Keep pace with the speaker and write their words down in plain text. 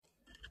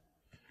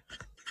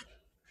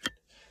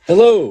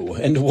Hello,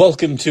 and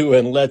welcome to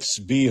And Let's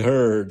Be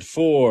Heard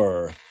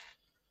for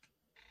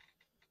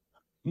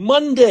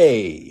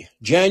Monday,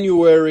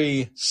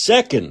 January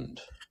 2nd,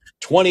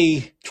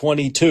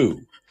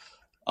 2022.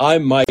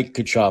 I'm Mike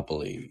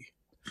Kachopoli.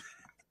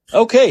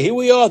 Okay, here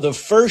we are, the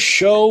first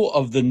show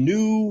of the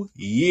new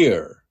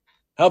year.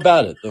 How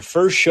about it? The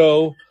first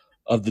show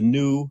of the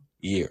new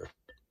year.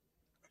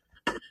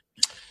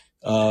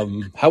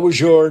 How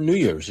was your New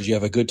Year's? Did you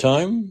have a good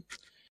time?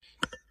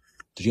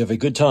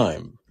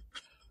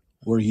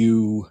 Were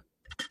you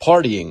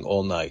partying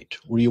all night?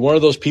 Were you one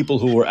of those people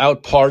who were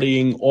out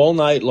partying all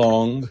night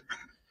long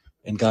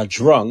and got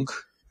drunk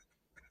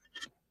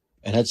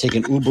and had to take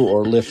an Uber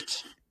or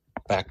Lyft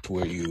back to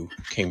where you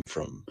came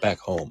from, back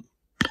home?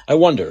 I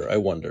wonder. I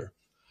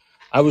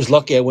was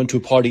lucky I went to a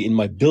party in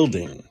my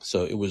building,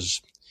 so it was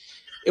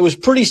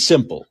pretty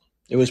simple.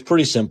 I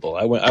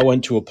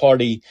went to a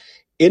party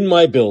in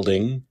my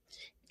building,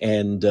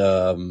 and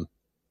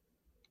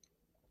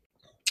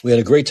we had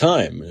a great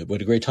time. It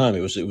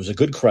was a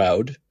good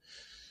crowd.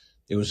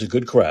 And we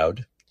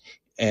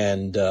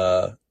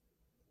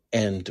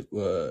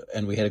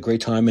had a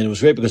great time, and it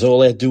was great because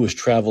all I had to do was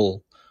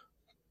travel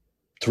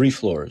 4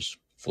 floors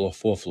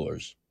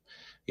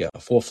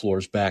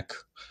back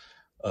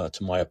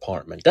to my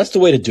apartment. That's the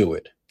way to do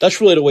it.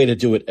 That's really the way to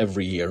do it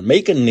every year.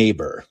 Make a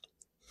neighbor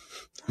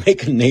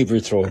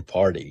throw a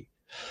party,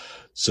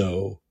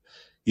 so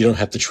you don't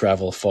have to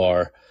travel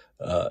far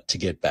to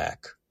get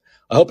back.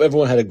 I hope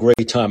everyone had a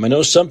great time. I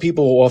know some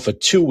people were off for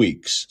 2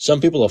 weeks. Some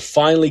people are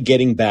finally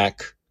getting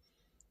back,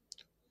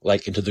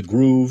 like, into the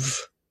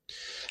groove.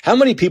 How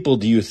many people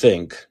do you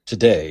think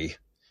today,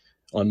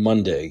 on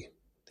Monday,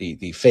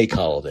 the fake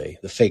holiday,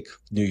 the fake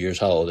New Year's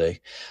holiday,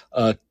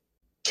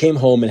 came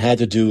home and had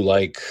to do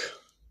like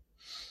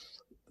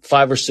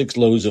 5 or 6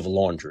 loads of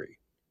laundry?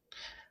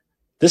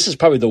 This is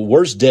probably the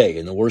worst day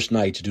and the worst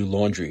night to do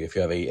laundry if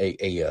you have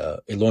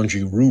a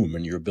laundry room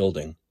in your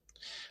building,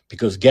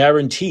 because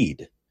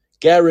guaranteed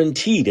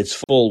it's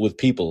full with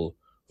people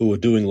who are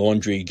doing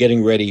laundry,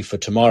 getting ready for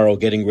tomorrow,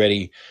 getting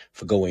ready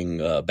for going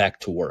back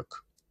to work.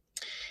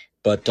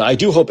 But I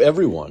do hope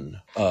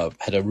everyone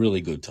had a really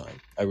good time.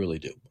 I really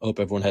do. I hope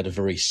everyone had a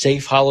very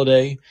safe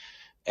holiday.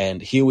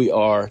 And here we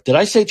are. Did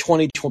I say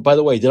 2020? By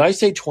the way, did I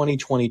say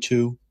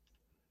 2022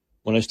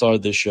 when I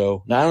started this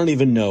show? Now, I don't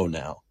even know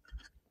now.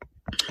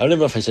 I don't even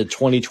know if I said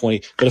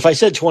 2020. But if I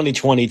said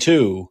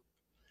 2022,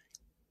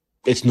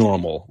 it's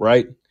normal,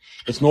 right?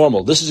 It's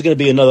normal. This is going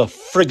to be another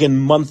friggin'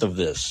 month of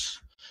this.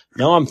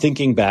 Now I'm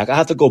thinking back. I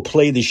have to go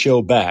play the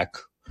show back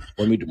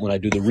when I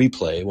do the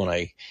replay, when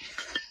I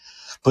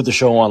put the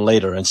show on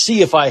later, and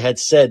see if I had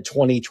said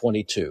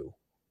 2022.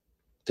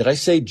 Did I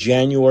say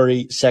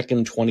January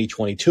 2nd,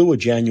 2022 or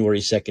January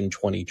 2nd,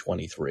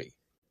 2023?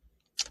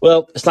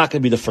 Well, it's not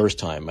going to be the first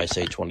time I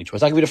say 2020. It's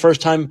not going to be the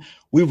first time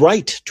we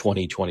write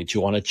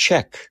 2022 on a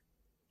check.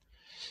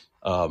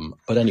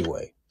 But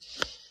anyway,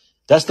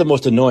 that's the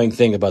most annoying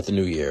thing about the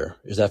new year,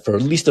 is that for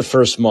at least the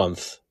first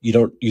month, you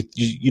don't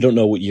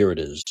know what year it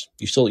is.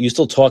 You're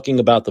still talking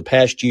about the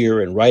past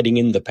year and writing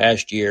in the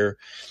past year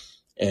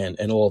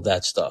and all of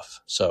that stuff.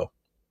 So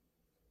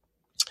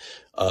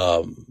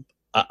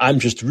I'm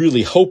just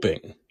really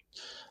hoping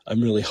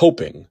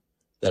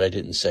that I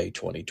didn't say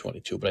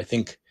 2022, but I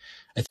think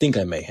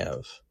I may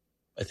have.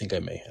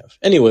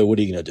 Anyway, what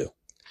are you going to do?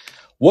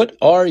 What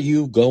are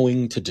you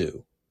going to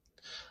do?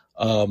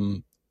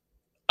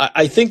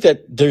 I think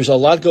that there's a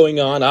lot going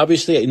on.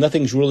 Obviously,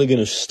 nothing's really going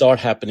to start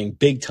happening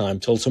big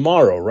time till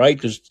tomorrow, right?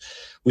 Because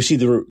we see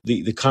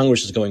the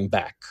Congress is going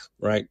back,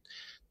 right?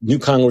 New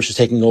Congress is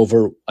taking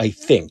over, I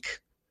think.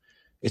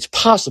 It's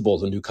possible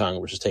the new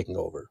Congress is taking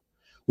over.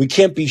 We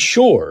can't be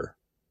sure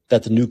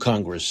that the new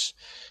Congress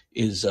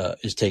is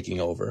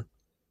taking over,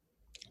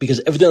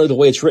 because evidently the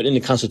way it's written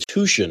in the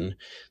Constitution,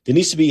 there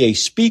needs to be a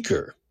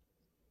speaker,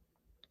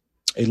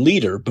 a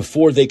leader,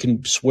 before they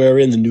can swear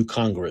in the new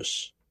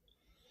Congress.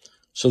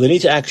 So the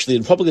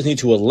Republicans need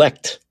to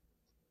elect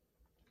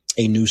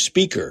a new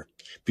speaker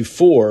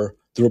before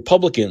the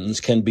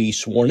Republicans can be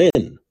sworn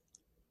in.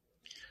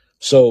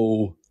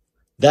 So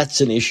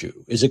that's an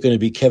issue. Is it going to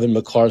be Kevin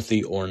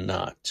McCarthy or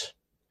not?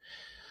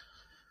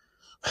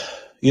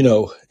 You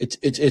know,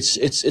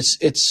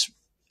 it's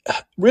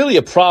really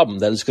a problem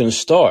that it's going to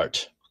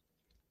start.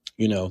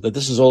 You know, that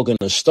this is all going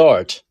to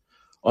start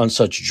on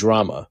such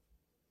drama.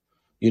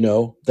 You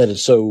know, that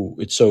it's so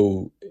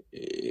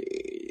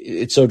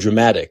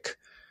dramatic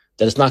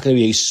that it's not going to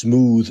be a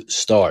smooth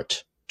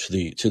start to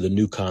the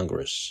new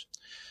Congress.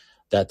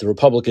 That the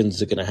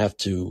Republicans are going to have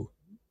to,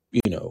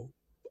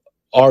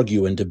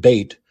 argue and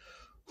debate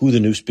who the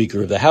new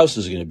Speaker of the House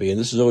is going to be. And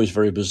this is always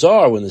very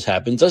bizarre when this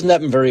happens. It doesn't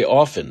happen very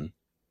often.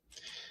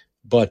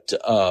 But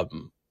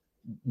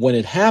when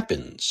it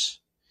happens,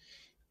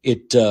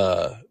 it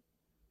can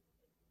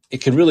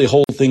really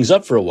hold things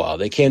up for a while.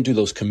 They can't do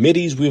those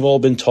committees we've all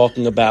been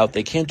talking about.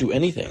 They can't do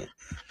anything.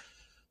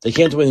 They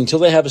can't do anything until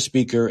they have a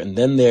speaker, and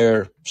then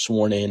they're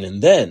sworn in,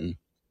 and then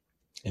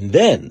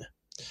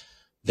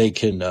they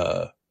can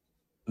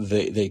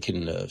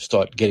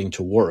start getting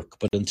to work.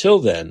 But until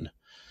then,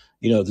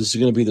 This is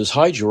going to be this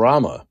high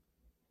drama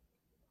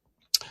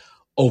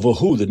over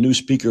who the new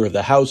Speaker of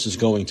the House is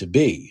going to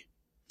be.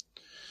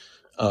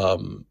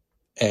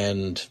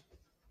 It's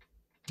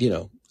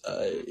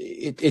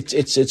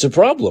a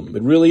problem.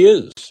 It really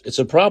is. It's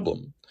a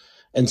problem.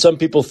 And some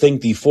people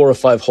think the 4 or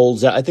 5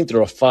 holdouts, I think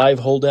there are 5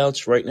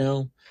 holdouts right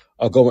now,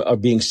 are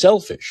being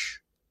selfish,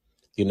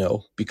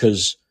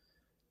 because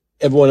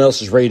everyone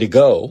else is ready to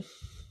go.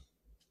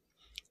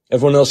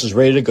 Everyone else is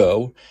ready to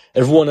go.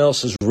 Everyone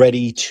else is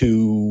ready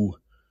to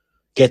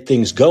get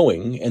things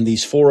going. And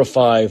these 4 or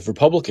 5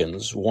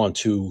 Republicans want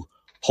to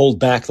hold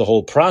back the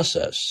whole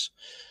process.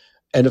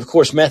 And of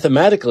course,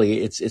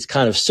 mathematically, it's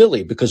kind of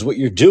silly, because what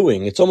you're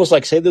doing, it's almost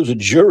like, say there was a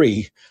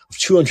jury of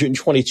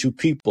 222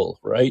 people,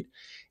 right?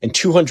 And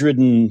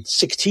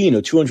 216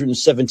 or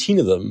 217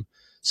 of them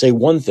say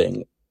one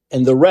thing,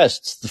 and the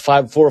rest, the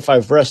 4 or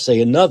 5 rest,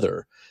 say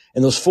another.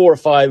 And those 4 or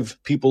 5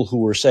 people who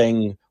were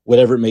saying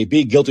whatever it may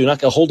be guilty, you're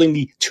not holding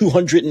the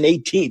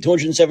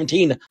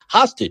 217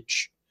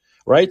 hostage,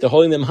 right? They're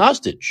holding them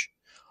hostage.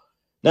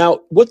 Now,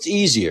 what's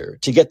easier,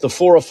 to get the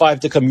 4 or 5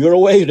 to come your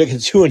way, or to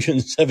get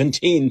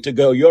 217 to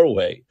go your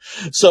way?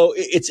 So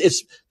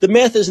it's the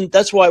math isn't.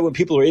 That's why when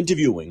people are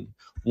interviewing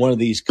one of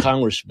these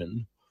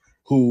congressmen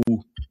who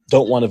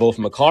don't want to vote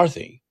for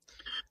McCarthy,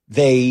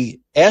 they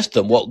ask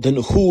them, well, then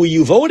who are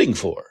you voting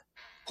for?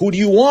 Who do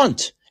you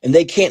want? And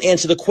they can't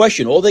answer the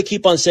question. All they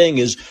keep on saying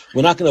is,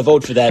 we're not going to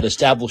vote for that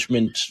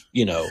establishment,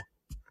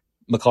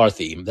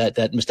 McCarthy, that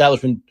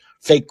establishment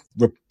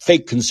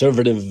fake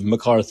conservative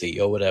McCarthy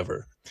or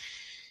whatever.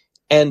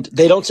 And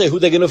they don't say who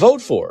they're going to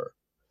vote for.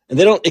 And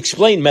they don't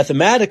explain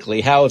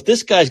mathematically how, if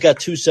this guy's got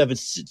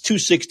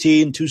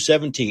 216,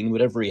 217,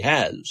 whatever he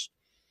has,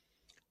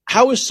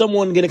 how is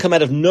someone going to come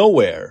out of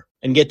nowhere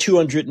and get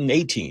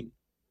 218?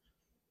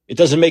 It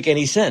doesn't make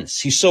any sense.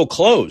 He's so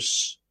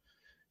close.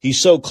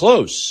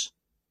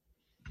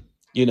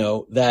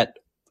 That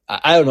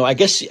I don't know. I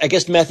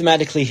guess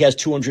mathematically he has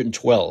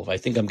 212. I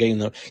think I'm getting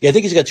the. Yeah, I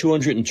think he's got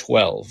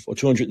 212 or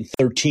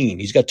 213.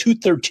 He's got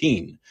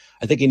 213.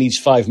 I think he needs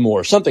 5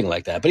 more, something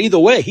like that. But either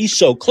way, he's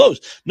so close.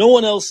 No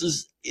one else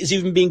is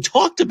even being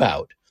talked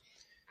about,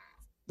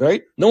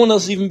 right? No one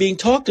else is even being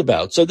talked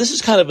about. So this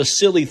is kind of a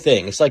silly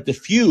thing. It's like the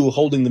few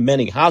holding the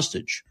many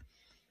hostage.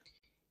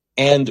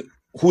 And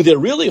who they're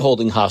really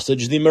holding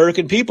hostage is the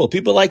American people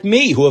like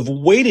me, who have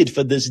waited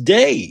for this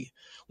day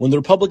when the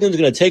Republicans are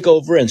going to take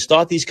over and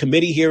start these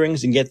committee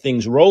hearings and get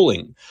things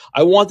rolling.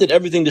 I wanted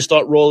everything to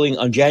start rolling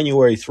on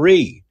January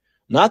 3,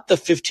 not the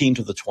 15th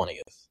or the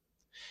 20th.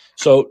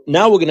 So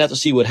now we're going to have to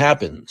see what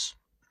happens.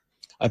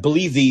 I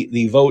believe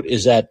the vote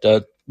is at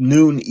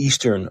noon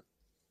Eastern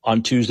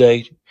on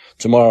Tuesday,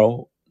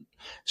 tomorrow.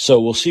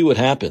 So we'll see what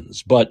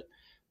happens. But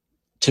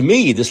to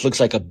me, this looks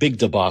like a big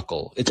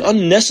debacle. It's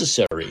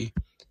unnecessary.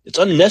 It's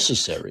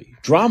unnecessary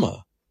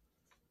drama.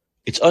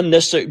 It's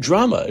unnecessary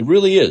drama. It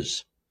really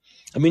is.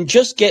 I mean,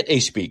 just get a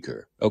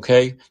speaker,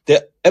 okay?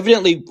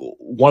 Evidently,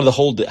 one of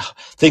the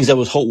things that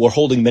were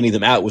holding many of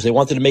them out was they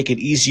wanted to make it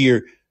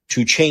easier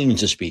to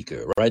change the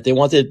speaker, right? They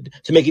wanted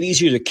to make it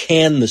easier to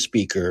can the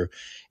speaker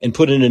and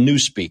put in a new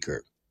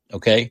speaker,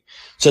 okay?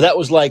 So that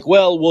was like,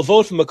 well, we'll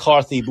vote for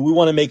McCarthy, but we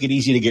want to make it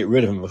easy to get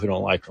rid of him if we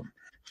don't like him.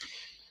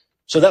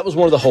 So that was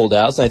one of the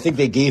holdouts, and I think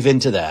they gave in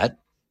to that.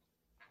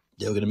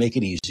 They were going to make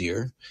it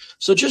easier.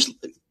 So just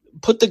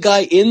put the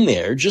guy in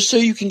there just so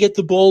you can get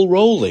the ball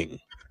rolling.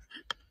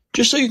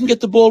 Just so you can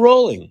get the ball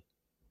rolling.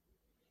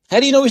 How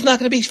do you know he's not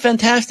going to be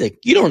fantastic?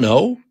 You don't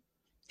know.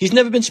 He's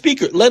never been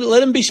speaker. Let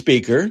him be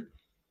speaker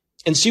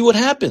and see what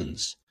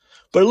happens.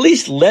 But at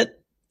least let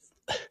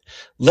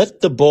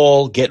the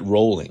ball get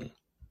rolling.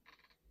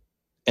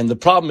 And the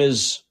problem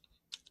is,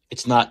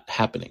 it's not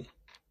happening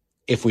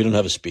if we don't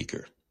have a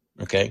speaker.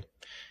 Okay?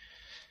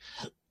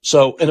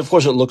 So, and of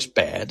course it looks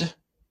bad.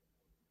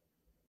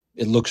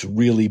 It looks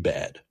really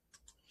bad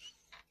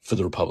for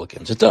the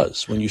Republicans. It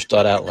does when you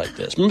start out like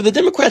this. Remember, the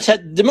Democrats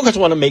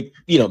want to make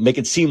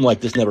it seem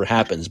like this never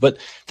happens, but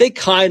it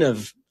kind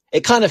of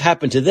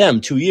happened to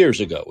them 2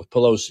 years ago with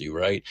Pelosi,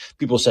 right?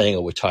 People saying,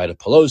 oh, we're tired of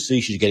Pelosi.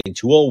 She's getting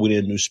too old. We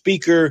need a new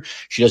speaker.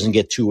 She doesn't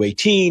get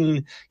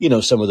 218.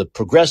 Some of the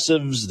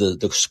progressives,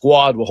 the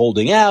squad were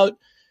holding out.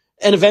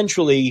 And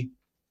eventually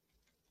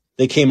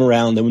they came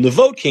around. And when the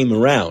vote came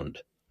around,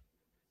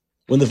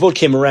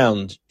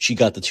 she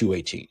got the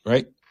 218,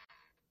 right?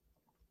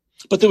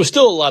 But there was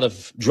still a lot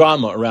of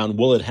drama around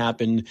will it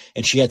happen,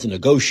 and she had to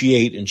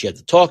negotiate, and she had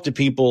to talk to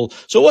people.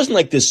 So it wasn't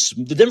like this.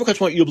 The Democrats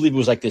want you to believe it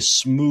was like this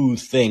smooth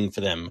thing for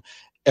them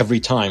every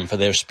time for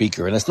their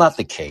speaker, and that's not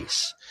the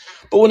case.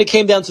 But when it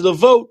came down to the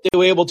vote, they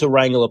were able to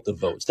wrangle up the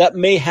votes. That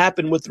may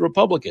happen with the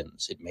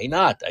Republicans. It may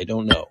not. I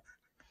don't know.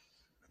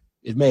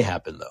 It may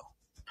happen, though.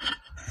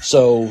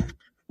 So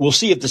we'll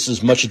see if this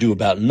is much ado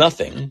about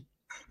nothing,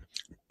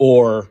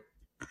 or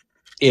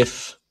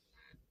if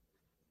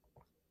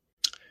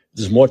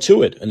there's more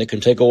to it, and it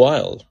can take a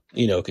while.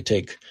 It could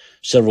take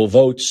several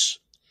votes.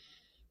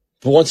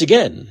 But once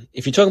again,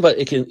 if you're talking about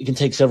it can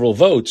take several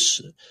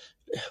votes,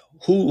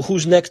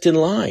 who's next in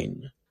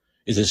line?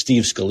 Is it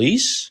Steve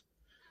Scalise?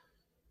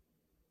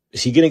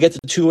 Is he going to get to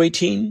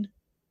 218?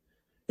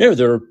 Yeah,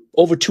 there are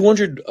over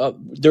 200.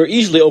 There are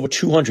easily over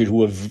 200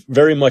 who are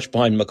very much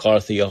behind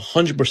McCarthy,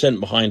 100%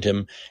 behind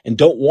him, and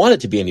don't want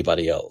it to be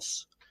anybody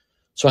else.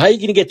 So how are you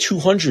going to get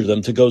 200 of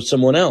them to go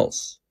someone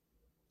else?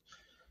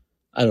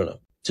 I don't know.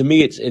 To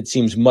me, it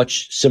seems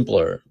much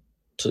simpler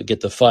to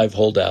get the 5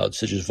 holdouts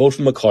to just vote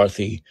for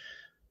McCarthy.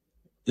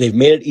 They've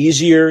made it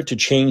easier to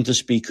change the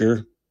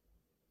speaker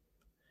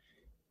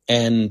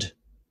and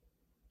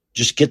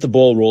just get the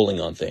ball rolling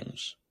on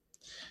things.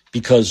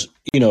 Because,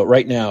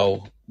 right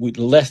now, the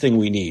last thing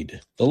we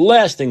need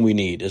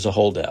is a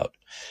holdout.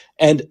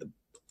 And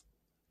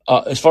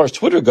as far as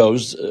Twitter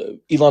goes,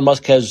 Elon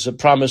Musk has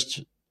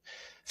promised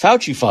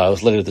Fauci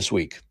files later this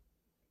week.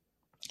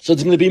 So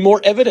there's going to be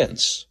more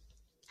evidence.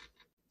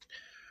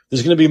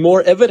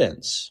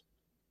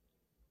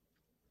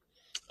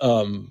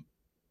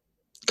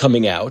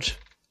 Coming out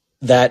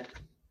that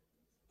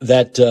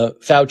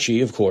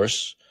Fauci, of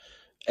course,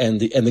 and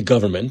the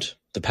government,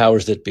 the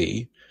powers that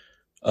be,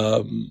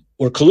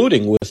 were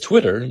colluding with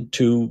Twitter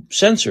to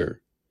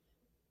censor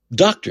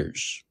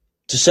doctors,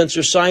 to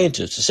censor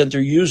scientists, to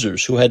censor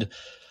users who had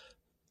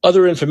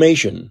other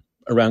information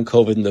around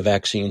COVID and the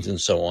vaccines and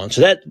so on.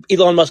 So that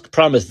Elon Musk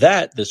promised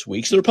that this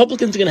week. So the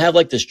Republicans are going to have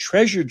like this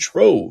treasure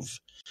trove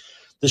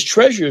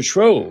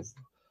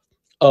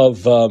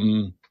of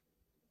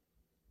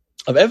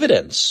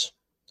evidence,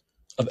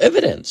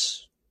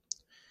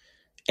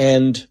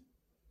 and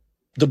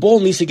the ball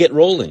needs to get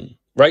rolling,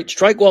 right?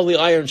 Strike while the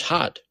iron's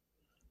hot.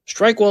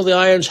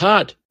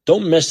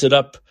 Don't mess it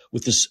up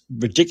with this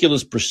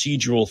ridiculous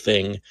procedural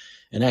thing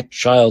and act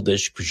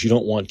childish because you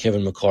don't want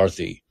Kevin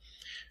McCarthy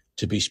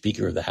to be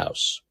Speaker of the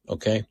House,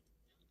 okay?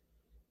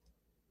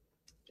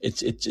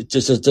 It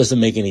just doesn't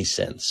make any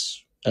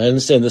sense. I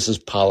understand this is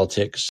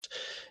politics,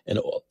 and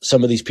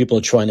some of these people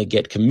are trying to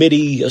get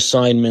committee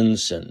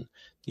assignments and,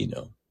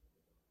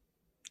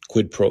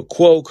 quid pro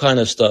quo kind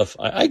of stuff.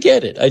 I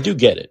get it. I do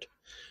get it.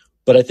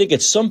 But I think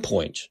at some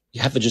point,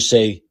 you have to just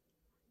say,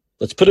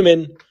 let's put him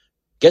in,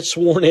 get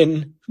sworn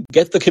in,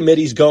 get the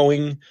committees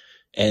going,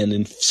 and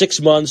in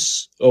 6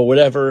 months or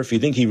whatever, if you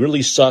think he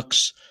really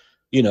sucks,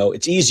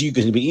 it's easy. It's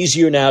going to be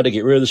easier now to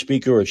get rid of the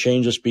speaker or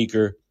change the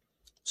speaker.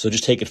 So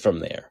just take it from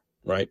there,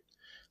 right?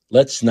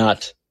 Let's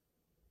not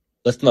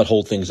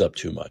hold things up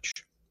too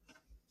much.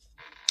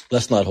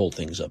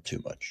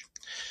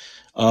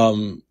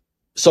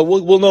 So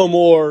we'll know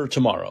more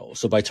tomorrow.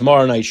 So by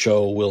tomorrow night's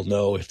show, we'll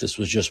know if this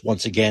was just,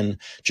 once again,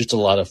 just a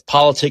lot of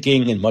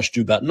politicking and much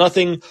ado about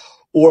nothing,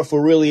 or if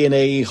we're really in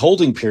a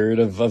holding period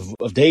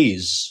of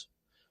days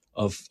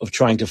of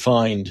trying to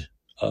find,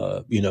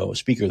 a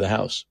Speaker of the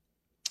House.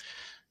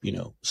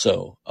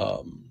 So,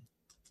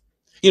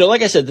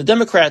 like I said, the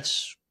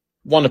Democrats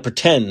want to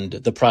pretend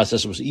the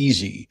process was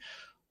easy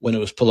when it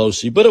was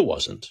Pelosi, but it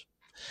wasn't.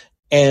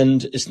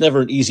 And it's never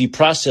an easy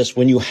process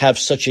when you have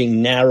such a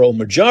narrow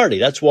majority.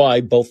 That's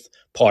why both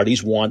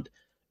parties want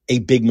a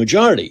big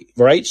majority,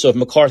 right? So if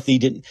McCarthy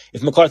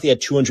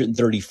had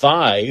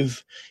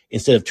 235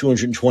 instead of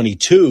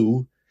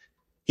 222,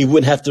 he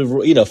wouldn't have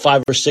to,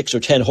 5 or 6 or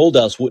 10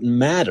 holdouts wouldn't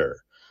matter.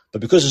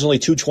 But because there's only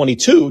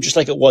 222, just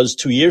like it was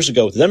 2 years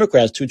ago with the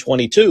Democrats,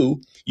 222,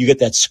 you get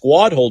that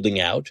squad holding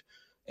out,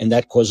 and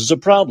that causes a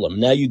problem.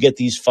 Now you get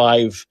these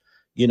 5,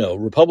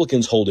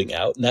 Republicans holding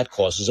out, and that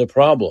causes a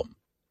problem.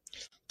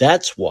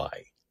 That's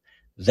why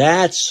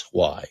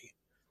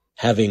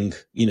having,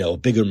 a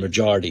bigger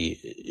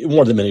majority, one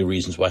of the many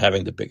reasons why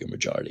having the bigger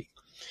majority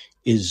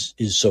is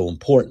so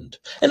important.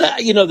 And,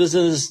 there's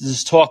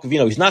this talk of,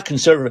 he's not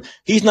conservative.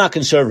 He's not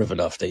conservative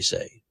enough, they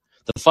say.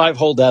 The 5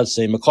 holdouts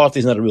say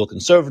McCarthy's not a real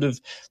conservative.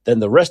 Then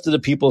the rest of the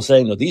people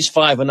saying, no, these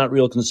 5 are not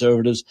real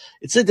conservatives.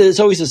 There's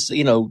always this,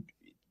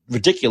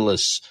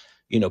 ridiculous,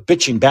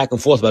 bitching back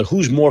and forth about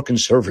who's more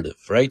conservative,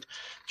 right?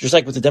 Just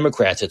like with the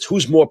Democrats, it's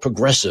who's more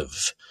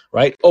progressive,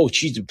 right? Oh,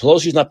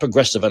 Pelosi's not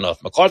progressive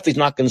enough. McCarthy's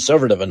not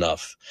conservative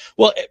enough.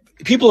 Well,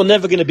 people are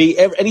never going to be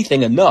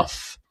anything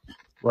enough,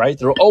 right?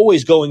 There are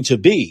always going to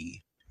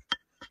be,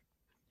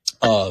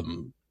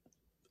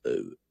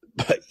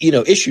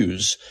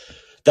 issues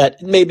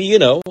that maybe,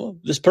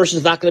 this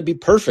person's not going to be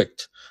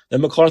perfect. That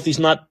McCarthy's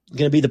not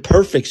going to be the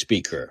perfect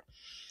speaker,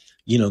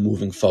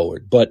 moving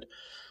forward. But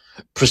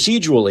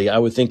procedurally, I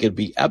would think it'd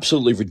be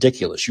absolutely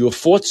ridiculous. You have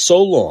fought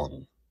so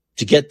long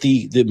to get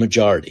the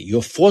majority. You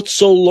have fought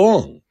so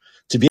long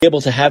to be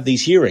able to have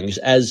these hearings,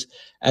 as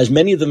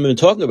many of them have been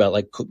talking about,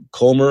 like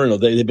Comer,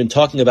 and they've been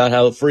talking about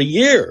how for a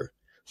year,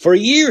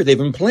 they've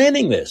been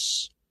planning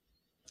this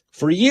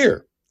for a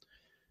year.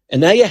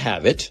 And now you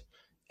have it.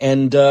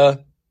 And,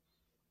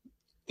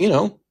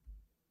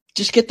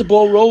 just get the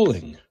ball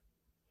rolling.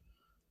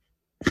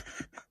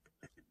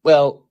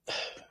 Well,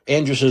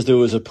 Andrew says there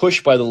was a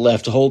push by the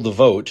left to hold the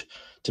vote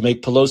to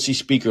make Pelosi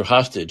Speaker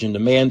hostage and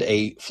demand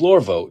a floor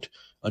vote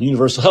on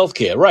universal health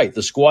care. Right.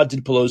 The squad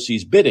did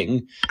Pelosi's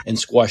bidding and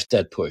squashed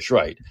that push.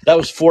 Right. That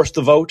was forced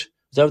to vote.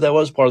 Is that what that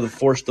was? Part of the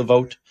forced to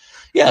vote?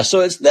 Yeah.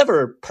 So it's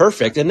never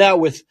perfect. And now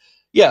with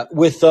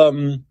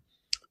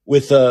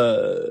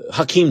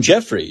Hakeem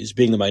Jeffries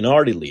being the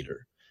minority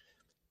leader,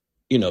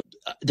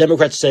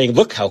 Democrats saying,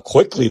 look how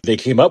quickly they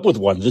came up with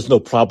one. There's no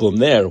problem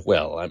there.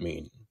 Well, I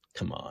mean,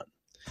 come on.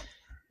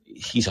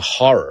 He's a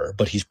horror,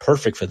 but he's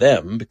perfect for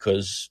them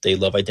because they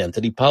love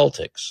identity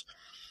politics.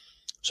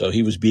 So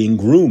he was being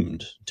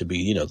groomed to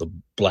be, the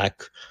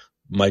black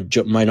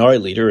minority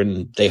leader,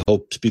 and they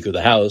hope Speaker of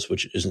the House,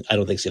 which I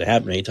don't think is going to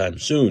happen anytime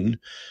soon.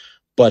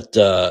 But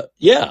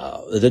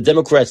the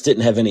Democrats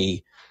didn't have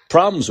any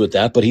problems with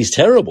that, but he's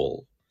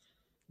terrible.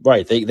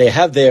 Right. They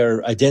have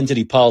their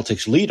identity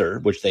politics leader,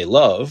 which they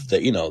love,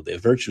 that, their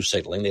virtue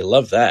signaling. They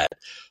love that.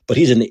 But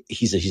he's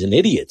an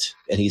idiot,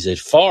 and he's a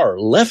far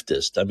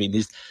leftist. I mean,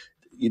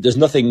 there's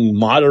nothing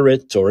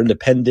moderate or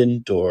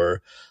independent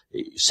or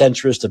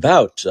centrist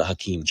about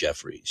Hakeem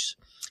Jeffries.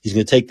 He's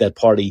going to take that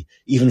party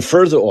even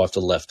further off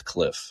the left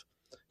cliff.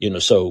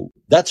 So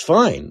that's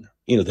fine.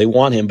 They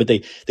want him, but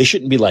they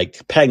shouldn't be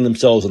like patting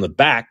themselves on the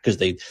back because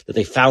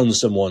they found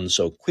someone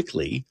so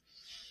quickly.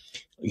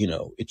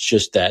 It's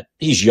just that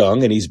he's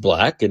young and he's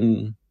black,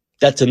 and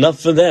that's enough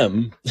for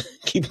them.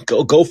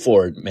 Go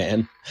for it,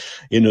 man.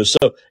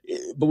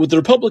 But with the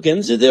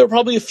Republicans, there are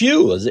probably a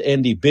few. There's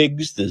Andy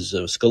Biggs, there's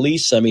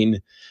Scalise. I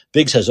mean,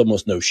 Biggs has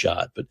almost no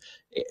shot, but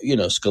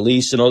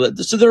Scalise and all that.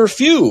 So there are a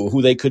few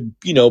who they could,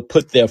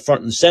 put there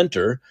front and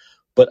center.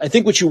 But I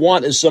think what you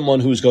want is someone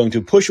who's going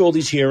to push all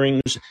these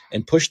hearings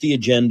and push the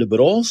agenda, but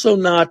also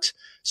not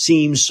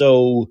seem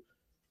so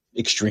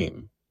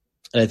extreme.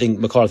 And I think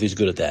McCarthy's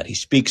good at that. He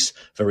speaks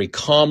very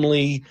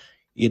calmly.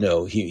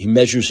 He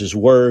measures his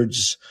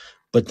words,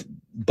 but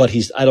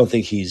I don't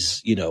think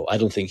he's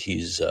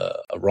a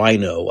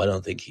rhino. I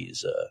don't think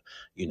he's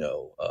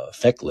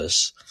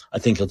feckless. I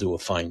think he'll do a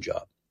fine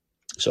job.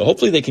 So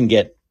hopefully they can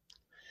get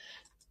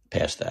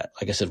past that.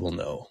 Like I said, we'll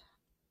know.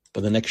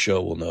 But the next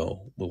show we'll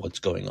know what's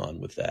going on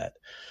with that.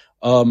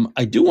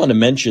 I do want to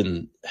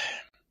mention,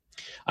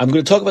 I'm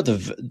going to talk about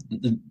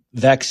the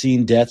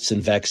vaccine deaths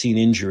and vaccine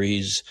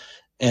injuries.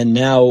 And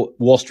now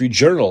Wall Street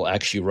Journal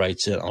actually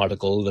writes an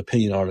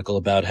opinion article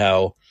about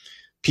how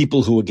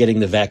people who are getting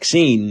the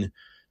vaccine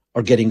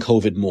are getting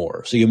COVID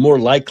more. So you're more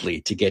likely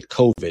to get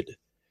COVID.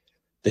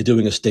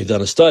 They've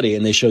done a study,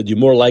 and they showed you're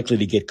more likely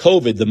to get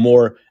COVID the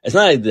more, it's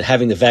not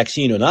having the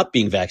vaccine or not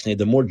being vaccinated,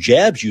 the more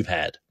jabs you've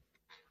had.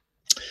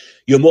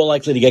 You're more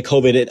likely to get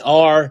COVID. And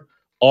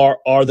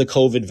are the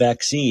COVID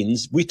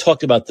vaccines? We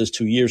talked about this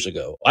 2 years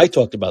ago. I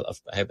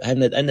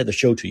hadn't had the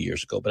show 2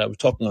 years ago, but I was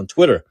talking on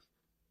Twitter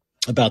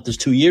about this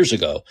 2 years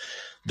ago,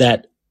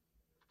 that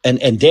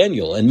and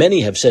Daniel and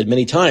many have said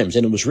many times,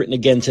 and it was written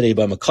again today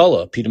by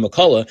Peter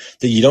McCullough,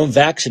 that you don't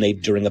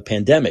vaccinate during a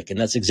pandemic. And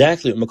that's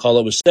exactly what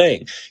McCullough was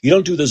saying. You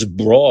don't do this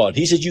broad.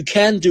 He said you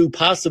can do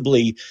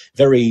possibly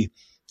very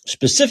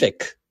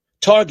specific,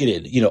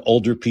 targeted,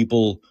 older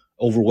people,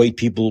 overweight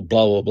people,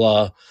 blah, blah,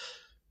 blah.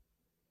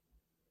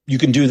 You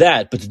can do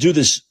that. But to do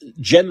this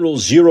general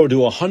 0 to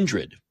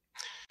 100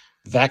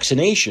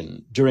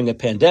 vaccination during a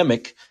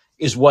pandemic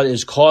is what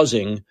is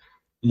causing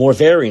more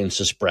variants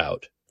to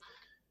sprout.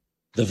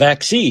 The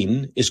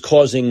vaccine is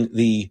causing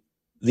the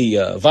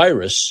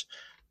virus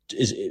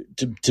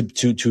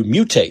to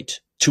mutate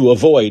to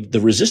avoid the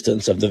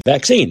resistance of the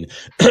vaccine,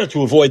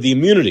 to avoid the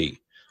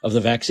immunity of the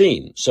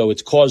vaccine. So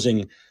it's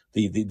causing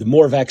the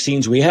more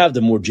vaccines we have,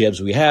 the more jabs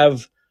we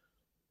have,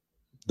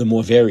 the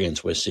more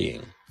variants we're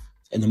seeing.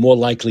 And the more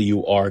likely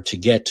you are to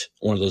get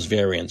one of those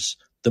variants,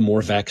 the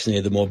more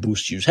vaccinated, the more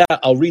boosts you have.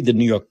 I'll read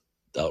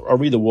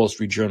the Wall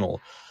Street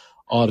Journal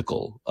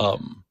article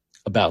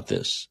about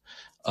this.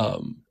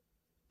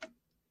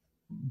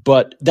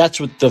 But that's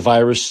what the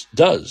virus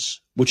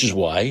does, which is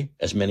why,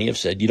 as many have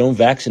said, you don't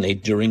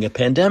vaccinate during a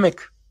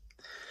pandemic.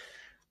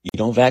 You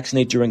don't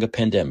vaccinate during a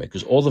pandemic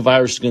because all the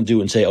virus is going to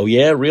do and say, oh,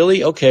 yeah,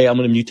 really? Okay, I'm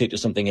going to mutate to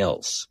something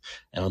else.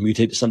 And I'll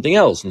mutate to something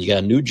else. And you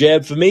got a new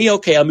jab for me?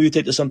 Okay, I'll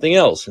mutate to something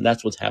else. And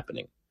that's what's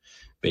happening,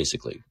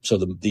 basically. So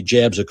the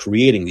jabs are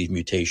creating these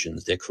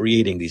mutations. They're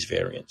creating these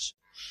variants.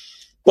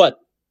 But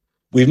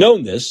we've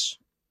known this,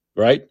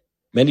 right?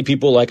 Many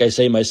people, like I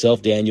say,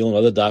 myself, Daniel, and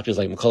other doctors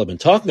like McCullough have been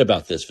talking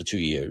about this for 2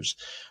 years.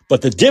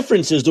 But the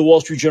difference is the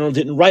Wall Street Journal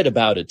didn't write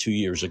about it 2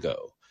 years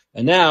ago.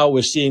 And now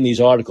we're seeing these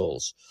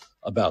articles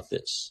about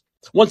this.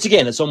 Once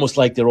again, it's almost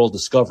like they're all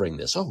discovering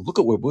this. Oh, look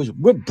at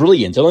we're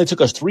brilliant. It only took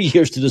us 3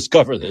 years to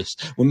discover this,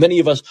 when many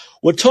of us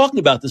were talking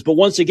about this. But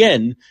once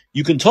again,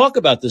 you can talk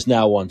about this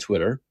now on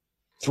Twitter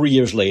 3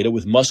 years later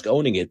with Musk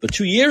owning it. But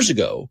 2 years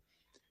ago,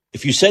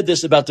 if you said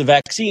this about the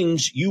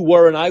vaccines, you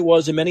were, and I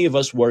was, and many of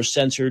us were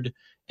censored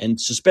and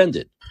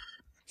suspended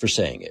for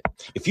saying it.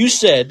 If you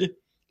said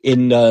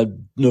in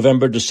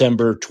November,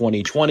 December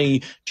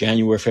 2020,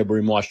 January,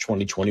 February, March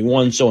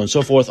 2021, so on and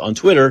so forth on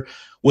Twitter,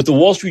 what the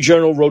Wall Street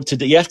Journal wrote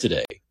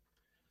yesterday,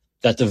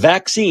 that the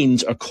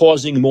vaccines are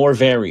causing more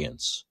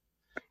variants,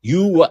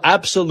 you were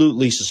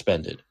absolutely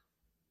suspended.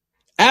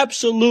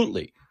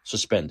 Absolutely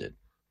suspended.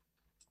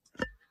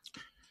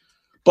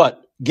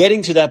 But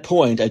getting to that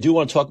point, I do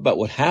want to talk about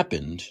what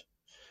happened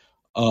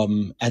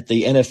at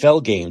the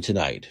NFL game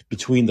tonight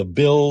between the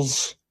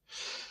Bills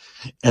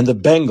and the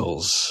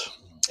Bengals.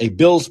 A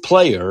Bills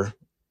player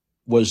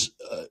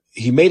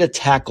he made a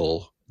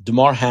tackle,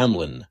 Damar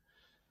Hamlin,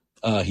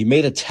 He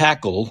made a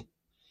tackle,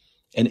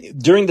 and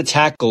during the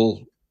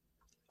tackle,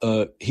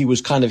 he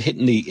was kind of hit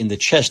in the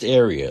chest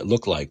area. It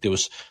looked like there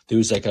was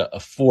like a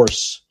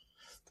force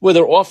where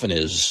there often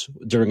is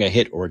during a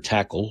hit or a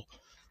tackle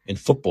in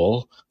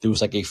football. There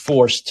was like a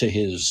force to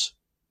his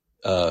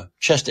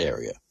chest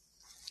area,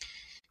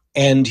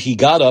 and he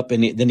got up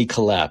and then he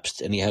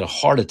collapsed and he had a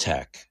heart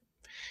attack.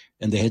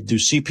 And they had to do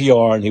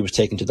CPR, and he was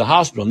taken to the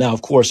hospital. Now,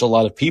 of course, a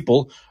lot of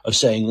people are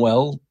saying,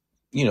 well,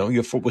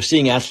 we're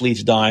seeing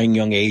athletes dying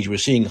young age. We're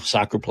seeing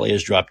soccer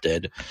players drop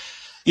dead.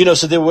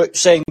 So they were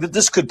saying that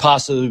this could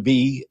possibly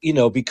be,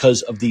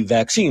 because of the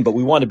vaccine. But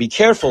we want to be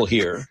careful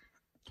here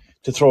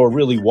to throw a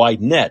really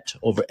wide net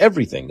over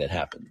everything that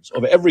happens,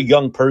 over every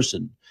young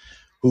person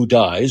who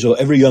dies or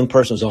every young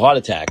person who has a heart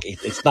attack.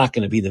 It's not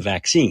going to be the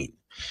vaccine.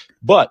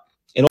 But,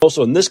 and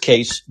also in this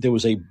case, there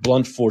was a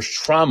blunt force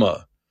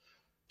trauma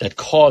that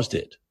caused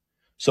it.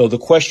 So the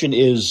question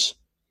is,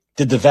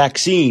 did the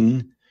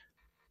vaccine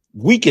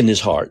weaken his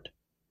heart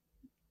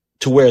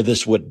to where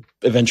this would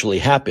eventually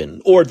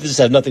happen? Or did this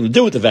have nothing to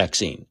do with the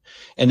vaccine?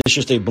 And it's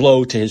just a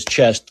blow to his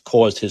chest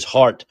caused his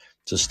heart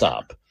to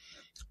stop.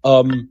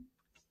 Once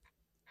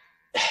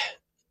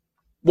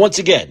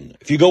again,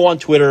 if you go on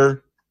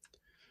Twitter,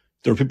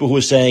 there are people who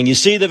are saying, you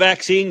see the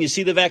vaccine?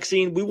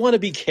 We want to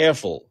be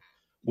careful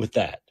with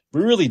that.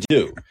 We really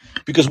do.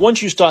 Because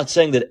once you start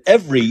saying that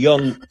every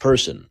young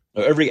person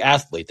or every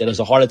athlete that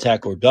has a heart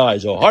attack or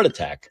dies of a heart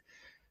attack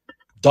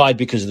died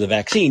because of the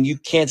vaccine, you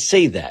can't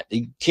say that.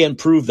 You can't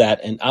prove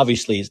that. And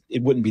obviously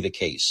it wouldn't be the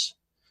case.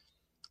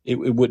 It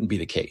wouldn't be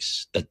the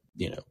case that,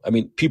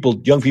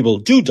 young people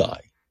do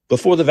die.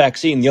 Before the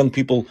vaccine, young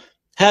people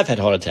have had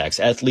heart attacks.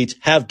 Athletes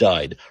have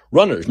died.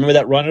 Runners. Remember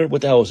that runner?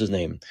 What the hell was his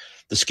name?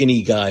 The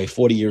skinny guy,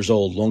 40 years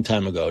old, long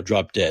time ago,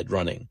 dropped dead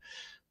running.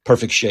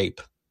 Perfect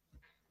shape.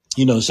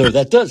 So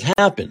that does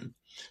happen.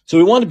 So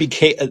we want to be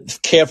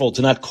careful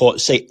to not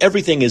say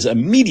everything is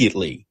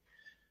immediately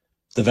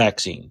the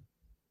vaccine.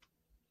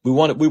 We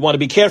want to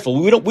be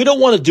careful. We don't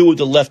want to do what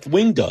the left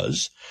wing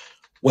does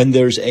when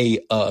there's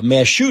a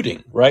mass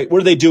shooting, right? What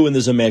do they do when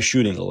there's a mass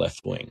shooting? The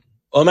left wing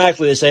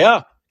automatically they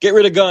say, get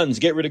rid of guns,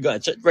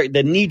 right?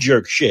 The knee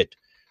jerk shit.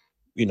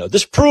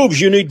 This proves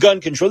you need gun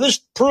control. This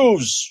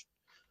proves,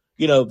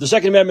 the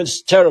Second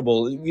Amendment's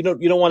terrible. You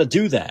don't want to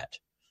do that.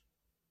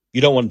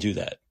 You don't want to do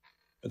that.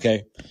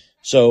 Okay,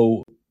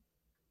 so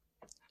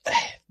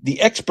the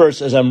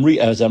experts, as I'm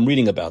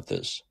reading about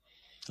this,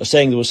 are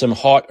saying there was some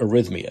heart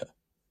arrhythmia,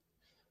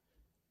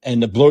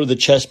 and the blow to the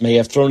chest may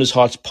have thrown his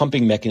heart's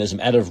pumping mechanism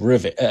out of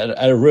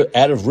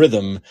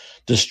rhythm,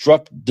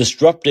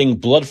 disrupting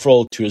blood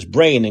flow to his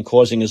brain and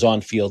causing his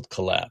on-field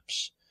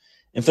collapse.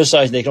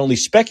 Emphasizing they can only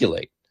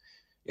speculate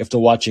after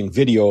watching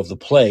video of the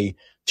play.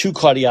 Two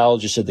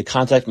cardiologists said the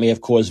contact may have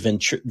caused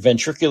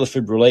ventricular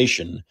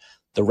fibrillation,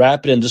 the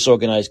rapid and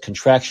disorganized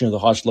contraction of the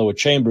heart's lower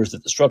chambers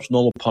that disrupts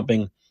normal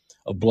pumping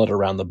of blood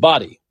around the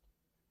body.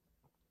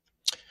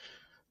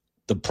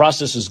 The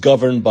process is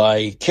governed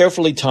by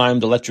carefully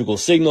timed electrical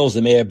signals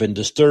that may have been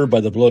disturbed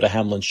by the blow to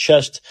Hamlin's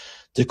chest.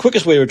 The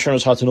quickest way to return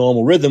his heart to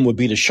normal rhythm would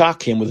be to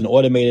shock him with an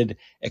automated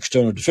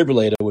external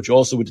defibrillator, which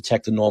also would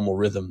detect the normal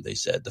rhythm, they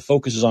said. The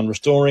focus is on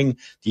restoring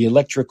the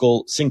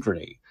electrical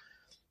synchrony,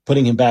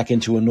 putting him back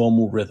into a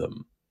normal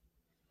rhythm.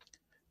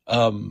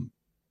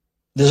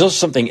 There's also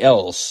something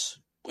else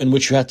in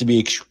which you have to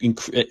be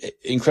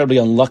incredibly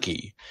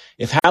unlucky.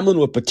 If Hamlin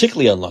were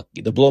particularly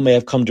unlucky, the blow may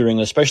have come during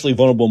an especially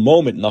vulnerable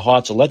moment in the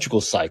heart's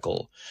electrical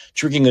cycle,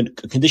 triggering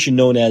a condition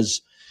known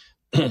as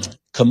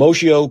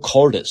commotio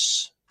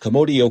cordis,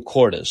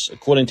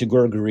 according to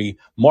Gregory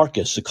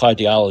Marcus, a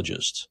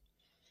cardiologist.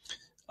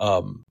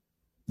 The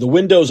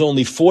window is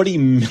only 40,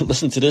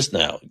 listen to this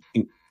now,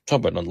 talk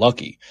about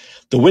unlucky.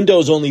 The window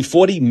is only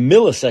 40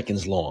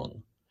 milliseconds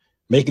long,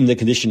 making the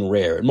condition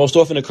rare. It most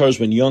often occurs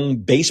when young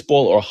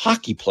baseball or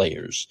hockey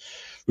players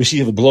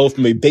receive a blow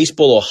from a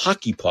baseball or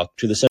hockey puck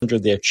to the center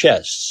of their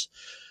chests.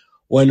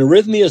 When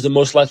arrhythmia is the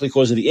most likely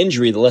cause of the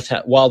injury,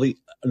 while the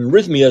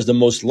arrhythmia is the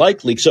most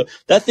likely. So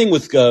that thing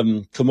with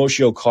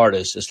commotio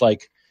cordis, it's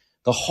like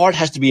the heart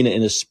has to be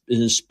in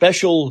a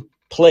special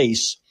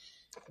place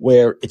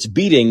where it's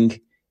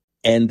beating,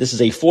 and this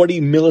is a 40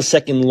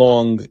 millisecond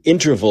long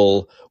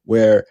interval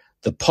where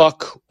the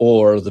puck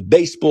or the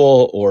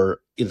baseball or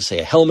let's say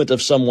a helmet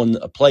of someone,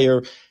 a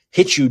player,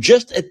 hits you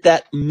just at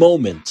that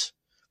moment.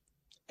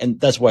 And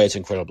that's why it's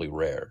incredibly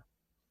rare.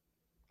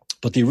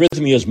 But the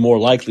arrhythmia is more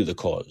likely the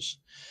cause.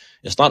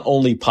 It's not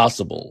only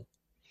possible.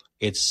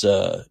 It's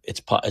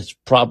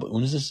probably,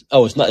 when is this?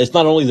 Oh, it's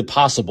not only the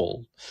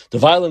possible. The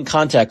violent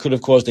contact could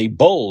have caused a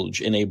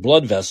bulge in a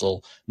blood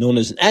vessel known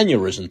as an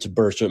aneurysm to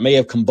burst, so it may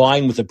have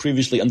combined with a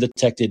previously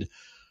undetected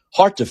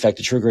heart defect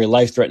to trigger a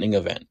life-threatening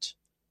event.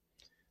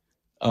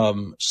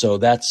 So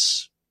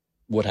that's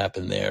what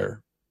happened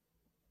there.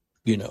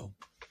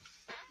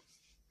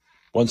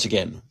 Once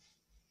again,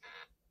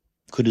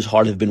 could his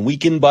heart have been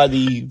weakened by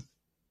the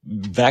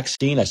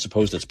vaccine? I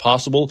suppose that's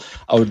possible.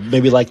 I would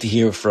maybe like to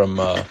hear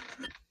from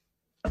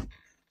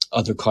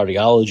other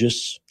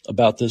cardiologists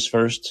about this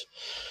first.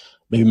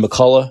 Maybe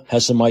McCullough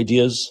has some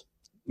ideas.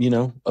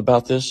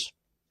 about this.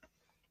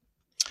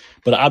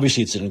 But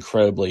obviously it's an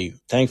incredibly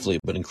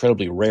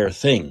rare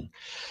thing,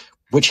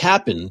 which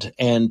happened.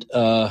 And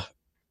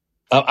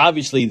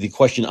obviously the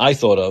question I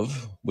thought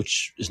of,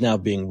 which is now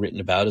being written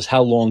about, is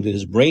how long did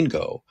his brain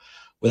go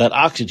without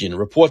oxygen?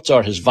 Reports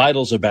are his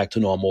vitals are back to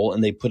normal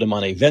and they put him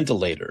on a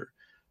ventilator.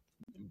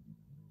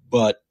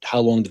 But how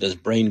long did his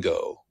brain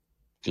go?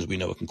 Because we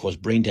know it can cause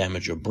brain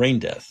damage or brain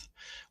death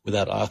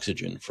without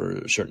oxygen for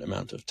a certain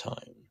amount of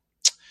time.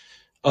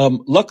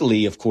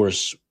 Luckily, of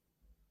course,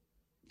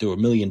 there were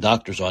 1 million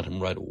doctors on him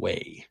right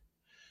away.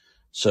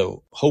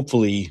 So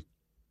hopefully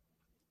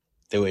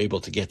they were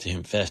able to get to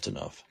him fast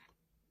enough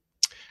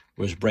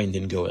where his brain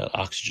didn't go without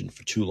oxygen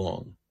for too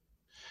long.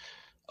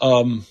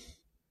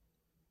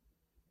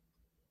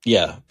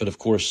 Yeah, but of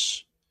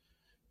course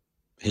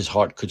his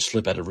heart could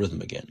slip out of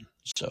rhythm again.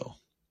 So,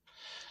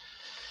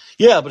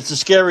 yeah, but it's a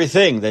scary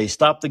thing. They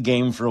stopped the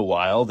game for a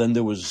while. Then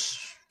there was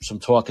some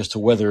talk as to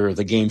whether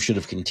the game should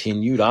have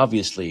continued.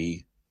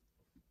 Obviously,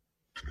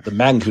 the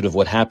magnitude of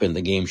what happened,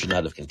 the game should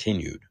not have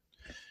continued.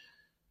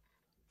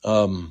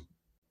 And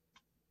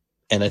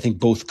I think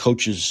both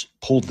coaches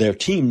pulled their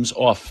teams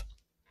off.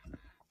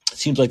 It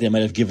seems like they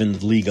might have given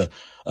the league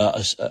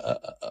a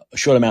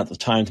short amount of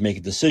time to make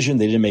a decision.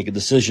 They didn't make a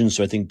decision,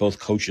 so I think both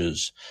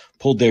coaches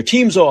pulled their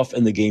teams off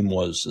and the game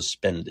was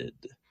suspended.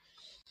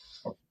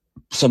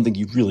 Something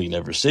you really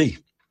never see.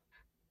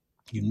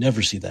 You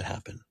never see that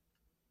happen.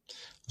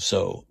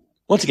 So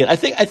once again, I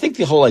think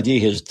the whole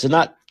idea is to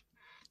not,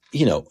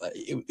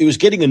 it was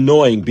getting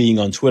annoying being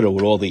on Twitter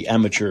with all the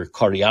amateur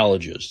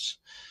cardiologists,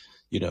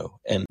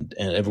 and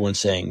everyone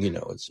saying,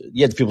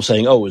 you had people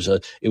saying, oh,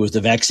 it was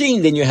the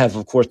vaccine. Then you have,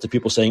 of course, the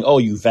people saying, oh,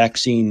 you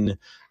vaccine,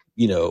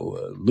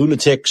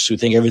 lunatics who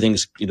think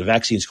everything's,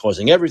 vaccine's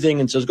causing everything.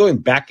 And so it's going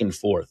back and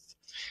forth.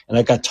 And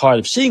I got tired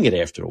of seeing it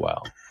after a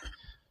while.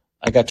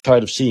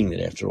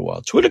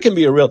 Twitter can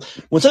be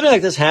when something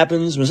like this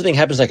happens, when something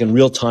happens like in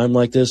real time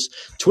like this,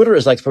 Twitter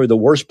is like probably the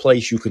worst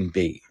place you can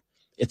be.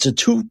 It's a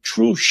true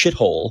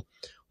shithole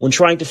when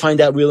trying to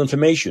find out real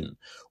information.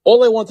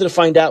 All I wanted to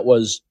find out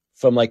was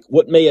from like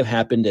what may have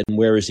happened and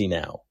where is he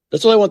now.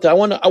 That's all I wanted. I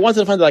wanted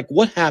to find out like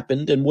what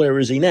happened and where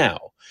is he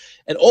now.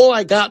 And all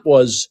I got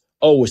was,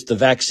 oh, it's the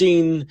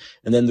vaccine.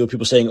 And then there were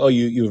people saying, oh,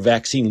 you're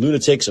vaccine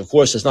lunatics. Of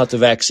course, it's not the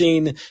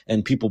vaccine.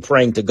 And people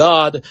praying to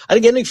God. I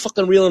didn't get any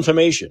fucking real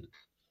information.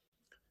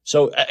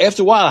 So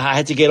after a while, I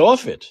had to get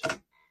off it.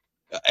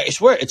 I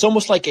swear, it's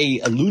almost like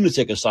a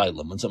lunatic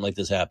asylum when something like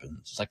this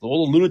happens. It's like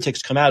all the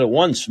lunatics come out at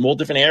once from all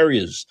different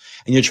areas.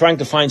 And you're trying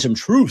to find some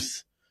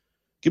truth.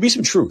 Give me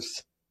some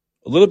truth.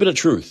 A little bit of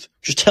truth.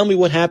 Just tell me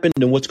what happened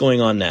and what's going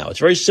on now. It's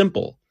very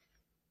simple.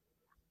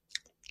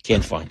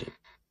 Can't find it.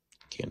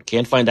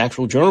 Can't find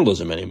actual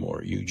journalism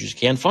anymore. You just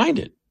can't find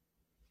it.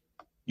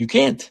 You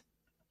can't.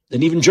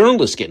 And even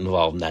journalists get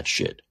involved in that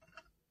shit.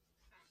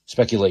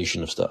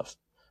 Speculation of stuff.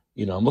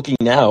 I'm looking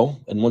now,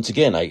 and once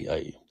again,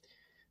 I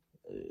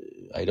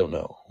don't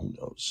know. Who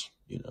knows?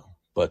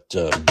 But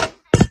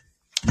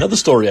another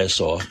story I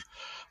saw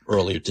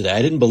earlier today.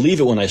 I didn't believe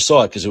it when I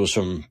saw it because it was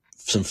from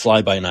some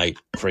fly-by-night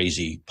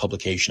crazy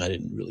publication I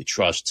didn't really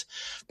trust.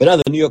 But now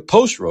the New York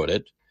Post wrote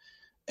it,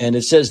 and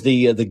it says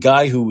the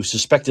guy who was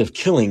suspected of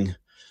killing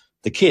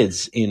the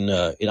kids in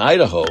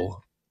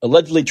Idaho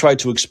allegedly tried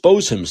to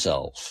expose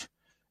himself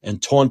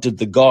and taunted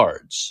the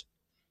guards.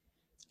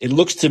 It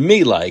looks to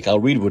me like, I'll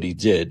read what he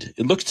did.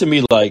 It looks to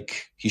me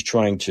like he's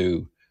trying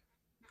to,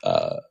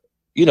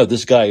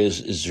 this guy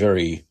is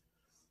very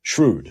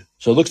shrewd.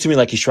 So it looks to me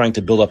like he's trying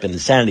to build up an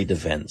insanity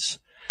defense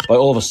by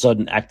all of a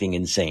sudden acting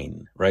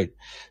insane, right?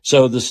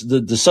 So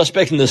the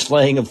suspect in the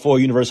slaying of 4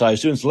 University High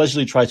students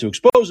allegedly tried to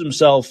expose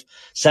himself,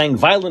 sang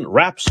violent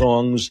rap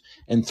songs,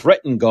 and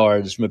threatened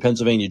guards from a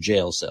Pennsylvania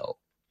jail cell.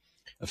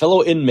 A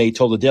fellow inmate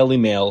told the Daily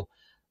Mail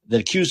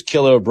that accused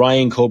killer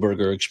Bryan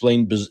Kohberger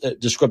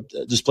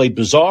displayed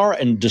bizarre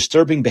and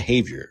disturbing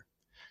behavior.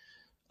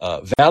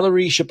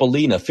 Valerie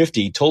Shipolina,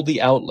 50, told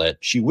the outlet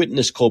she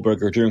witnessed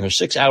Kohberger during her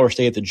 6-hour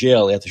stay at the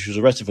jail after she was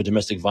arrested for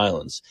domestic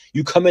violence.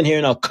 You come in here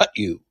and I'll cut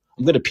you.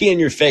 I'm going to pee in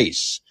your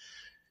face.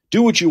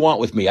 Do what you want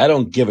with me. I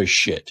don't give a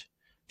shit.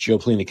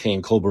 Shipolina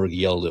claimed Kohberger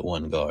yelled at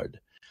one guard.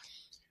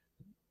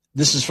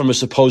 This is from a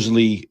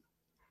supposedly,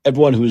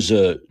 everyone who's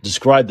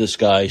described this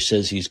guy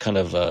says he's kind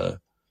of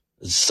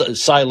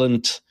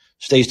silent,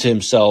 stays to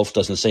himself,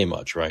 doesn't say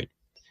much, right?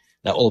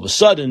 Now, all of a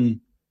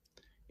sudden,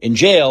 in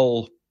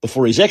jail,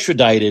 before he's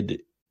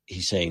extradited,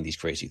 he's saying these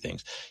crazy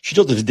things. She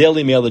told the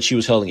Daily Mail that she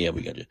was holding,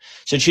 we got you.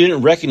 Said she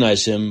didn't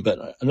recognize him,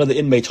 but another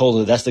inmate told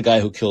her that's the guy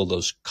who killed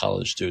those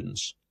college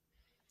students.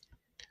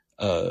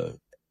 And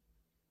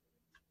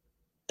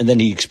then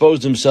he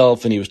exposed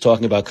himself and he was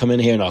talking about come in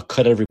here and I'll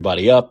cut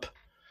everybody up.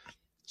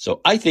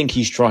 So I think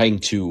he's trying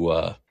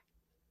to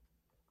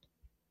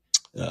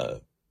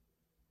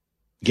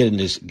get in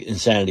this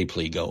insanity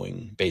plea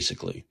going,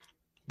 basically,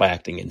 by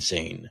acting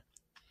insane.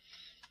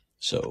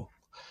 So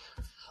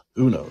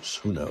who knows?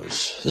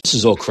 This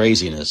is all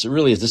craziness. It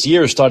really is. This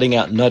year is starting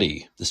out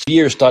nutty. This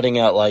year is starting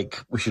out like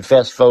we should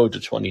fast forward to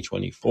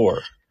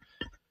 2024.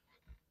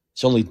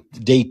 It's only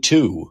day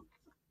 2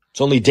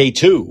 It's only day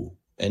 2,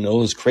 and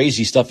all this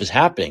crazy stuff is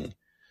happening.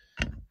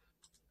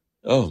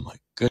 Oh my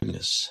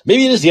goodness.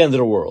 Maybe it is the end of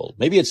the world.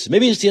 Maybe it's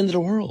the end of the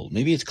world.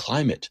 Maybe it's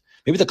climate.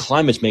 Maybe the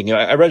climate's making it.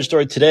 I read a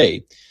story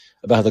today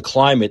about how the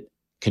climate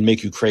can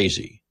make you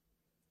crazy.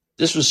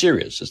 This was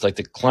serious. It's like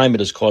the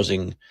climate is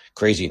causing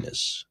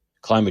craziness.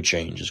 Climate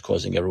change is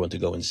causing everyone to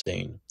go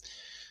insane,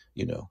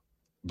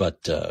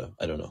 But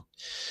I don't know.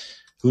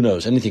 Who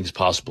knows? Anything's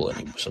possible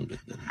anymore.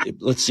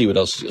 Let's see what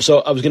else. So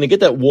I was going to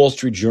get that Wall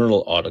Street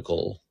Journal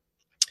article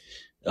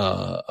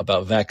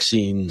about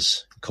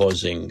vaccines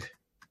causing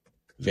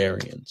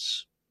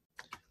variants.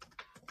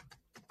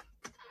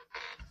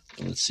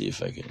 Let's see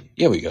if I can.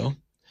 Here we go.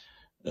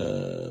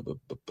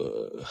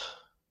 If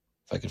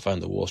I can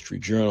find the Wall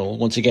Street Journal.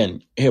 Once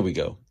again, here we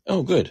go.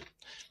 Oh, good.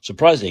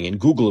 Surprising. In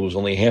Google, it was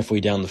only halfway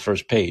down the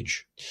first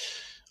page.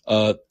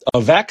 Are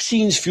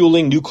vaccines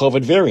fueling new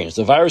COVID variants?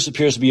 The virus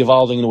appears to be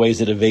evolving in ways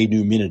that evade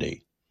new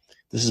immunity.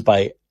 This is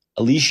by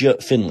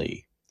Alicia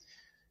Finley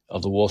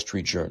of the Wall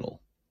Street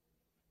Journal.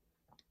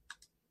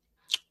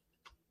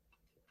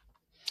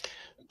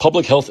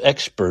 Public health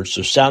experts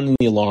are sounding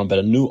the alarm about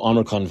a new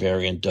Omicron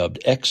variant dubbed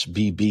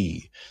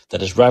XBB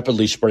that is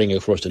rapidly spreading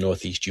across the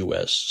northeast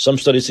U.S. Some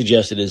studies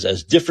suggest it is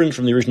as different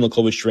from the original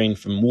COVID strain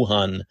from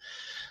Wuhan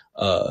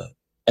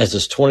as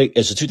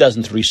the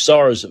 2003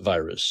 SARS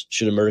virus.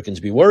 Should Americans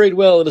be worried?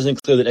 Well, it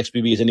isn't clear that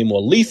XBB is any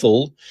more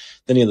lethal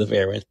than any other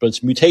variants, but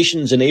its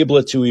mutations enable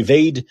it to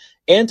evade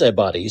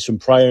antibodies from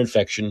prior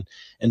infection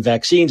and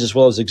vaccines, as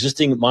well as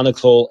existing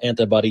monoclonal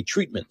antibody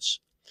treatments.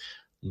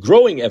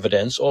 Growing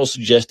evidence also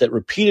suggests that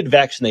repeated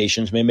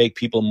vaccinations may make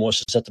people more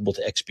susceptible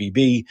to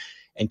XBB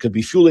and could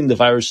be fueling the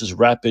virus's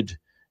rapid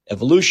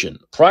evolution.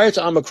 Prior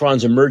to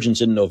Omicron's emergence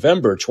in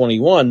November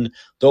 21,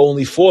 though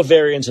only 4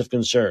 variants of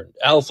concern: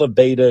 Alpha,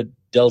 Beta,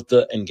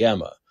 Delta, and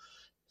Gamma.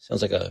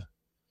 Sounds like a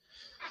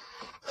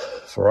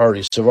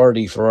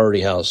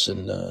sorority house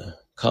in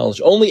college.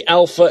 Only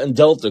Alpha and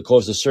Delta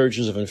caused the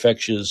surges of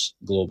infections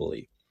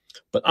globally.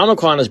 But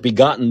Omicron has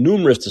begotten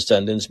numerous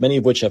descendants, many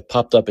of which have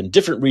popped up in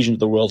different regions of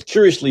the world,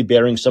 curiously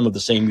bearing some of the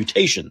same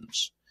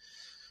mutations.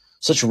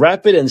 Such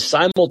rapid and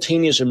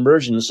simultaneous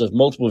emergence of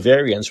multiple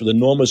variants with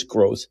enormous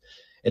growth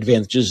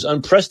advantages is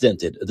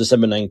unprecedented, a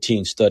December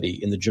 19 study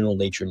in the journal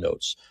Nature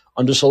notes.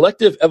 Under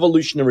selective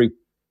evolutionary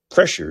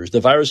pressures, the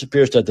virus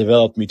appears to have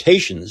developed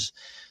mutations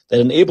that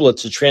enable it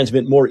to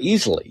transmit more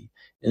easily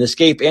and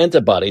escape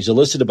antibodies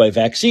elicited by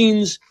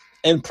vaccines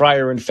and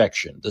prior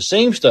infection. The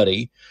same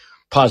study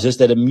posits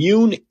that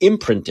immune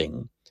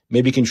imprinting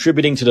may be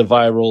contributing to the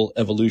viral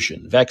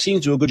evolution.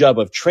 Vaccines do a good job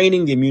of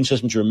training the immune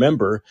system to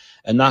remember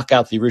and knock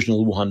out the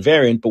original Wuhan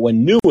variant, but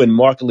when new and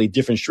markedly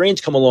different strains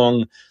come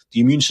along,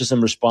 the immune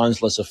system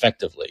responds less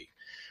effectively.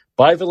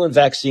 Bivalent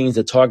vaccines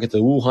that target the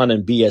Wuhan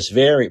and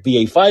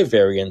BA.5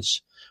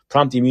 variants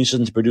prompt the immune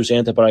system to produce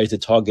antibodies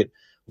that target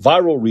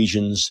viral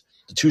regions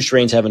the two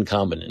strains have in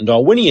common. In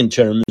Darwinian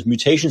terms,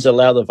 mutations that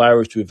allow the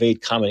virus to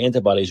evade common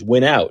antibodies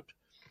win out.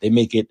 They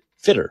make it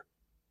fitter.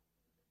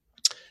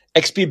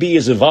 XBB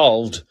has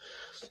evolved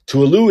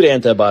to elude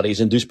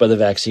antibodies induced by the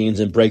vaccines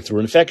and breakthrough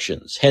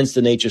infections. Hence,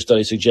 the Nature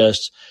study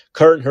suggests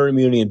current herd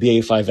immunity and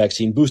BA.5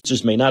 vaccine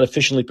boosters may not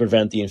efficiently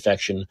prevent the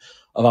infection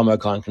of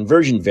Omicron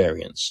conversion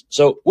variants.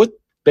 So what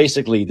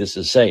basically this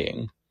is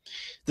saying,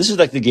 this is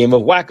like the game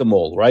of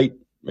whack-a-mole, right?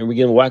 Remember we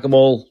game of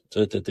whack-a-mole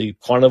at the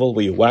carnival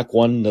where you whack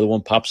one, another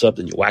one pops up,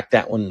 then you whack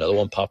that one, another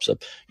one pops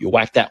up, you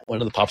whack that one,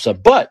 another pops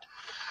up. But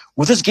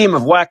what this game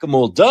of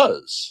whack-a-mole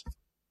does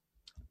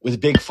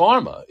with big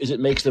pharma is it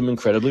makes them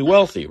incredibly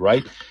wealthy,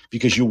 right?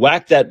 Because you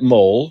whack that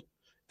mole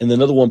and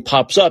another one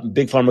pops up and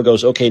big pharma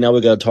goes, okay, now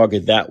we got to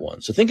target that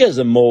one. So think as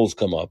the moles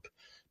come up,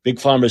 big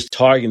pharma is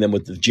targeting them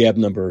with the jab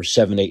number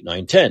 7, 8,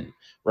 9, 10,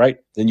 right?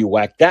 Then you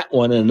whack that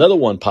one and another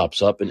one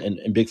pops up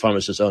and big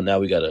pharma says, oh, now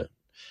we got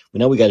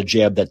to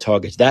jab that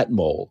targets that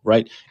mole,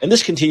 right? And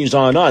this continues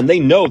on and on. They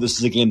know this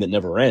is a game that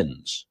never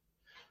ends,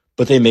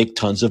 but they make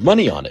tons of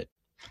money on it.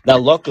 Now,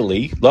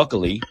 luckily,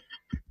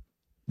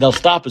 they'll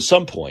stop at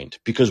some point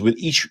because with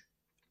each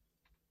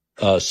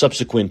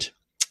subsequent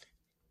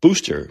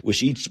booster,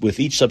 with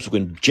each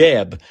subsequent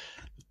jab,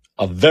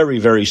 a very,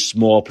 very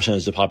small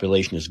percentage of the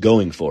population is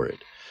going for it.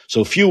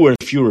 So fewer and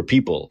fewer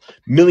people,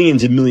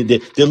 millions and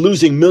millions, they're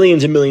losing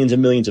millions and millions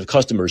and millions of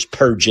customers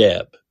per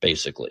jab,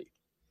 basically.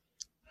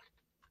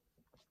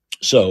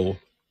 So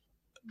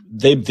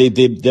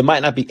there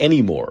might not be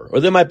any more, or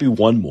there might be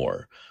one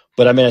more.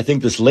 But I mean, I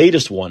think this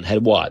latest one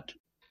had what?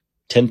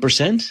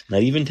 10%?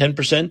 Not even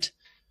 10%?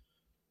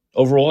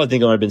 Overall, I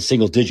think it might have been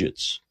single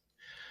digits.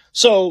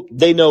 So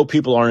they know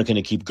people aren't going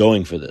to keep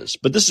going for this.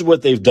 But this is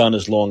what they've done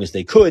as long as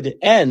they could.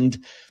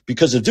 And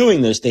because of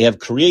doing this, they have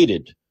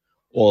created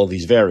all of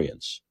these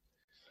variants.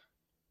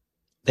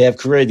 They have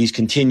created these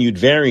continued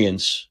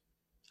variants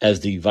as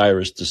the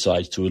virus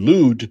decides to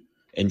elude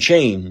and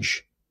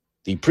change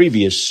the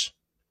previous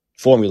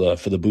formula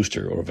for the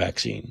booster or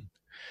vaccine.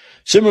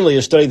 Similarly,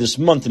 a study this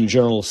month in the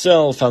journal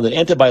Cell found that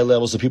antibody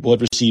levels of people who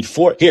had received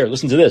here,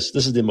 listen to this.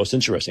 This is the most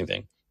interesting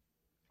thing.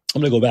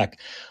 I'm going to go back.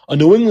 A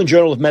New England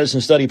Journal of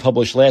Medicine study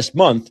published last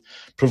month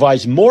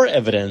provides more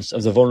evidence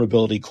of the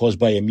vulnerability caused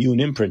by immune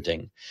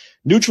imprinting.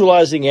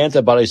 Neutralizing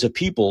antibodies of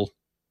people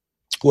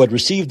who had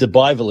received the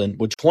bivalent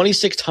were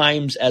 26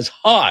 times as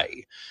high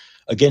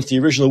against the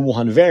original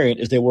Wuhan variant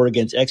as they were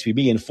against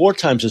XBB, and 4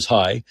 times as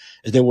high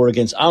as they were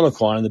against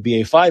Omicron and the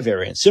BA.5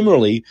 variant.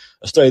 Similarly,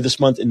 a study this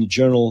month in the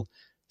journal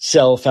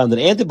Cell found that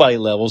antibody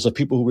levels of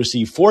people who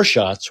received 4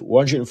 shots were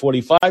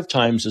 145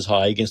 times as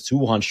high against the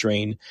Wuhan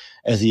strain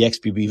as the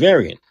XBB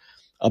variant.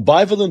 A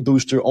bivalent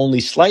booster only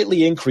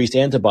slightly increased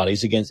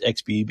antibodies against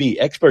XBB.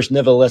 Experts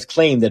nevertheless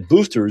claim that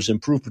boosters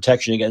improve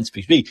protection against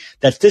XBB.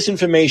 That's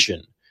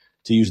disinformation,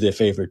 to use their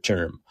favorite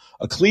term.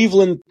 A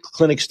Cleveland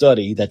Clinic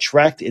study that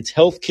tracked its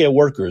healthcare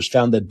workers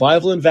found that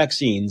bivalent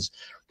vaccines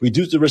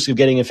reduced the risk of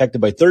getting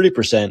infected by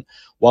 30%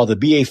 while the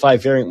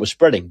BA.5 variant was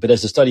spreading. But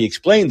as the study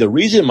explained, the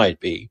reason might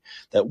be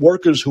that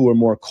workers who were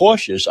more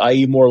cautious,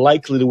 i.e. more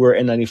likely to wear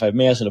N95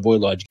 masks and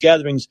avoid large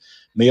gatherings,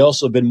 may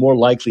also have been more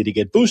likely to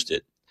get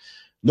boosted.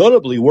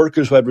 Notably,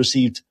 workers who had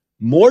received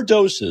more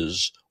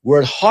doses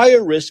were at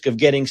higher risk of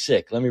getting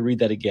sick. Let me read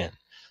that again.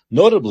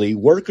 Notably,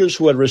 workers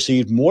who had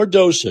received more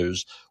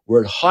doses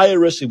were at higher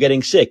risk of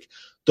getting sick.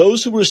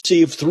 Those who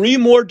received 3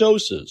 more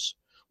doses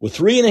were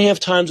 3.5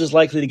 times as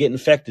likely to get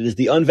infected as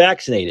the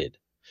unvaccinated.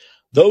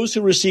 Those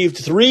who received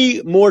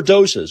 3 more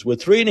doses were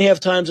 3.5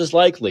 times as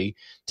likely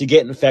to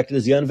get infected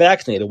as the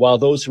unvaccinated, while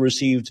those who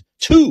received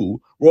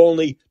 2 were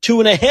only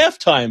 2.5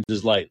 times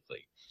as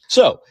likely.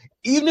 So,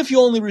 even if you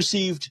only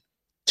received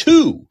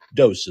 2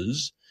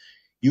 doses,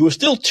 you were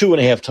still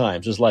 2.5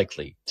 times as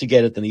likely to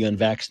get it than the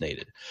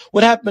unvaccinated.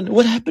 What happened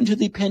to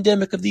the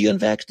pandemic of the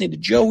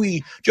unvaccinated?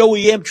 Joey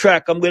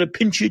Amtrak, I'm going to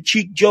pinch your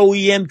cheek,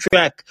 Joey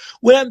Amtrak.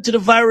 What happened to the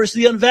virus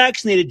of the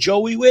unvaccinated,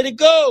 Joey? Where'd it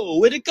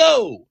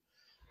go?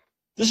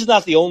 This is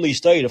not the only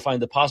study to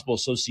find a possible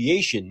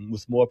association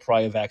with more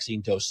prior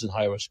vaccine doses and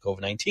higher risk of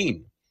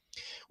COVID-19.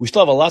 We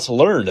still have a lot to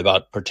learn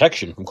about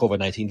protection from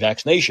COVID-19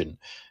 vaccination.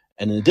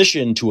 And in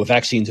addition to a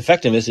vaccine's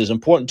effectiveness, it is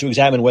important to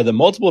examine whether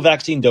multiple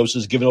vaccine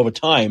doses given over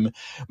time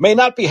may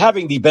not be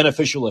having the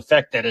beneficial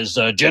effect that is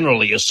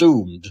generally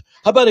assumed.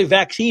 How about a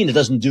vaccine that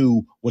doesn't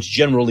do what's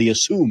generally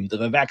assumed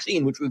of a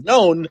vaccine, which we've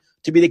known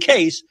to be the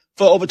case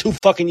for over 2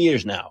 fucking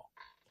years now?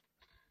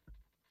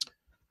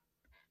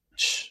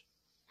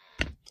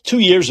 2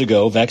 years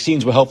ago,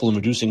 vaccines were helpful in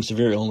reducing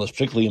severe illness,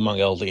 particularly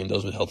among elderly and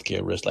those with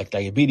healthcare risks like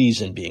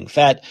diabetes and being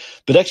fat.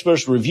 But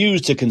experts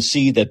refuse to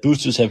concede that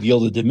boosters have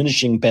yielded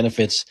diminishing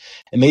benefits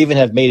and may even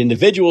have made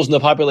individuals in the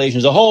population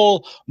as a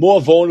whole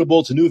more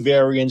vulnerable to new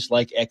variants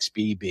like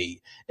XBB.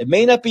 It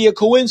may not be a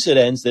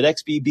coincidence that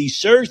XBB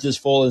surged this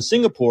fall in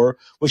Singapore,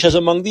 which has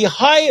among the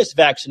highest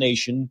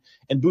vaccination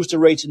and booster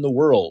rates in the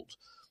world.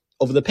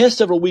 Over the past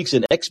several weeks,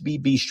 an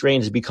XBB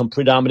strain has become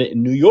predominant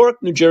in New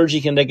York, New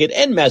Jersey, Connecticut,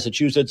 and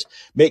Massachusetts,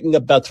 making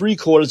up about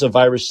 3/4 of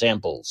virus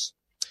samples.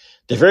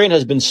 The variant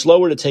has been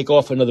slower to take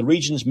off in other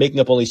regions, making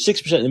up only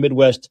 6% in the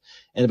Midwest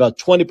and about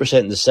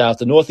 20% in the South.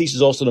 The Northeast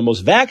is also the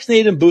most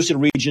vaccinated and boosted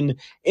region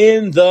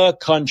in the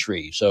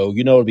country. So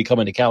it'll be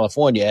coming to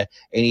California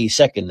any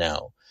second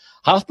now.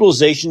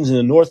 Hospitalizations in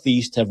the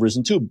Northeast have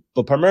risen too,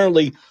 but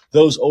primarily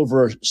those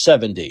over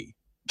 70,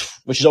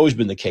 which has always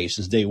been the case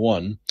since day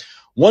one.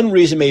 One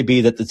reason may be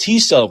that the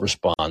T-cell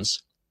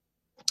response,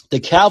 the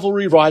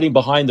cavalry riding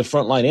behind the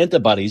frontline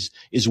antibodies,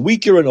 is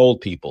weaker in old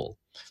people.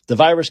 The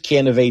virus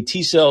can't evade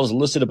T-cells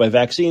elicited by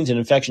vaccines and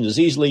infections as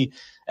easily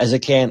as it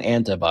can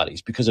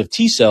antibodies. Because of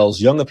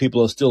T-cells, younger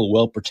people are still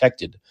well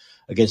protected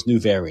against new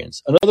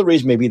variants. Another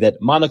reason may be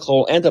that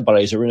monoclonal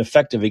antibodies are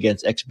ineffective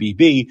against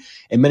XBB,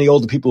 and many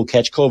older people who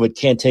catch COVID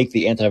can't take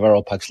the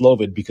antiviral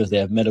Paxlovid because they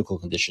have medical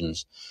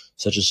conditions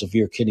such as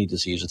severe kidney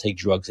disease or take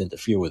drugs that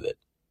interfere with it.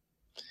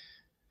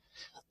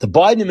 The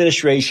Biden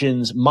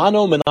administration's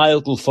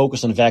monomaniacal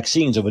focus on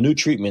vaccines over new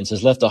treatments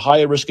has left the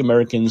higher-risk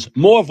Americans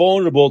more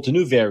vulnerable to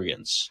new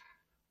variants.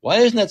 Why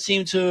doesn't that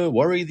seem to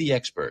worry the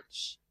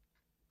experts?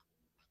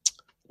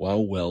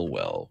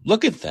 Well.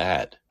 Look at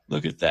that.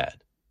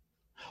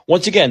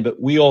 Once again, but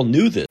we all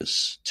knew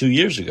this 2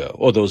 years ago,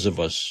 or those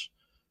of us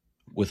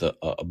with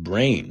a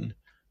brain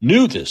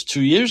knew this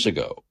 2 years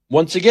ago.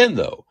 Once again,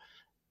 though,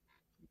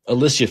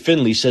 Alicia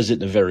Finley says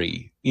it in a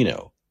very,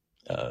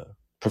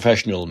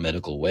 professional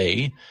medical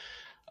way.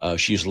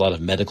 She used a lot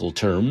of medical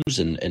terms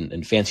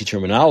and fancy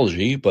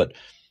terminology, but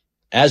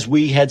as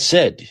we had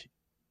said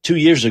 2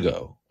 years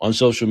ago on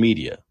social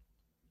media,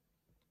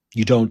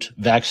 you don't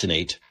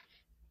vaccinate.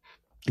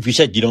 If you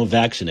said you don't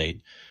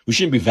vaccinate, we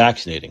shouldn't be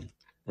vaccinating,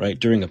 right?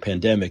 During a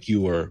pandemic,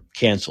 you were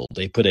canceled.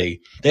 They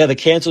either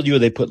canceled you or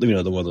they put, one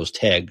of those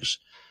tags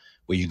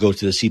where you go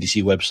to the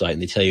CDC website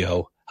and they tell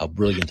you how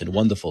brilliant and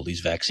wonderful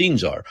these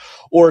vaccines are.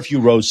 Or if you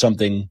wrote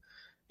something,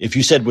 if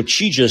you said what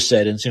she just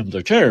said in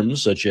simpler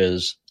terms, such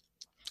as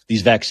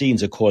these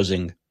vaccines are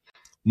causing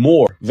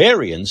more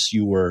variants,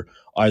 you were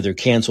either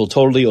canceled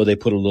totally or they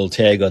put a little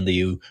tag on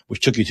you,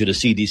 which took you to the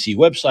CDC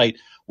website,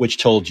 which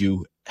told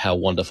you how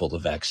wonderful the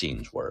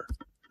vaccines were.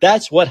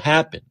 That's what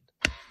happened.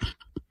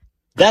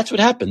 That's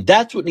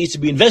what needs to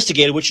be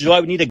investigated, which is why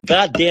we need a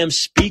goddamn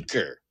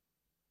speaker.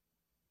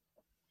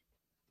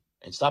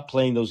 and stop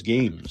playing those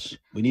games.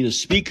 We need a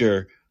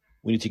speaker.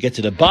 We need to get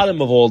to the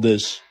bottom of all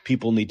this.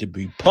 People need to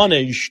be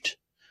punished.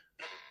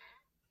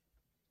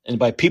 And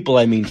by people,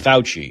 I mean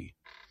Fauci.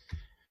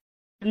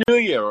 New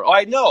Year.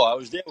 I know. I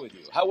was there with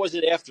you. How was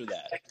it after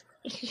that?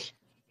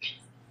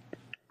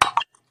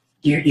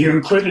 You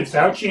included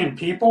Fauci and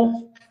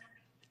people?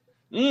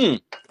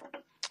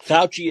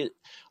 Fauci.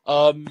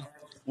 What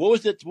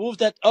was it? What was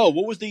that? Oh,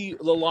 what was the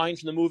line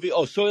from the movie?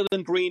 Oh,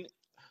 Soylent Green.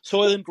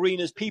 Soylent Green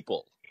is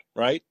people,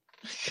 right?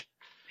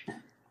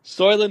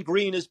 Soylent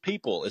Green is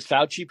people. Is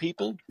Fauci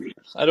people?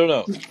 I don't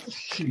know.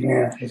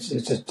 Yeah,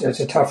 it's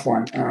a tough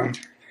one.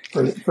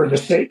 For the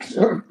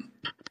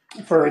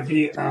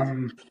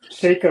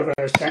sake of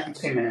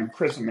sentencing and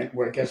imprisonment,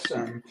 well, I guess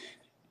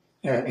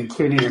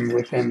including him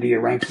within the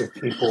ranks of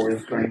people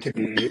is going to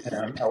be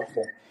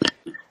helpful.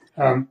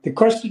 The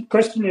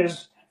question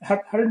is,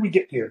 how did we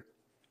get here?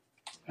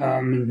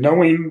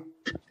 Knowing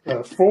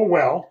full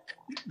well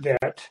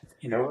that,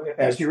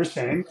 as you were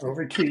saying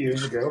over 2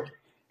 years ago,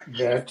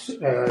 that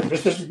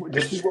this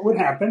is what would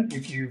happen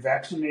if you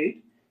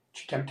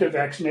attempt to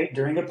vaccinate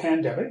during a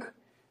pandemic.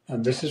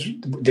 This is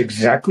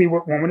exactly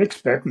what one would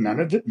expect. None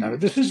of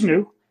this is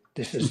new.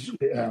 This is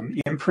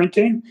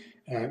imprinting,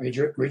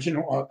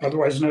 original,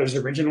 otherwise known as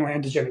original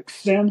antigenic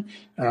sin,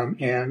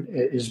 and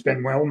it has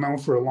been well known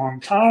for a long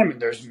time. And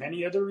there's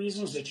many other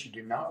reasons that you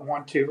do not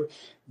want to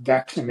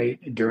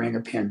vaccinate during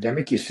a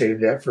pandemic. You save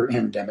that for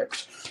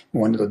endemics.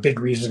 One of the big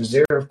reasons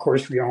there, of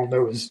course, we all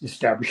know is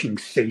establishing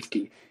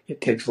safety.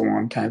 It takes a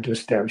long time to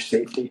establish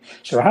safety.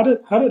 So how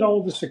did all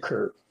of this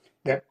occur?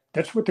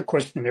 That's what the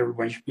question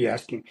everyone should be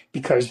asking,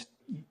 because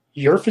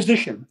your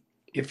physician,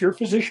 if your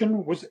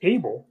physician was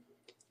able,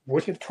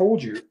 would have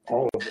told you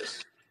all of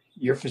this.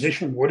 Your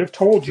physician would have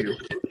told you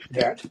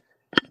that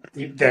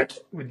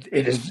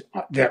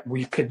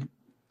we could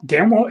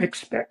damn well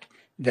expect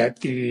that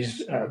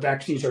these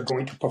vaccines are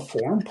going to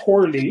perform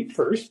poorly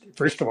first.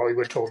 First of all, we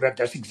were told that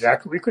that's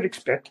exactly what we could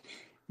expect.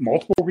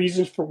 Multiple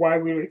reasons for why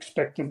we would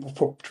expect them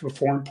to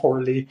perform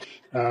poorly.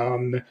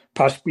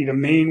 Possibly the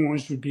main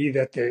ones would be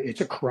that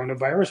it's a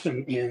coronavirus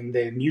and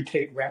they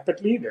mutate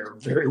rapidly. They're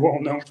very well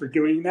known for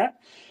doing that.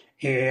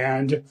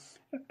 And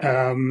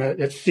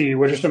let's see,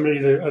 what are some of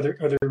the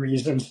other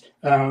reasons?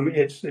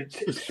 It's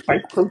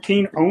spike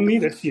protein only.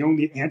 That's the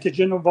only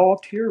antigen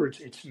involved here.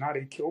 It's not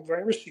a killed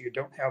virus, so you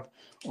don't have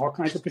all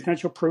kinds of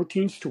potential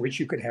proteins to which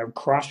you could have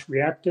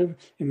cross-reactive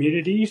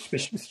immunity,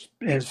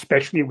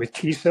 especially with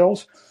T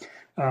cells.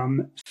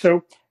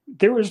 So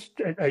there was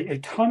a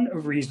ton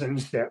of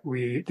reasons that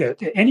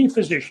any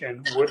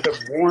physician would have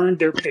warned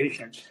their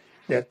patients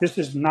that this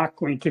is not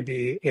going to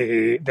be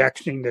a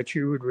vaccine that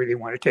you would really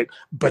want to take,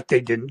 but they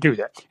didn't do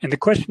that. And the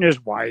question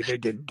is why they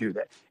didn't do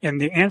that. And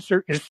the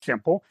answer is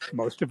simple.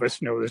 Most of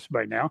us know this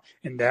by now,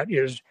 and that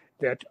is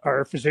that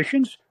our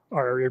physicians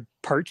are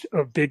parts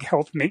of big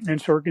health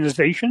maintenance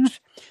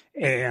organizations,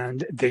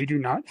 and they do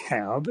not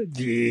have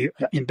the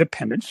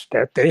independence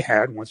that they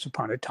had once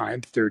upon a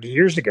time 30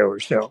 years ago or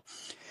so.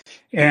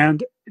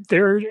 And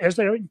there, as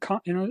I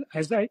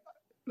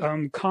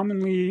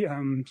commonly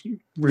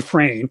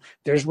refrain,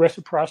 there's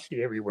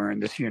reciprocity everywhere in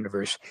this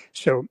universe.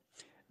 So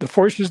the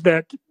forces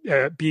that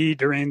be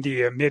during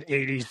the mid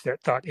 80s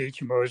that thought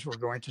HMOs were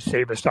going to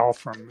save us all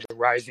from the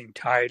rising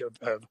tide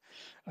of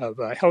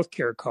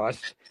healthcare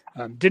costs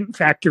didn't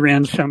factor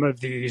in some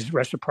of these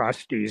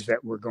reciprocities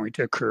that were going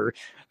to occur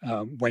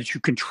once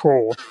you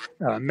control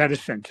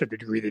medicine to the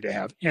degree that they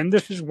have. And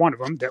this is one of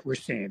them that we're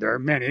seeing. There are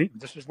many.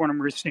 This is one of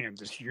them we're seeing,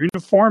 this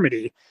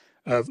uniformity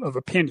of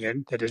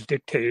opinion that is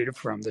dictated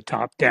from the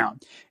top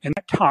down. And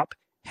that top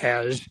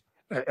has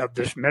of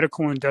this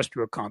medical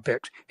industrial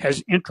complex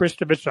has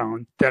interests of its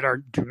own that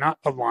do not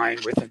align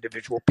with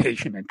individual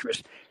patient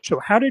interests. So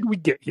how did we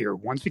get here?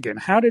 Once again,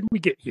 how did we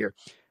get here?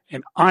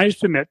 And I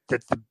submit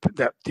that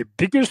the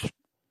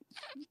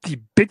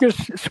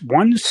biggest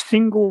one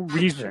single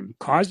reason,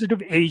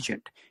 causative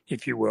agent,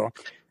 if you will,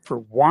 for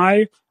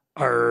why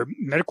our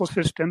medical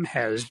system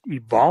has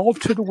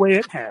evolved to the way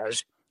it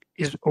has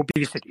is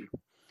obesity.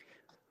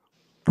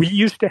 We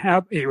used to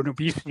have an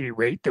obesity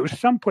rate that was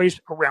someplace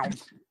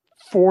around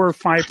 4 or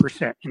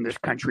 5% in this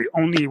country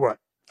only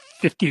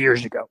 50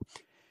 years ago.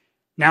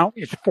 Now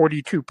it's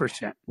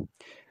 42%.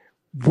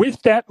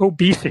 With that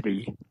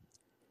obesity,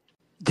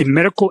 the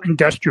medical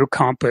industrial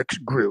complex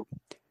grew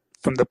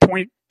from the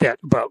point that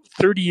about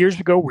 30 years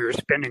ago we were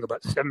spending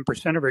about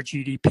 7% of our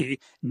GDP.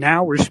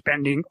 Now we're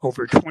spending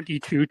over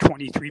 22,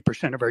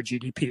 23% of our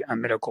GDP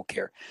on medical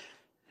care.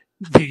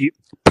 The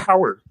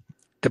power,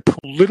 the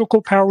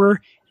political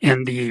power,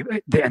 and the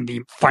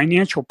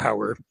financial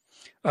power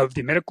of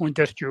the medical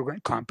industrial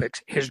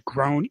complex has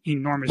grown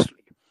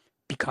enormously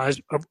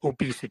because of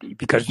obesity,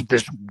 because of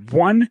this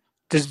one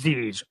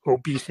disease,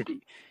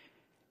 obesity.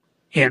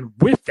 And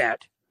with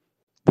that,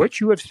 what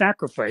you have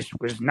sacrificed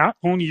was not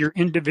only your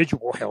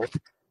individual health,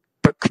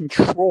 but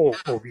control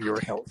over your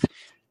health.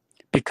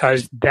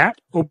 Because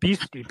that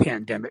obesity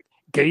pandemic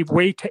gave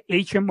way to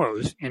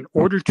HMOs in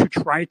order to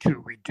try to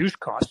reduce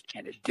costs,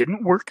 and it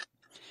didn't work.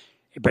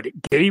 but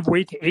it gave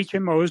way to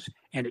HMOs,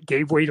 and it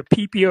gave way to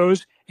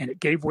PPOs, and it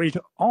gave way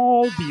to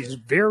all these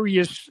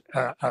various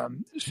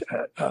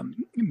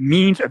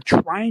means of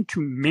trying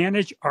to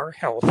manage our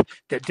health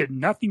that did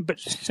nothing but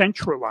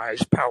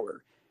centralize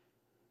power.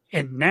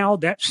 And now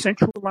that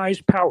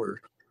centralized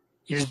power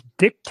is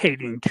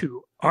dictating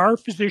to our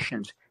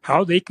physicians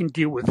how they can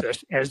deal with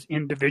us as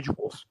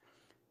individuals.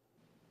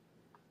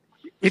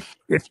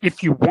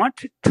 If you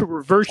want to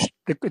reverse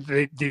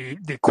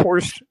the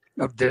course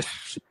of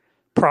this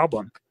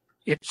problem,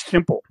 it's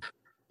simple.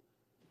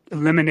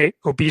 Eliminate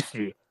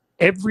obesity.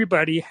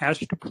 Everybody has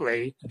to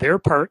play their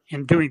part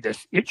in doing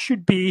this. It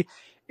should be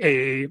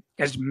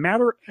as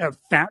matter of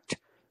fact,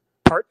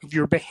 part of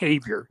your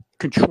behavior.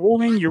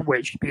 Controlling your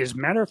weight should be as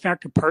matter of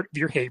fact a part of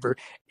your behavior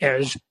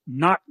as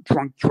not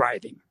drunk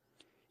driving.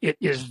 It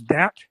is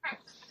that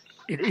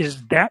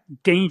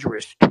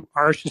dangerous to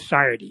our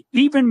society,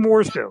 even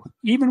more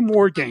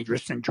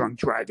dangerous than drunk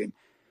driving.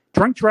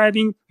 Drunk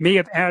driving may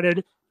have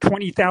added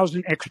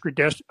 20,000 extra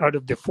deaths out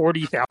of the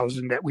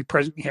 40,000 that we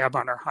presently have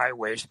on our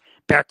highways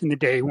back in the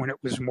day when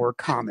it was more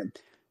common.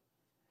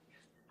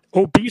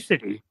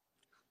 Obesity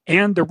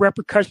and the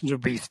repercussions of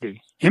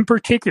obesity, in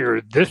particular,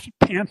 this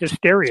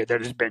pan-hysteria that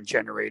has been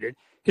generated,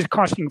 is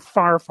costing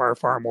far, far,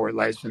 far more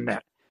lives than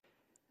that.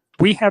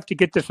 We have to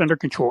get this under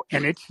control,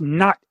 and it's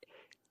not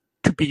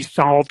to be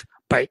solved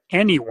by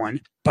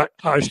anyone but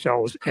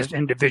ourselves as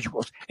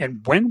individuals.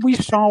 And when we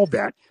solve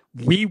that,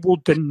 we will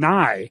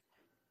deny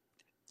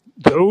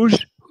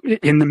those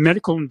in the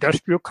medical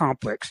industrial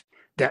complex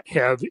that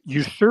have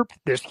usurped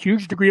this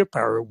huge degree of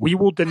power, we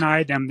will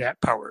deny them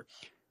that power.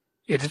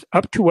 It is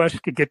up to us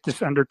to get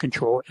this under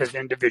control as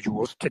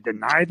individuals, to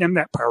deny them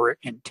that power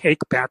and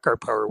take back our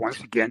power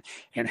once again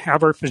and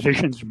have our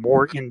physicians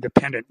more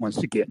independent once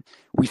again.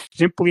 We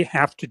simply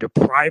have to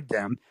deprive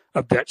them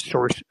of that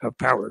source of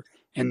power.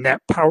 And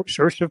that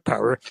source of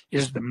power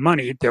is the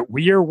money that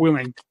we are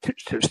willing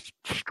to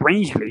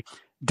strangely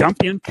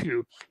dump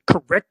into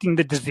correcting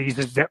the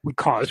diseases that we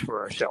cause for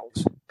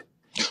ourselves.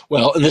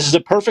 Well, and this is a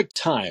perfect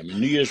time,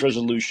 New Year's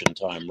resolution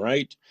time,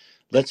 right?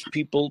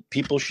 People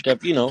should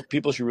have,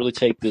 people should really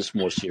take this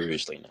more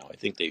seriously now. I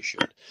think they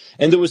should.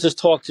 And there was this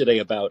talk today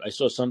about, I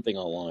saw something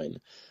online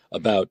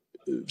about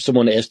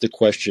someone asked the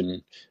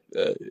question,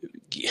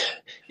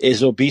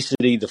 is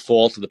obesity the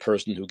fault of the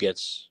person who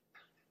gets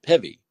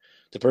heavy?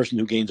 The person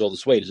who gains all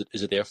this weight,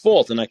 is it their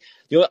fault? And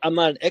I'm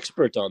not an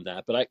expert on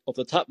that, but off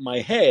the top of my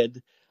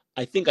head,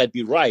 I think I'd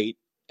be right.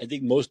 I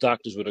think most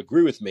doctors would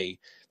agree with me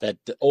that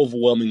the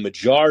overwhelming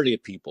majority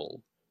of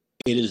people,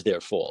 it is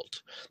their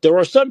fault. There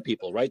are some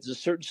people, right? There's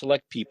a certain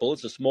select people.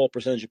 It's a small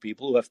percentage of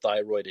people who have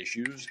thyroid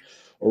issues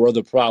or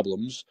other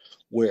problems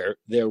where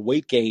their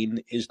weight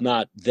gain is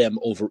not them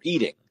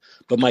overeating.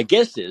 But my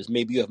guess is,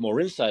 maybe you have more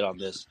insight on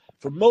this,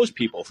 for most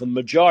people, for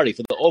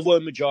the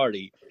overwhelming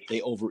majority,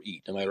 they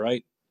overeat. Am I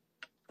right?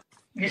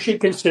 You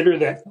should consider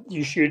that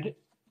you should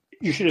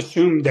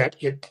assume that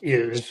it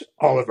is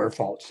all of our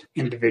faults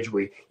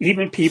individually,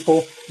 even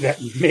people that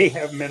may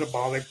have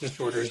metabolic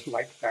disorders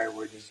like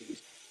thyroid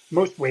disease.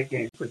 Most weight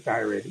gain for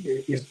thyroid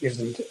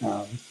isn't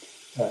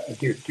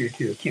due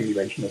to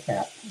accumulation of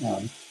fat.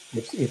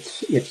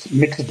 It's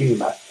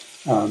myxedema,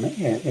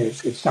 and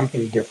it's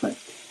something different.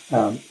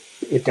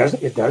 It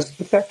does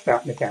affect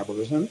fat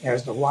metabolism,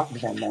 as a lot of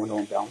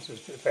hormonal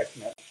imbalances affect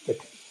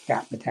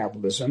fat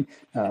metabolism,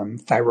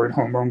 thyroid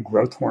hormone,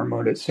 growth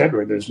hormone,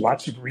 etc. There's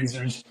lots of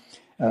reasons,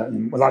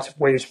 lots of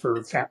ways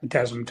for fat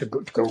metabolism to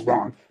go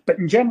wrong. But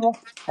in general,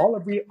 all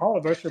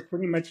of us are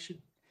pretty much,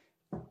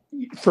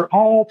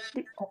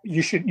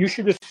 you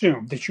should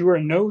assume that you are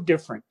no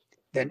different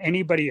than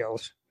anybody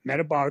else,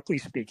 metabolically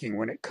speaking,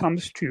 when it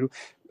comes to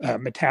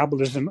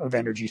metabolism of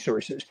energy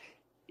sources.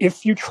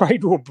 If you try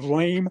to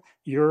blame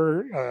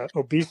your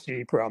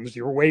obesity problems,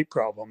 your weight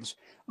problems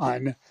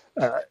on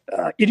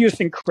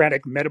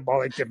idiosyncratic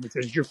metabolic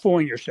differences, you're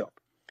fooling yourself.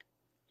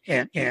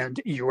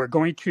 And you are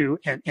going to,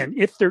 and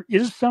if there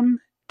is some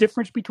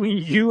difference between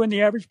you and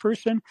the average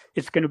person,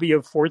 it's going to be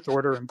of fourth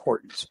order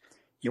importance.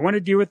 You want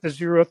to deal with the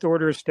zeroth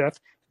order stuff.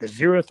 The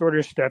zeroth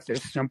order stuff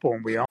is simple,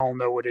 and we all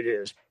know what it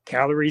is.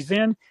 Calories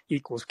in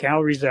equals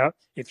calories out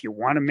if you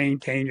want to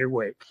maintain your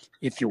weight.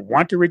 If you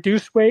want to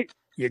reduce weight,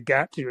 you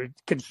got to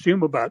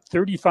consume about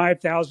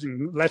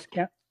 3,500 less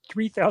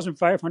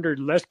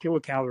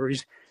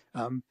kilocalories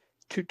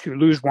to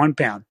lose 1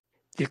 pound.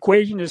 The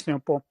equation is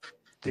simple.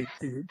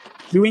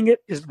 Doing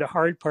it is the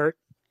hard part,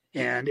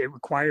 and it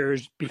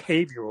requires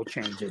behavioral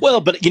changes. Well,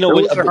 but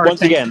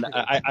once again,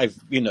 I've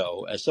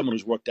as someone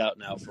who's worked out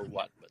now for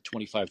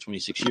 25,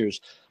 26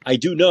 years, I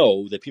do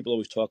know that people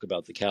always talk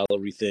about the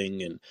calorie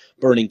thing and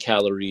burning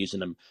calories,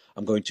 and I'm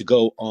going to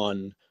go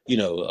on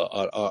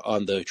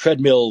on the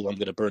treadmill. I'm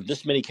going to burn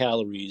this many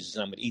calories,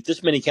 and I'm going to eat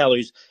this many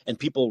calories, and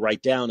people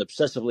write down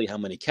obsessively how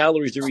many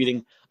calories they're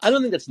eating. I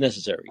don't think that's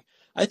necessary.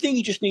 I think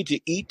you just need to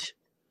eat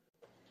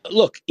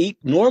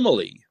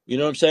normally. You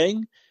know what I'm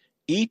saying?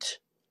 Eat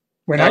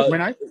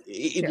Uh,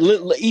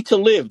 Yeah, eat to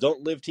live,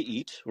 don't live to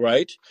eat,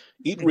 right?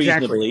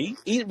 exactly.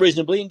 Eat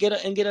reasonably, and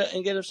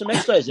get some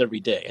exercise every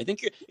day. I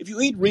think if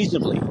you eat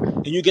reasonably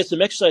and you get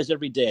some exercise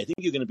every day, I think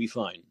you're going to be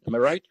fine. Am I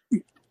right?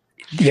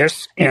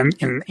 Yes, and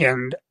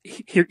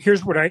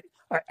here's what I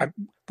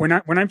when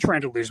I'm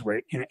trying to lose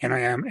weight, and I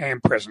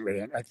am presently,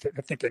 and I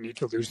think I need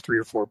to lose 3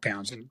 or 4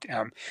 pounds. And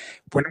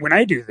when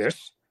I do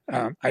this,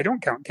 I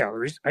don't count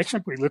calories. I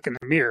simply look in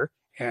the mirror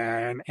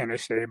and I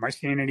say, "Am I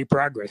seeing any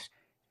progress?"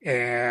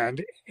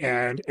 And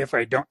if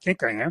I don't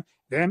think I am,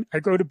 then I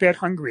go to bed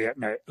hungry at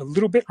night, a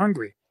little bit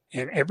hungry.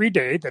 And every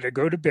day that I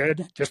go to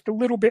bed just a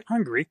little bit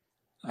hungry,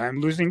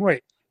 I'm losing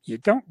weight. You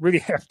don't really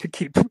have to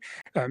keep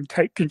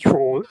tight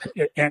control.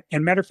 And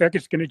matter of fact,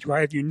 it's going to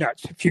drive you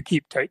nuts if you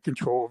keep tight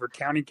control over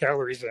counting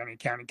calories in and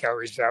counting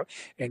calories out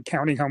and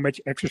counting how much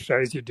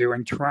exercise you do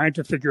and trying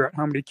to figure out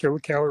how many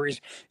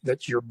kilocalories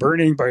that you're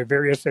burning by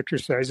various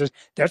exercises.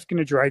 That's going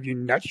to drive you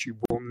nuts. You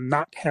will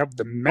not have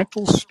the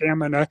mental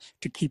stamina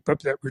to keep up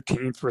that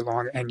routine for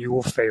long, and you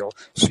will fail.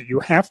 So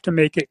you have to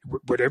make it,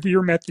 whatever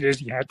your method is,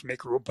 you have to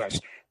make it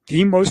robust.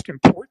 The most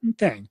important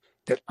thing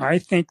that I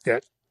think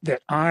that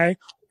I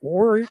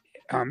or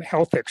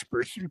health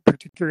experts,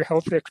 particularly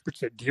health experts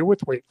that deal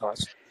with weight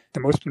loss,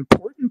 the most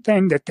important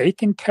thing that they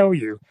can tell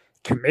you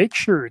to make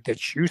sure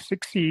that you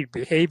succeed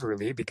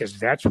behaviorally, because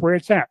that's where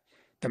it's at,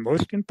 the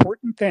most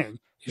important thing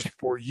is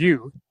for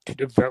you to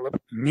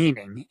develop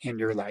meaning in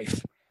your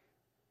life.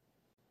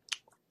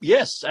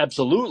 Yes,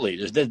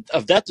 absolutely.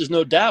 Of that, there's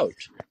no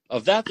doubt.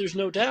 Of that, there's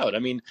no doubt. I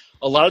mean,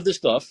 a lot of the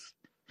stuff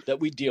that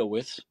we deal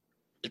with,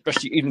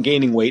 especially even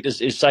gaining weight,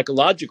 is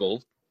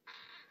psychological,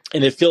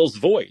 and it fills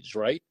voids,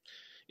 right?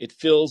 It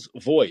fills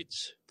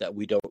voids that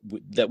we don't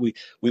that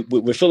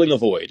we're filling a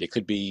void. It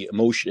could be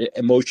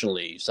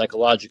emotionally,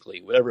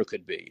 psychologically, whatever it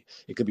could be.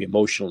 It could be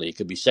emotionally, it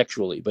could be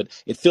sexually, but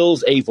it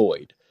fills a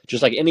void,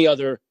 just like any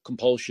other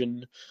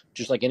compulsion,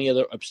 just like any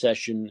other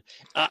obsession.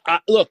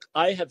 Look,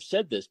 I have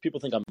said this.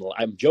 People think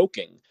I'm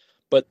joking,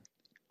 but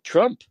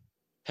Trump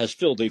has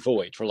filled a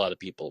void for a lot of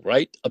people,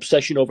 right?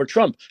 Obsession over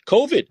Trump,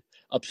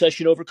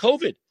 obsession over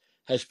COVID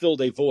has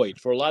filled a void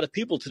for a lot of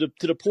people to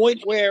the point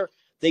where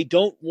they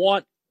don't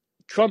want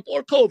Trump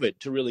or COVID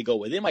to really go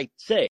away. They might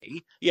say,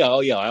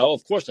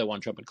 of course I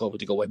want Trump and COVID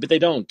to go away, but they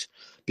don't,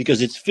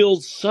 because it's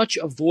filled such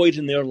a void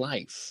in their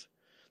life.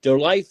 Their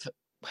life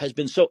has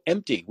been so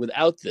empty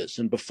without this,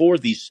 and before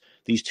these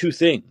two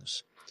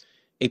things,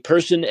 a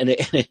person and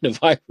a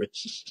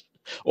virus,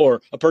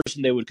 or a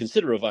person they would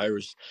consider a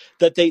virus,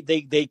 that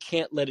they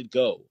can't let it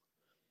go.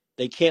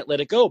 They can't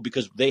let it go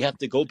because they have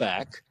to go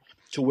back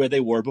to where they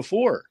were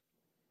before,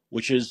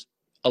 which is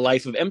a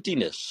life of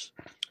emptiness,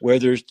 where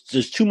there's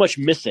too much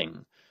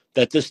missing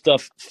that this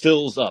stuff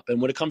fills up.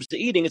 And when it comes to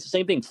eating, it's the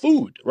same thing.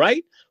 Food,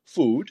 right?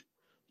 Food,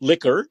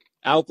 liquor,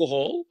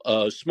 alcohol,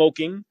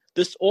 smoking.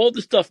 All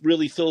this stuff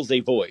really fills a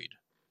void.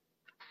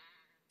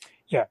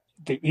 Yeah,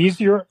 the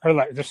easier our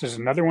life. This is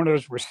another one of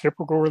those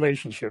reciprocal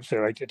relationships I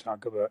like to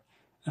talk about.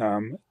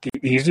 The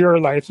easier our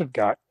lives have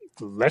got,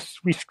 the less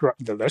we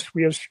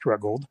have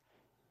struggled,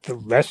 the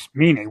less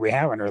meaning we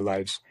have in our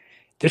lives.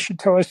 This should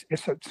tell us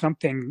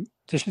something.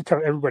 This should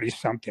tell everybody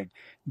something,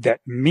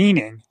 that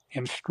meaning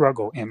and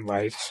struggle in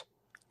life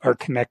are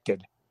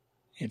connected.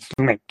 It's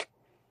linked,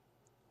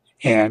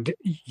 and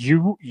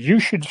you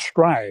should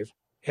strive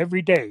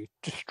every day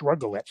to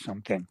struggle at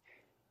something.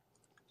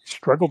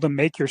 Struggle to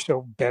make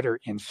yourself better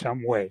in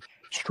some way.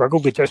 Struggle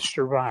to just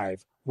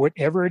survive.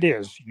 Whatever it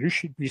is, you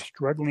should be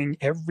struggling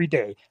every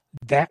day.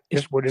 That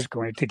is what is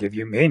going to give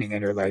you meaning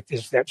in your life,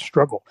 is that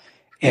struggle.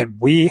 And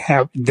we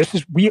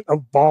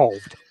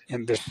evolved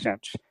in this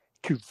sense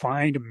to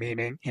find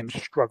meaning in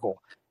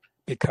struggle.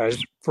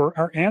 Because for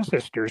our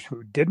ancestors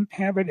who didn't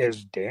have it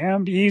as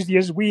damned easy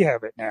as we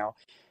have it now,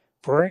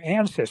 for our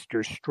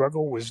ancestors,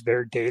 struggle was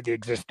their daily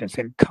existence,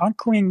 and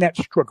conquering that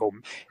struggle,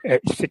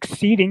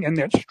 succeeding in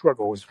that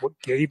struggle, is what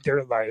gave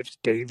their lives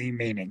daily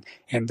meaning.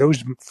 And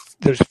those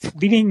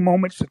fleeting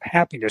moments of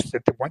happiness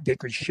that they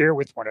could share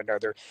with one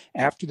another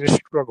after the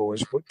struggle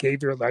is what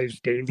gave their lives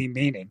daily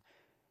meaning.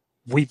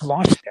 We've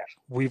lost that.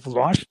 We've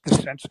lost the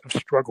sense of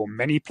struggle.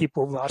 Many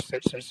people have lost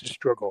that sense of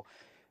struggle.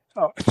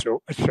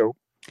 So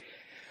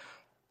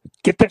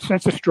get that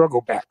sense of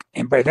struggle back.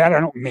 And by that, I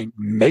don't mean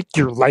make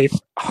your life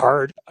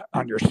hard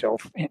on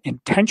yourself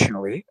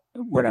intentionally.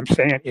 What I'm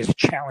saying is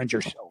challenge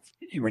yourself.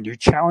 When you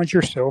challenge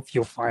yourself,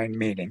 you'll find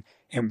meaning.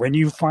 And when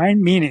you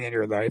find meaning in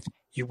your life,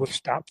 you will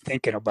stop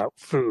thinking about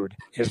food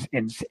as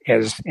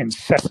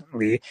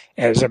incessantly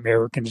as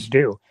Americans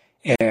do.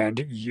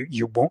 And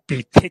you won't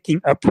be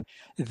picking up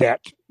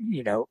that,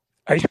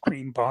 ice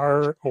cream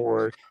bar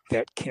or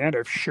that can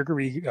of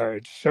sugary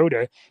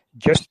soda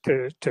just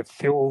to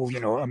fill,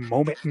 a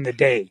moment in the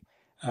day.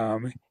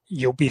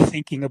 You'll be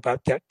thinking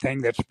about that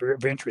thing that's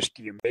of interest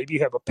to you. Maybe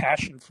you have a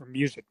passion for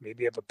music.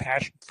 Maybe you have a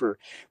passion for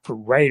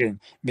writing.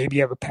 Maybe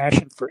you have a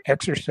passion for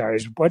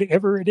exercise.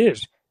 Whatever it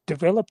is,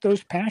 develop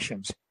those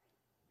passions.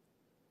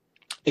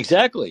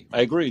 Exactly,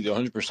 I agree with you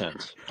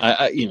 100%.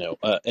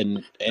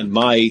 And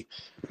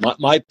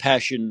my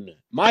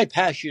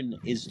passion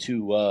is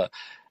to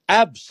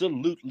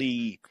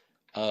absolutely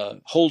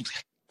hold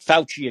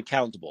Fauci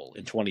accountable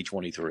in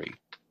 2023.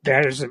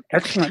 That is an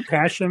excellent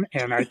passion,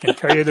 and I can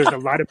tell you there's a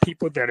lot of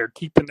people that are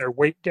keeping their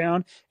weight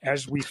down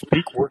as we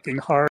speak, working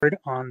hard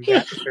on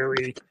that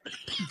very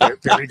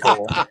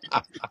goal.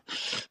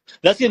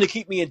 That's going to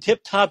keep me in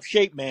tip-top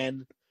shape,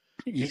 man.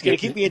 It's going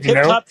to keep me in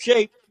tip-top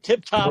shape.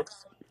 Tip-top.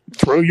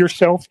 Throw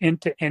yourself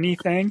into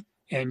anything,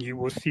 and you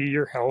will see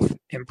your health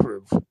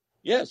improve.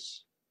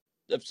 Yes.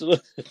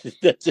 Absolutely.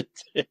 That's it.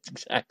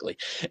 Exactly.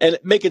 And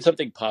make it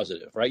something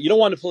positive, right? You don't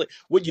want to play.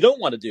 What you don't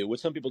want to do,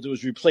 what some people do,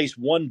 is replace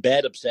one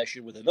bad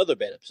obsession with another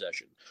bad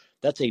obsession.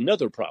 That's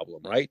another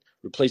problem, right?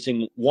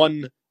 Replacing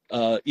one,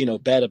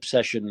 bad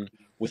obsession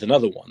with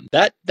another one.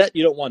 That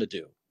you don't want to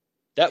do.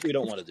 That we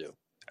don't want to do.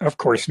 Of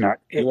course not.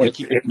 You want to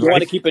keep it. You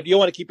want to keep it. You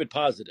want to keep it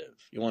positive.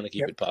 You want to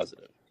keep it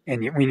positive.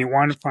 And when you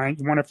want to find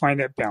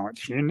that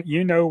balance.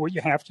 You know what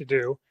you have to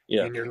do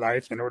in your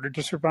life in order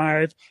to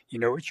survive. You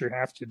know what you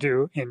have to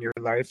do in your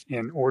life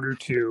in order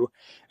to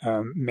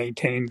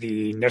maintain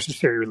the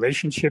necessary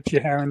relationships you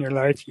have in your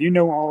life. You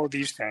know all of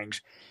these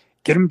things.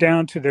 Get them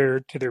down to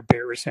their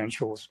bare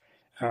essentials.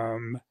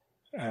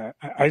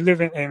 I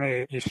live in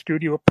a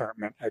studio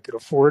apartment. I could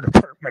afford an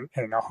apartment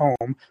and a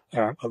home,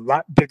 a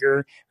lot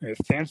bigger, with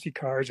fancy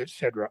cars,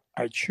 etc.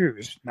 I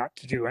choose not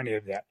to do any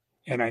of that.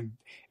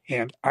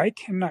 And I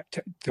cannot,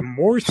 the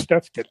more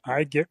stuff that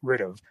I get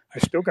rid of, I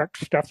still got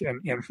stuff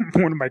in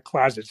one of my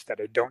closets that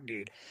I don't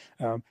need.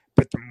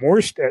 But the more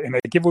stuff, and I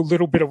give a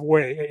little bit of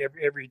away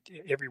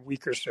every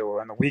week or so.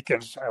 On the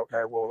weekends,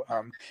 I will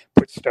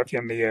put stuff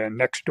in the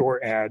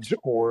Nextdoor ads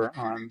or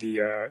on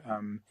the,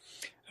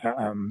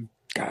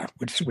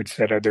 what's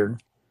that other?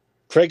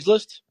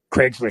 Craigslist?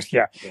 Craigslist,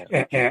 yeah.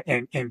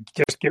 And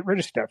just get rid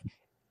of stuff.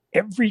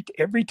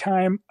 Every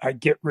time I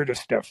get rid of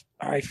stuff,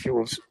 I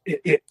feel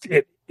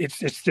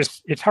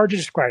it's hard to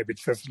describe.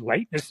 It's this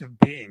lightness of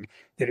being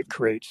that it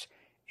creates,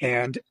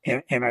 and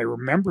I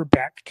remember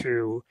back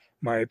to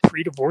my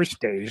pre-divorce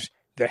days,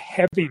 the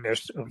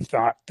heaviness of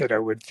thought that I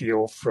would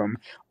feel from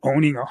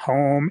owning a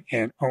home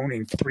and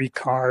owning 3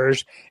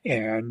 cars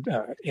and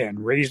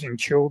raising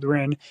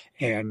children,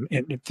 and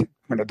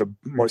one of the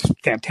most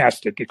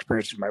fantastic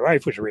experiences of my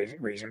life was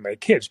raising my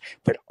kids.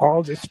 But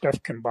all this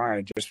stuff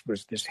combined just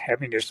was this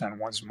heaviness on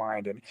one's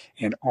mind,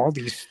 and all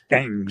these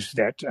things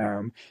that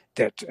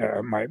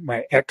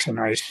my ex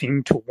and I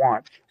seemed to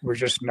want were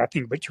just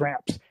nothing but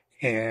traps.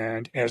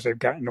 And as I've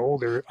gotten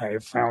older, I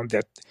have found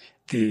that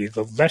the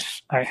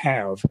less I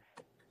have,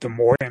 the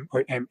more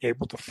I'm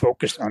able to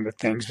focus on the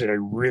things that I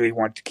really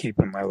want to keep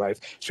in my life.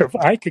 So if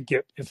I could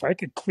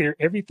clear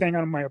everything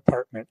out of my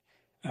apartment,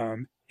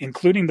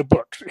 including the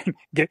books,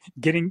 get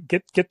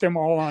them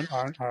all on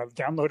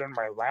download on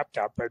my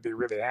laptop, I'd be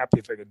really happy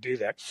if I could do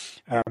that.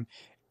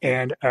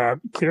 And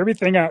clear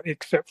everything out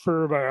except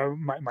for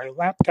my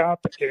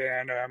laptop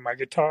and my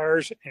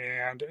guitars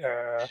and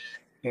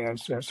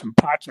some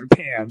pots and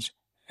pans.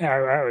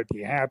 I would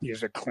be happy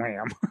as a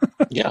clam.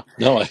 Yeah,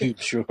 no, I'm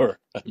sure.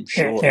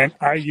 And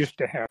I used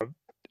to have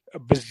a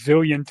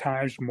bazillion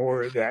times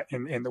more of that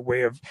in the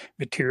way of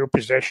material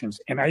possessions,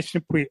 and I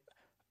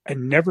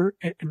never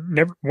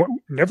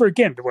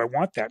again do I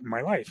want that in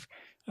my life.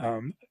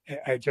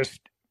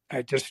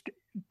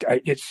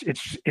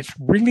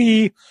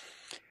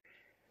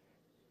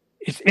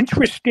 It's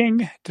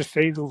interesting, to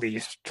say the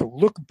least, to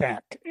look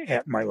back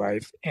at my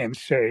life and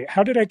say,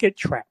 how did I get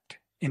trapped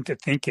into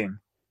thinking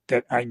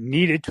that I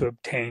needed to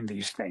obtain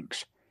these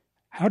things?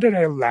 How did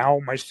I allow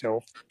it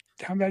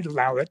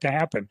to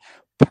happen?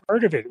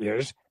 Part of it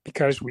is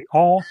because we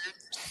all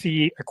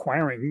see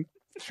acquiring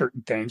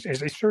certain things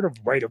as a sort of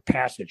rite of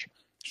passage.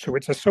 So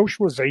it's a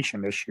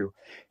socialization issue.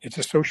 It's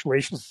a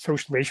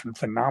socialization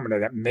phenomena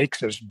that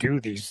makes us do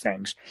these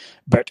things.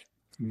 But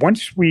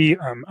once we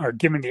are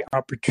given the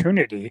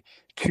opportunity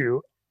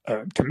to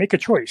make a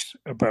choice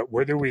about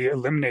whether we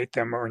eliminate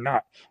them or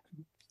not,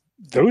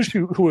 those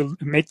who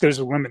make those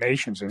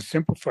eliminations and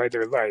simplify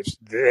their lives,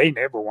 they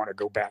never want to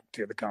go back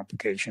to the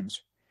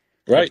complications,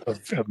 right,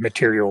 of too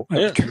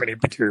many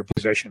material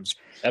possessions.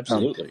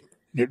 Absolutely.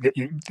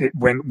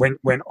 When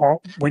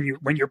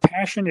your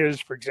passion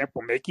is, for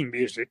example, making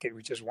music,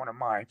 which is one of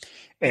mine,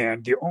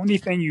 and the only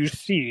thing you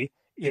see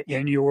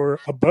in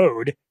your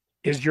abode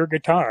is your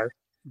guitar,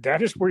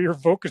 that is where your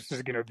focus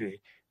is going to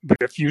be. But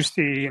if you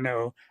see,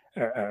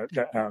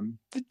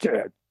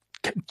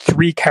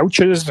 3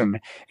 couches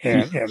and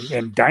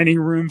dining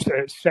room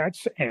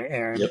sets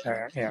and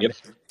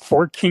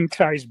 4 king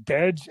size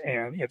beds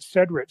and et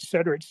cetera,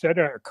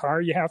 a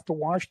car you have to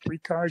wash, 3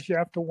 cars you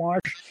have to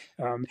wash,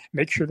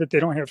 make sure that they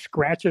don't have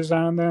scratches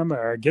on them,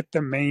 get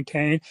them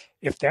maintained.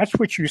 If that's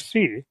what you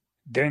see,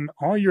 then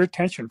all your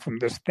attention from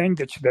this thing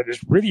that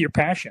is really your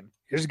passion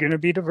is going to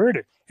be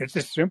diverted. It's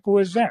as simple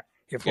as that.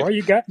 If all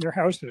you got in your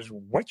house is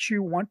what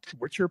you want,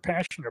 what you're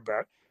passionate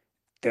about,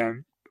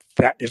 then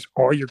that is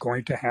all you're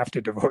going to have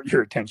to devote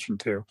your attention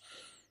to.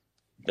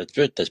 That's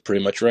good. That's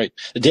pretty much right.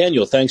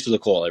 Daniel, thanks for the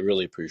call. I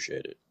really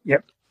appreciate it.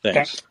 Yep.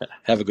 Thanks.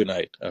 Have a good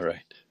night. All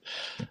right.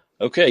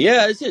 Okay.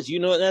 Yeah, it is.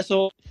 That's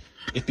all.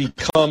 It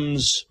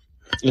becomes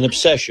an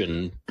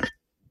obsession.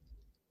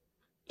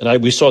 And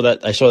I saw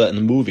that in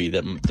the movie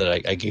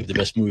that I gave the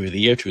best movie of the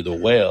year to, The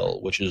Whale,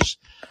 which is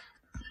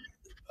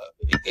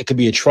it could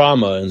be a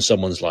trauma in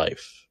someone's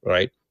life,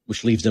 right?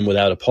 Which leaves them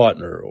without a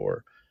partner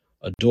or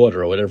a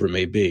daughter or whatever it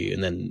may be.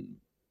 And then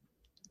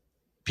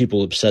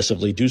people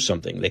obsessively do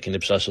something. They can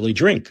obsessively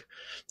drink,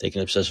 they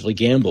can obsessively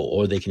gamble,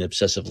 or they can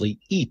obsessively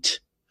eat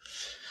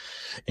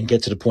and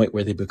get to the point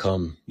where they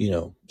become,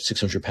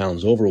 600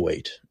 pounds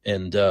overweight.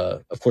 And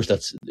of course,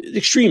 that's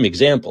extreme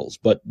examples,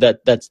 but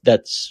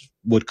that's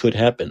what could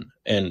happen.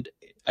 And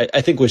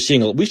I think we've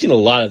seen a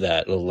lot of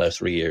that in the last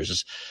 3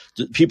 years.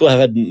 People have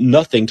had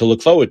nothing to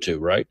look forward to,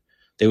 right?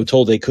 They were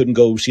told they couldn't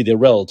go see their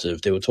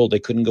relatives. They were told they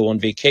couldn't go on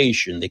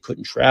vacation. They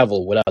couldn't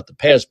travel without the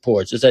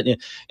passports. And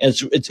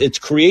it's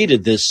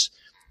created this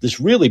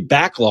really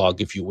backlog,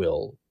 if you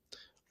will,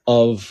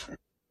 of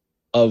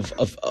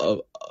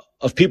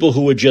people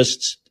who are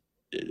just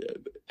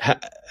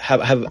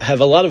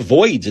have a lot of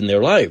voids in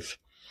their life.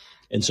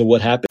 And so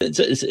what happens?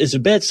 It's a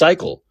bad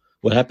cycle.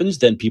 What happens?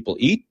 Then people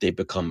eat, they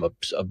become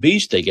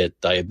obese, they get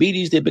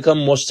diabetes, they become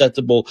more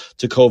susceptible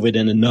to COVID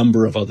and a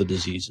number of other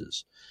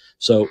diseases.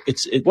 So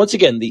once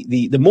again,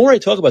 the more I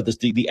talk about this,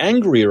 the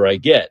angrier I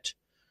get,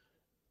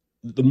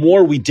 the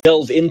more we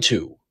delve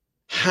into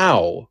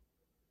how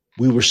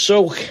we were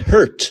so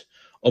hurt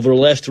over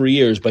the last 3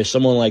 years by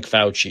someone like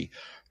Fauci,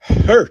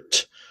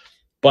 hurt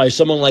by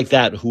someone like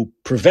that who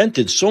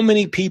prevented so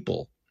many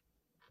people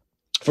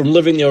from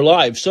living their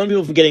lives, some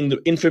people from getting the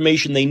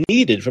information they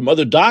needed from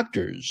other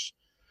doctors,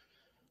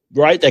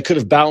 right? That could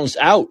have balanced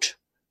out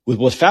with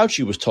what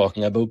Fauci was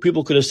talking about.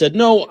 People could have said,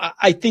 no,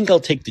 I think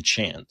I'll take the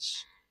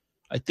chance.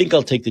 I think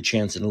I'll take the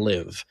chance and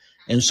live.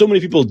 And so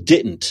many people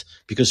didn't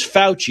because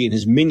Fauci and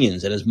his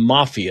minions and his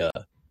mafia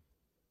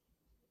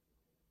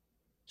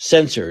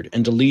censored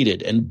and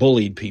deleted and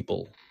bullied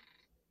people.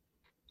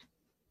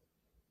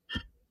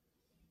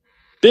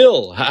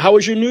 Bill, how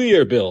was your New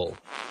Year, Bill?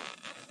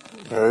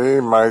 Hey,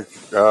 Mike.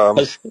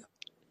 As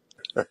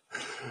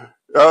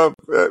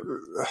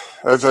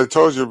I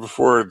told you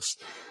before, it's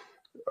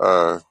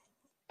I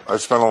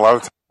spent a lot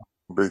of time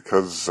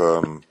because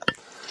I'm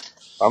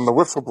the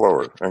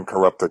whistleblower in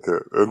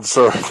Corruptica, and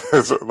so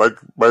it's like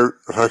my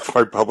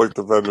public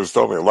defenders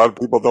told me, a lot of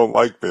people don't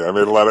like me. I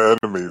made a lot of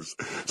enemies,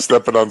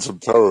 stepping on some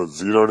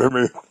toes. You know what I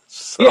mean?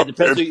 So, yeah, it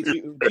depends.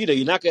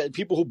 You're not gonna,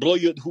 people who blow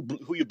you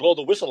who you blow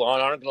the whistle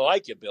on aren't going to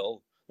like you,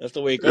 Bill. That's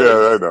the way it goes.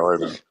 Yeah, I know.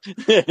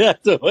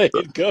 That's the way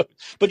it goes.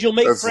 But you'll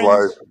make That's friends.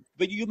 life.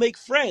 But you make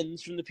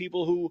friends from the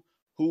people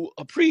who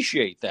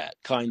appreciate that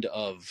kind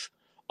of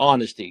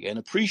honesty and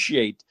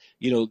appreciate,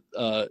 you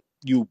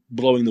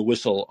blowing the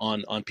whistle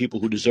on people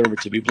who deserve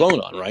it to be blown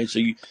on, right? So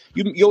you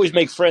always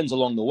make friends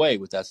along the way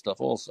with that stuff,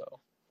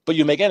 also. But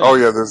you make enemies. Oh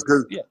yeah, there's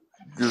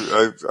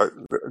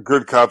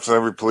good cops in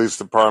every police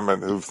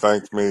department who've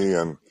thanked me,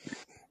 and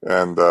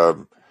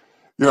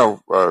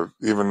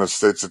even the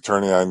state's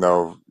attorney I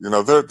know,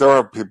 there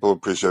are people who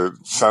appreciate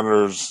it,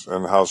 senators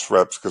and House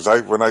reps, because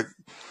when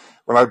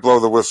I blow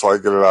the whistle, I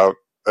get it out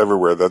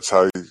everywhere. That's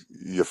how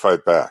you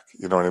fight back.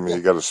 You know what I mean? Yeah.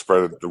 You got to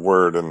spread the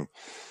word,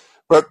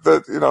 but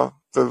the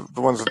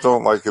ones that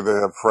don't like it, they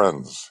have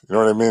friends. You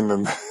know what I mean?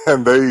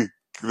 And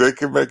they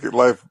can make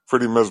life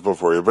pretty miserable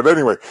for you. But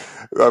anyway,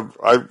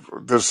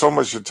 there's so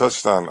much you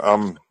touched on.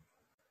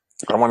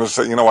 I want to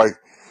say,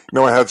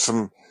 I had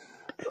some.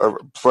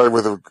 Played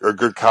with a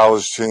good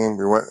college team.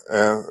 We went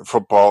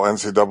football,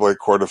 NCAA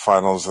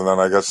quarterfinals, and then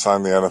I got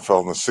signed to the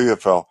NFL and the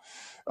CFL.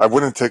 I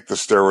wouldn't take the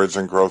steroids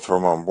and growth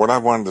hormone. What I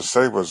wanted to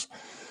say was,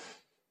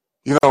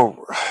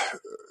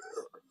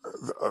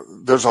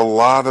 there's a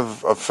lot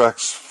of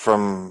effects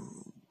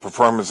from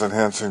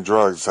performance-enhancing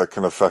drugs that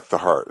can affect the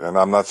heart. And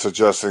I'm not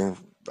suggesting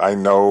I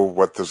know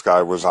what this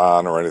guy was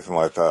on or anything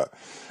like that.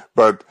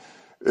 But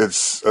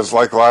it's, as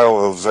like Lyle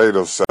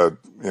Alzado said,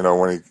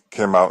 when he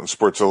came out in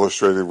Sports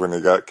Illustrated when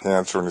he got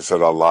cancer and he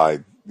said, I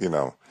lied, I don't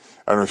know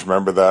if you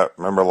remember that.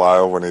 Remember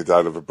Lyle when he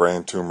died of a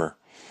brain tumor?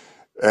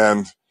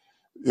 And,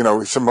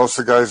 he said most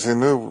of the guys he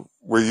knew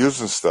were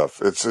using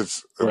stuff. It's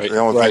right, the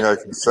only thing I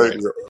can say to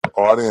your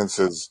audience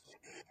is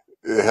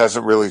it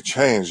hasn't really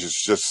changed.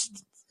 It's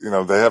just,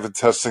 they have a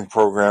testing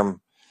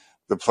program.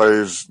 The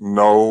players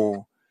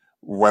know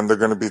when they're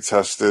going to be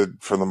tested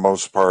for the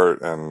most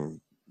part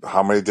and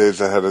how many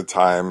days ahead of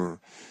time.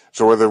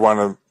 So whether they want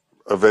to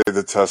evade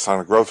the test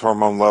on growth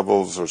hormone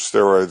levels or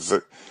steroids,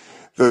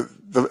 the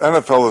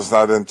NFL is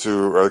not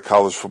into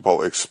college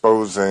football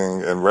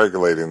exposing and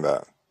regulating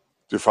that.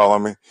 Do you follow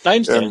me? I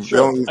understand. And sure.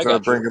 the only reason I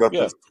bring it up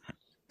is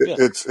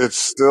it's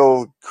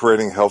still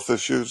creating health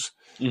issues.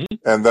 Mm-hmm.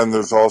 And then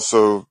there's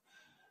also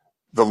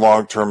the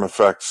long-term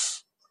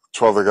effects.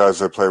 12 of the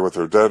guys I play with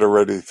are dead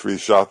already. 3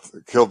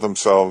 killed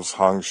themselves,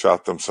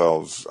 shot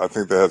themselves. I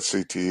think they had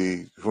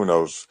CTE. Who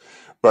knows?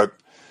 But,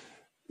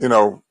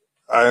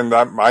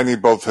 I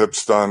need both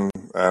hips done,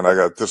 and I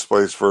got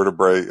displaced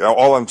vertebrae.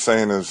 All I'm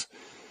saying is,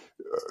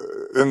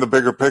 in the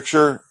bigger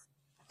picture,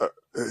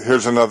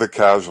 here's another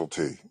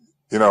casualty.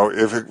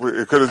 If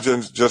it could have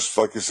been just,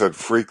 like you said,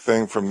 freak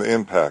thing from the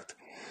impact.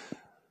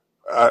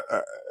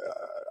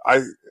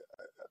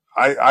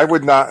 I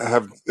would not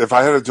have, if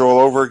I had to do it all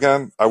over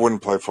again, I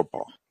wouldn't play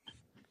football.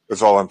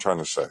 That's all I'm trying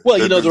to say. Well,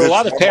 there are a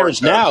lot of One more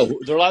parents now. passion.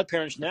 There are a lot of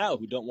parents now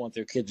who don't want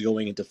their kids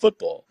going into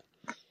football.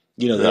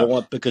 They Yeah. don't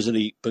want because of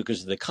the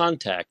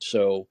contact.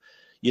 So,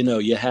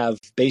 you have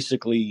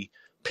basically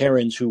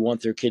parents who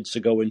want their kids to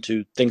go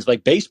into things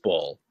like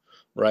baseball,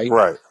 right?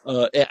 Right.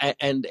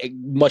 And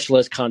much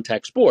less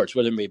contact sports,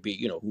 whether it may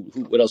be,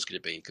 what else could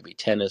it be? It could be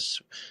tennis,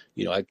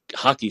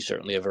 hockey,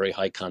 certainly a very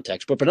high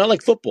contact sport, but not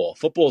like football.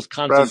 Football is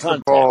constant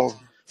contact.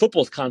 Basketball.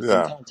 Football is constant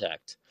Yeah.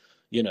 contact,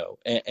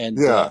 and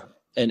Yeah.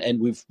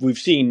 we've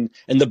seen,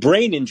 and the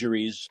brain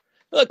injuries.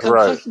 Right.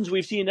 Concussions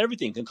we've seen in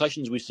everything.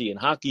 Concussions we see in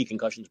hockey.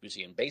 Concussions we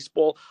see in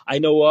baseball. I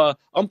know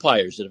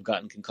umpires that have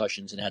gotten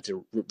concussions and had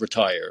to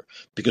retire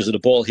because of the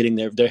ball hitting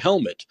their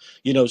helmet.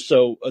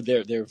 So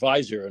their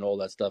visor and all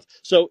that stuff.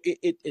 So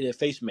it a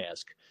face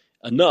mask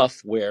enough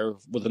where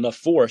with enough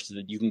force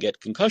that you can get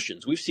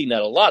concussions. We've seen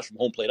that a lot from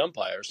home plate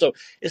umpires. So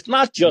it's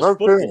not just No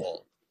kidding.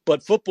 football,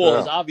 but football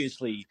is Yeah.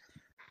 obviously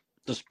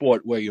the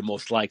sport where you're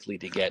most likely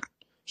to get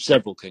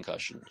several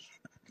concussions.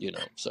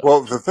 So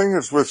Well, the thing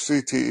is with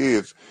CTE,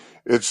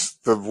 it's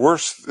the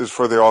worst is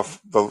for the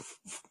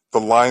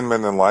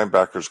linemen and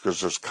linebackers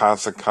because there's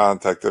constant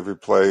contact every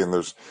play and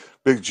there's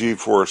big G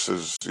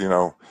forces.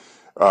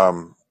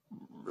 Um,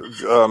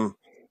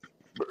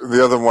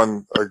 the other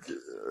one,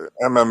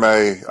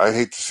 MMA. I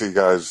hate to see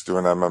guys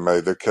doing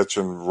MMA. They're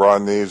catching raw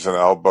knees and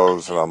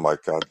elbows, and I'm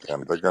like, God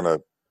damn, they're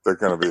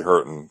gonna be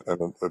hurting,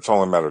 and it's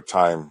only a matter of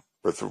time.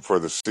 For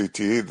the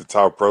CTE, the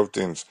tau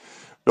proteins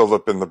build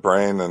up in the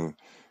brain and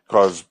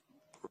cause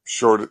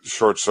short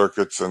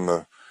circuits in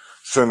the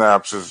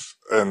synapses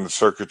and the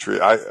circuitry.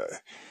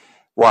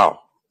 Wow.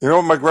 You know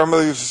what my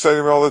grandmother used to say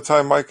to me all the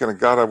time, Mike? And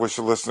God, I wish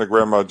I listened to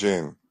Grandma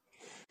Jean.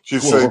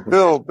 She'd say,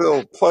 Bill,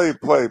 play.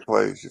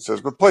 She says,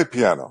 but play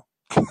piano.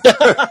 Don't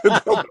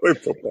play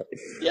football.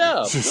 Yeah,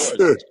 of She course.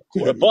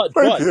 said,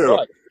 play piano.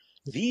 But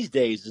these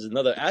days is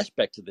another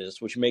aspect to this,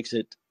 which makes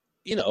it,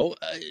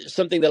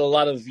 something that a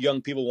lot of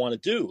young people want to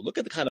do. Look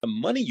at the kind of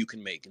money you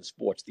can make in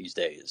sports these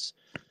days.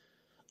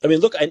 I mean,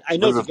 look, I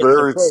know to get to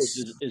the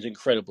pros is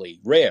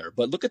incredibly rare,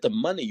 but look at the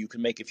money you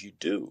can make if you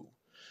do.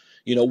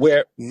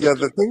 Where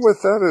the thing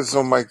with that is,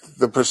 Mike,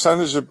 the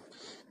percentage of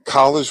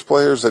college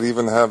players that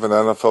even have an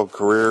NFL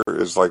career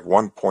is like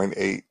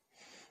 1.8.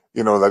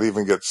 That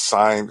even get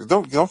signed.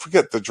 Don't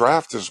forget the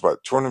draft is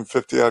what,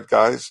 250 odd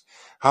guys.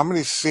 How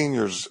many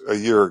seniors a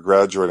year are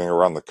graduating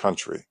around the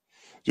country?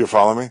 Do you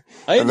follow me?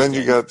 And then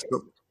you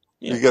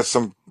get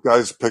some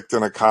guys picked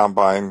in a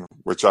combine,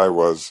 which I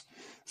was,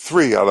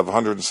 3 out of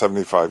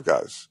 175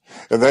 guys.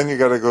 And then you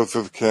got to go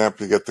through the camp.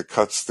 You get the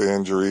cuts, the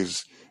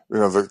injuries.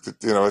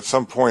 At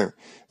some point,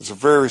 it's a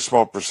very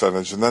small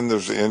percentage. And then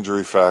there's the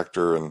injury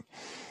factor. And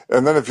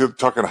then if you're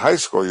talking high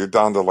school, you're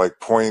down to like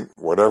point,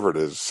 whatever it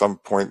is, some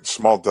point,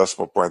 small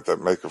decimal point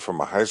that make it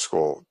from a high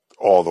school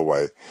all the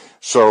way.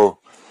 So,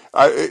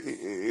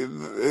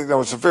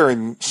 it's a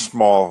very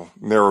small,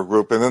 narrow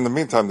group. And in the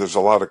meantime, there's a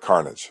lot of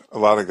carnage. A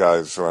lot of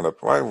guys who end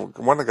up,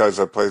 one of the guys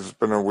I played has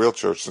been in a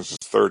wheelchair since his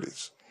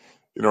 30s.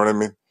 You know what I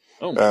mean?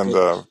 Oh,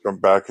 and from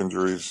back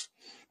injuries.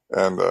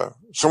 And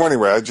so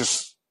anyway, I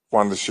just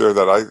wanted to share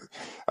that.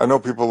 I know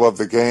people love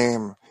the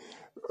game.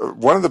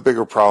 One of the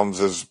bigger problems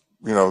is,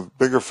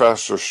 bigger,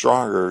 faster,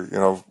 stronger,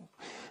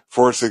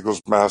 force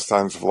equals mass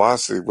times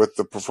velocity. With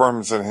the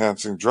performance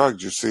enhancing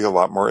drugs, you see a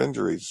lot more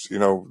injuries.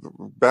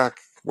 Back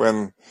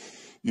when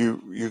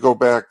you go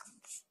back,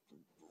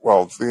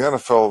 well, the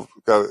NFL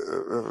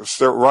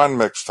Ron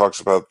Mix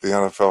talks about the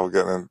NFL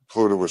getting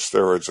polluted with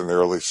steroids in the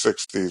early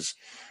 60s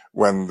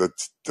when the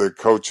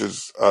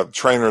coaches,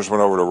 trainers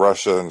went over to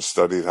Russia and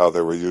studied how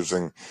they were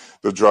using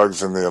the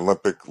drugs in the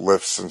Olympic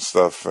lifts and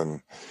stuff.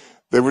 And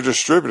they were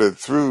distributed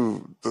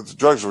through, the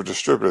drugs were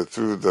distributed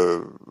through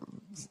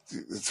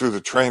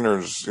the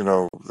trainers, in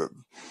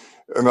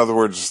other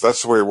words,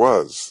 that's the way it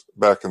was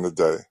back in the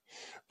day.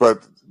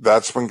 But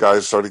that's when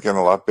guys started getting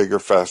a lot bigger,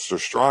 faster,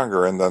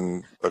 stronger. And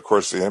then, of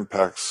course, the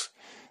impacts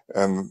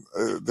and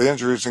the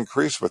injuries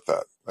increased with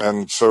that.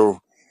 And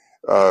so,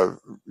 you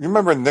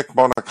remember Nick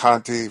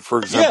Bonaconti, for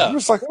example? Yeah, he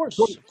was like of course.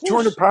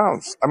 200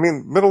 pounds. I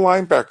mean, middle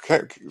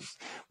linebackers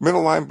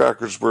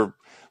were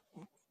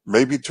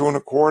maybe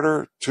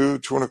 2.25,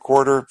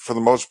 2.25 for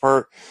the most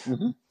part.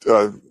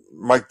 Mm-hmm.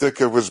 Mike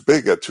Ditka was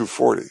big at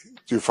 240.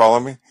 Do you follow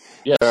me?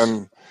 Yes.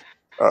 And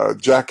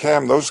Jack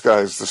Ham, those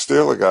guys, the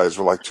Steeler guys,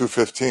 were like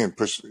 215.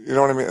 You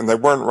know what I mean? And they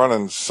weren't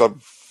running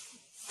sub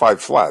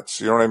 5 flats.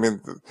 You know what I mean?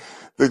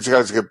 These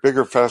guys get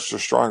bigger, faster,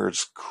 stronger.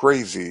 It's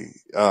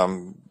crazy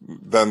than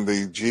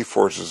the G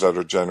forces that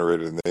are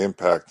generated in the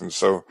impact. And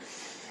so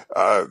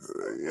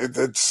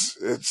it's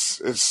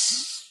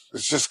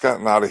just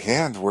gotten out of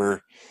hand.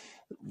 Where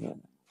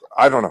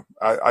I don't know.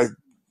 I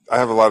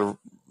have a lot of.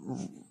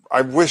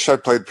 I wish I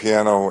played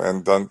piano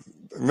and done.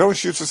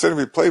 She used to say to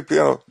me, play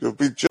piano, you'll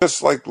be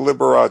just like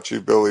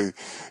Liberace, Billy.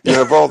 You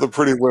have all the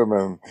pretty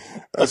women.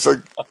 I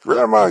said,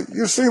 Grandma,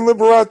 you seen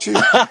Liberace?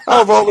 I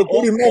have all the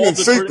pretty men in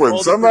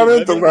sequence. I'm not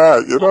into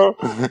that,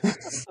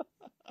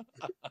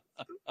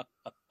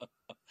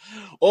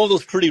 all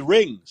those pretty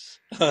rings.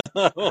 All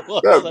that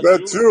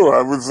That jewelry. too.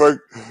 I was like,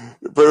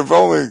 but if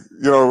only,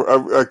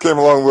 I came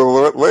along a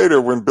little bit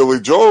later when Billy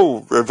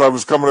Joel, if I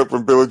was coming up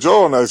with Billy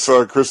Joel and I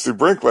saw Christy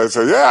Brinkley, I'd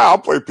say, yeah, I'll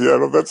play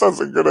piano. That sounds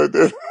like a good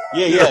idea.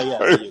 Yeah.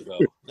 There you go.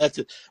 That's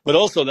it. But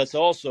also, that's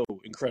also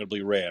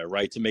incredibly rare,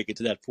 right? To make it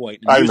to that point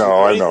in I music or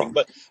know. anything.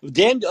 But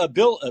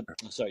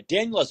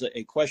Daniel has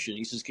a question.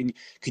 He says, "Can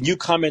you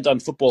comment on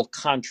football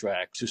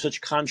contracts? Do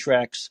such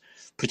contracts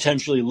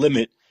potentially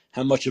limit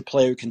how much a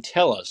player can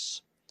tell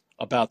us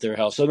about their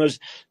health?" So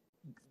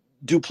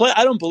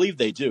I don't believe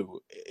they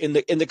do. In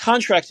the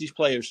contracts these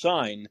players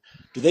sign,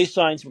 do they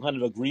sign some kind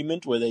of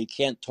agreement where they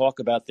can't talk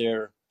about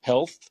their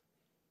health?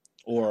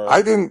 Or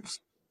I didn't,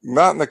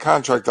 not in the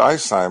contract I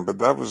signed,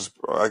 but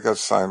I got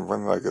signed,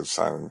 when did I get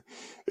signed?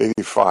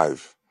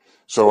 85.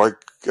 So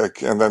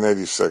and then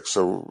 86.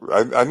 So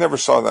I never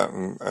saw that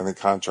in any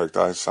contract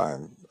I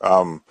signed.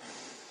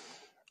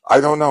 I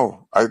don't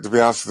know. To be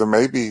honest with you,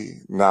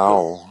 maybe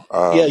now,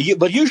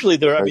 but usually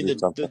maybe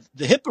something.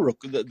 the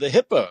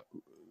HIPAA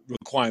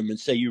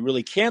requirements say you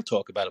really can't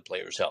talk about a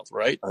player's health,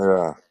 right?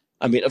 Yeah.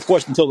 I mean, of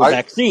course, until the I,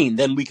 vaccine,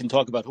 then we can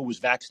talk about who was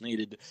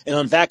vaccinated and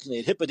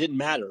unvaccinated. HIPAA didn't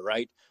matter,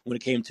 right? When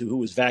it came to who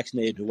was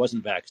vaccinated, who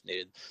wasn't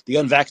vaccinated. The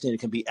unvaccinated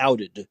can be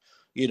outed.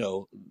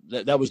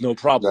 That was no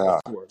problem, yeah,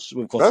 of course.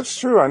 Of course, that's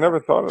true. I never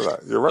thought of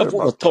that. You're right it was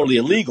about that. totally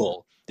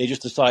illegal. They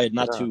just decided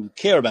not Yeah. to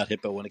care about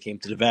HIPAA when it came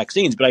to the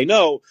vaccines. But I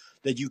know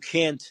that you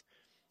can't.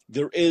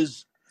 There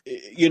is,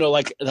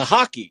 like the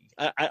hockey.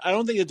 I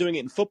don't think they're doing it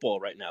in football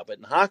right now, but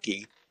in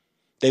hockey,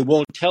 they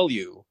won't tell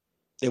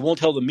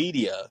the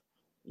media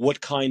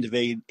what kind of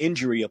an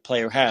injury a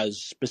player has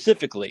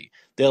specifically.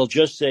 They'll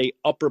just say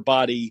upper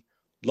body,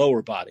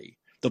 lower body.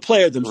 The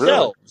player Really?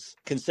 themselves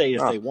can say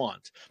if Huh. they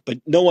want, but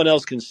no one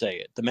else can say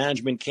it. The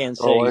management can't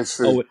Oh, I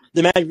say, see.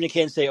 the management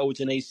can't say, it's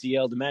an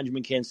ACL. The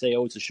management can't say,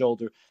 it's a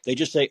shoulder. They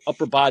just say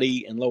upper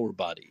body and lower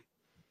body.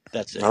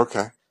 That's it.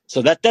 Okay.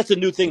 So that's a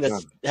new thing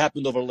that's Good.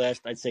 happened over the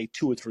last, I'd say,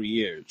 2 or 3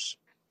 years.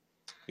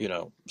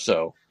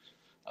 So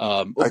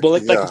like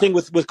the Yeah. thing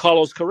with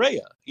Carlos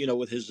Correa,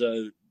 with his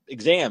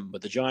exam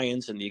with the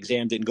Giants, and the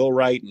exam didn't go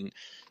right, and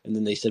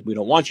then they said we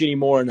don't want you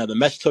anymore. And now the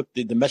Mets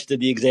did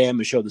the exam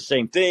and showed the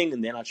same thing,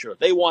 and they're not sure if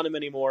they want him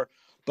anymore.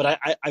 But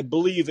I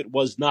believe it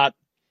was not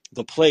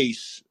the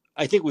place.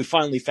 I think we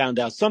finally found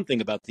out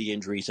something about the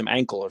injury, some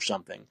ankle or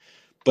something.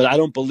 But I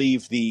don't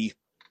believe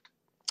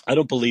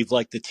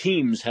like the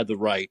teams had the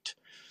right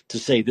to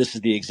say this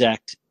is the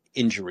exact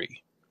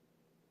injury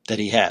that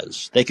he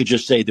has. They could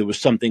just say there was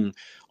something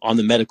on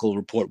the medical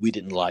report we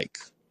didn't like,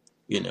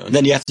 and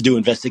then you have to do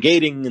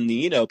investigating, and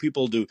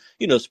people do,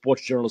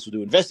 sports journalists will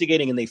do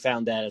investigating, and they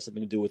found that has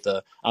something to do with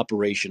the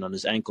operation on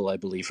his ankle, I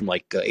believe, from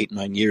like 8,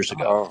 9 years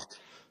ago. Oh,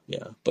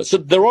 Yeah. But so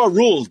there are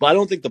rules, but I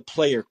don't think the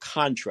player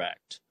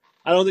contract,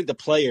 I don't think the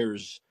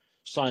players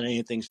sign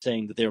anything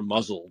saying that they're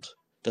muzzled,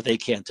 that they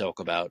can't talk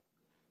about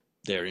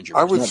their injuries.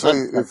 I would say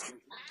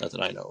not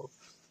that I know of.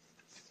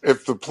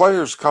 If the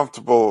player's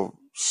comfortable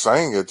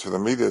saying it to the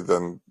media,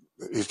 then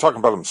he's talking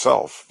about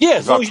himself. Yeah,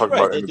 he's not talking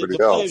right. about anybody The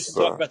players else.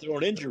 can talk about their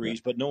own injuries,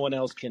 but no one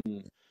else can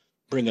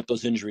bring up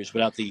those injuries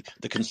without the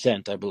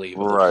consent, I believe,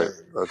 of the Right.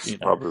 player. That's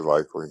probably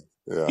likely.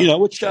 Yeah.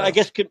 Which I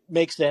guess could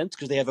make sense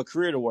because they have a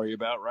career to worry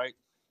about, right?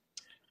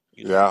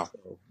 Yeah.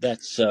 So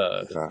that's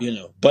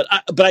but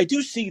I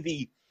do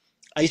see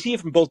I see it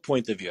from both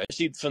points of view. I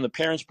see it from the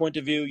parents' point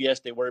of view.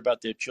 Yes, they worry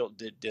about their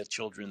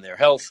children, their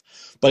health,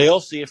 but I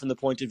also see it from the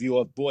point of view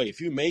of, boy,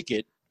 if you make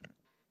it,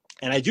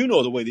 and I do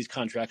know the way these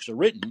contracts are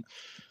written,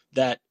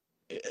 that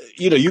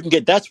you can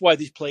get. That's why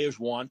these players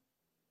want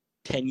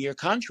 10-year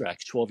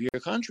contracts,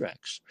 12-year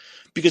contracts,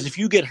 because if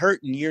you get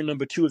hurt in year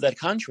number 2 of that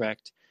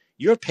contract,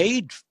 you're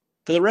paid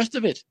for the rest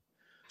of it.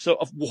 So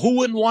who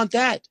wouldn't want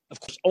that? Of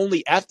course,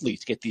 only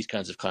athletes get these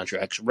kinds of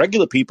contracts.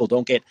 Regular people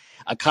don't get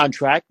a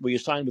contract where you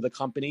sign with a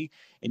company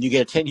and you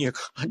get a 10-year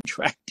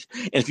contract.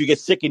 And if you get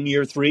sick in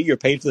year 3, you're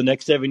paid for the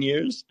next 7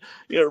 years.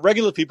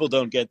 Regular people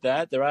don't get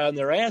that. They're out on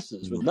their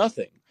asses with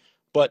nothing.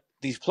 But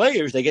these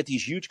players, they get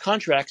these huge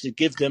contracts that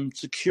give them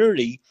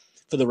security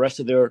for the rest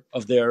of their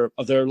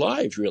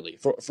lives, really.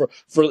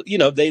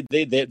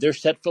 They're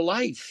set for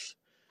life.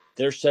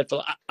 They're set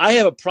for. I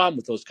have a problem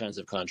with those kinds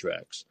of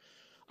contracts.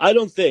 I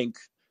don't think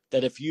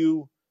that if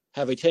you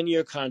have a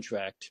 10-year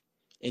contract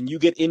and you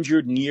get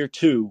injured in year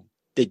 2,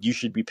 that you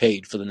should be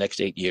paid for the next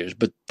 8 years.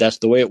 But that's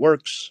the way it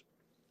works.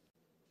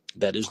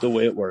 That is the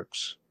way it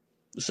works.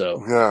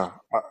 So yeah,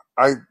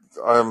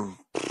 I'm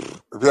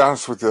to be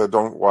honest with you, I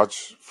don't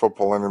watch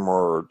football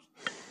anymore,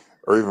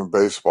 or even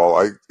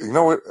baseball. You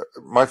know what?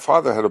 My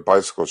father had a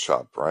bicycle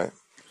shop, right?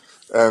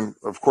 And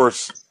of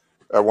course,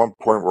 at one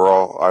point, we're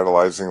all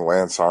idolizing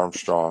Lance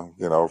Armstrong,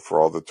 for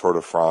all the Tour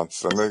de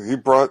France, and then he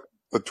brought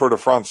the Tour de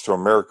France to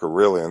America,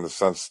 really, in the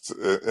sense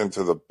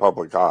into the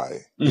public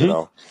eye.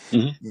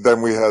 Mm-hmm.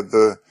 Then we had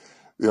the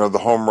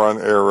home run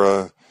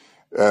era,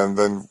 and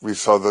then we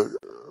saw the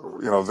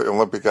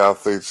Olympic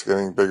athletes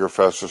getting bigger,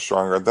 faster,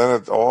 stronger. And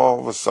then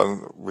all of a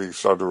sudden, we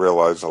started to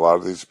realize a lot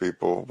of these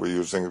people were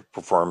using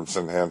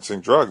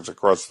performance-enhancing drugs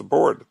across the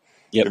board.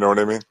 Yep. You know what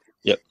I mean?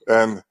 Yep.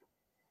 And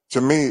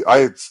to me,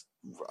 I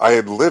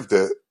had lived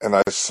it, and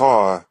I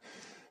saw,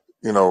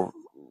 you know,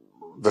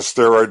 the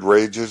steroid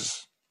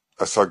rages.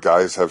 I saw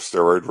guys have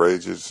steroid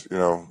rages,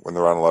 when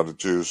they're on a lot of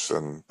juice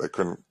and they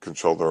couldn't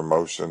control their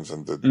emotions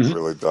and did Hmm.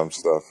 really dumb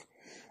stuff.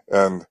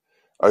 And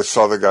I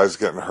saw the guys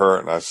getting hurt,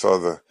 and I saw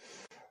the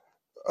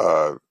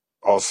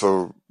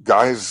also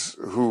guys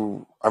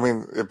who, I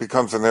mean, it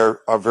becomes a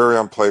very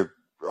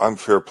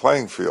unfair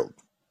playing field,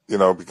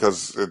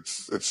 because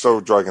it's so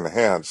drug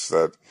enhanced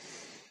that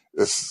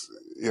it's,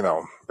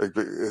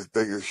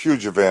 they get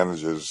huge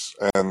advantages,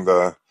 and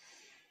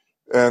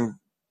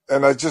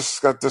and I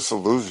just got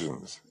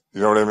disillusioned. You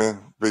know what I mean?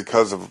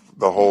 Because of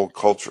the whole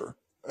culture.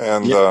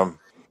 And Yeah,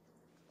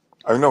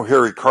 I know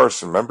Harry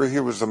Carson. Remember, he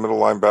was the middle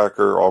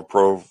linebacker, all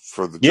pro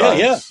for the yeah, yeah,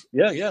 Giants.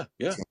 yeah, yeah,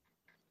 yeah.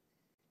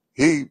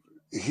 He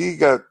he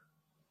got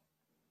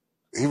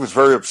he was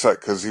very upset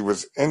because he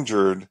was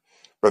injured,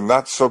 but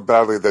not so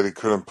badly that he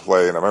couldn't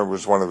play. And I remember it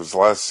was one of his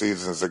last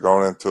seasons. They're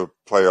going into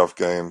playoff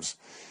games,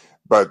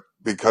 but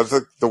because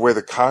of the way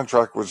the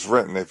contract was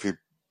written, if he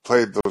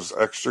played those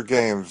extra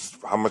games,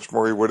 how much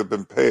more he would have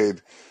been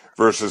paid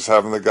versus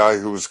having the guy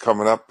who was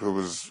coming up who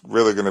was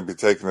really going to be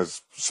taking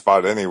his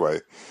spot anyway.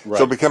 So it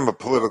Right. became a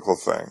political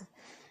thing.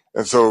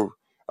 And so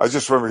I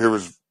just remember he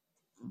was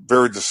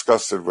very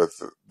disgusted with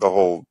the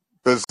whole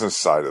business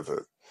side of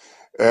it.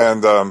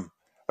 And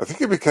I think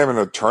he became an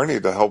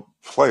attorney to help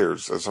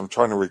players, as I'm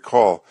trying to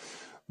recall.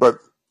 But,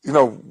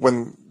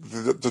 when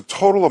the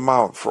total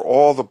amount for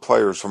all the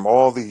players from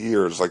all the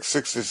years, like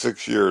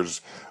 66 years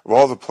of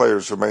all the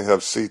players who may have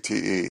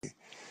CTE,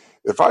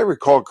 if I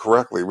recall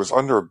correctly, it was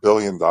under $1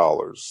 billion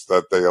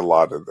that they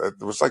allotted.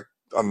 It was like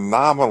a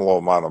nominal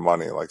amount of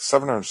money, like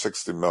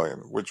 760 million,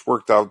 which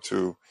worked out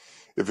to,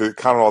 if you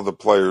count all the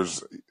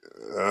players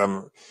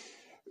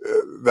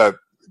that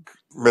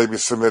maybe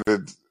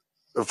submitted.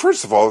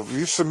 First of all, if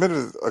you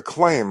submitted a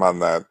claim on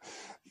that,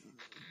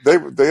 the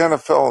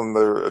NFL and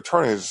their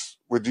attorneys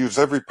would use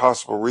every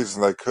possible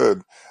reason they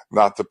could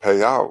not to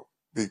pay out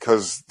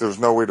because there's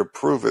no way to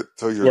prove it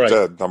till you're Right.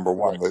 dead. Number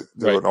one, Right.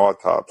 they do Right. an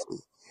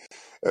autopsy.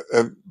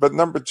 But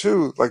number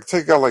two, like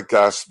take a guy like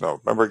Gastineau.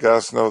 Remember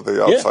Gastineau, the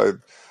Yeah. outside,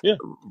 Yeah.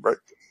 right?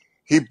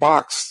 He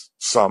boxed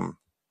some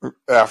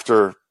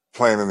after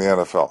playing in the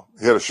NFL.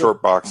 He had a Sure.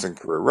 short boxing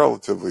career,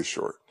 relatively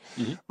short.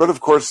 Hmm. But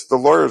of course, the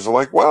lawyers are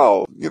like,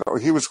 well,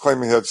 he was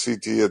claiming he had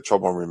CT, had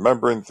trouble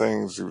remembering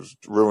things. He was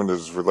ruined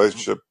his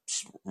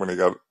relationships when he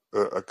got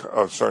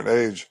a certain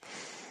age.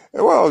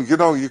 And, well,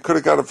 you could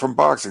have got it from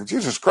boxing.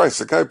 Jesus Christ,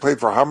 the guy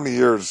played for how many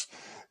years?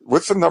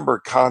 What's the number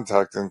of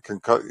contact and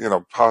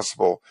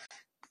possible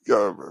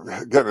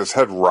getting his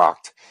head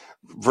rocked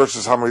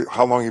versus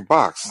how long he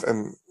boxed?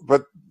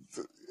 But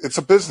it's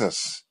a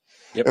business.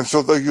 Yep. And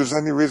so they'll use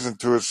any reason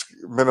to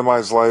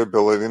minimize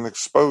liability and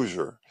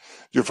exposure.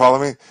 Do you follow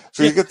me?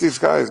 So Yeah. you get these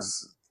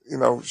guys,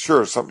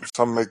 sure, some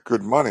make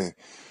good money,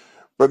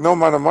 but no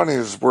amount of money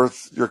is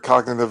worth your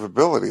cognitive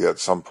ability at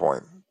some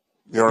point.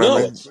 You know what I No,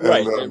 mean? it's And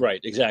right.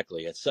 Right.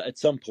 Exactly. At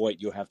some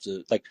point, you have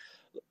to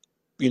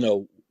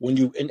when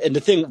you and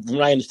the thing, from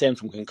what I understand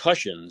from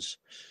concussions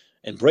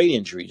and brain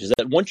injuries, is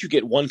that once you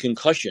get one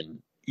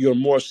concussion, you're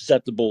more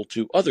susceptible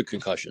to other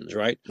concussions,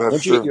 right? that's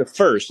Once you get true. your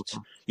first,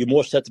 you're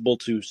more susceptible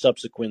to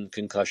subsequent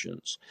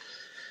concussions.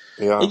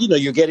 Yeah. And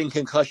you're getting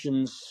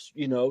concussions,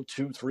 2,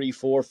 3,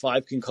 4,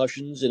 5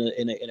 concussions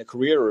in a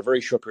career or a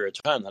very short period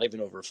of time, not even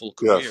over a full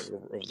career, Yes.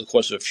 over the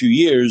course of a few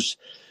years.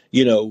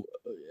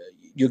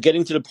 You're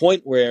getting to the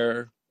point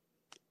where,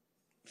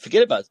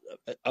 forget about,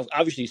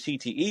 obviously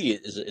CTE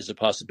is a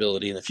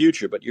possibility in the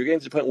future, but you're getting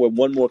to the point where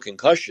one more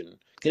concussion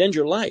can end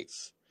your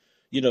life.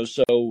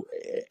 So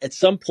at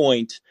some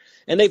point,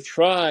 and they've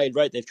tried,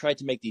 right? They've tried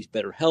to make these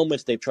better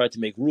helmets. They've tried to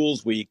make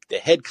rules where the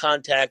head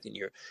contact and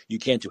you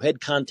can't do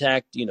head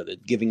contact. They're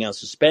giving out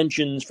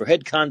suspensions for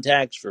head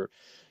contacts for,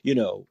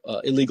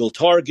 illegal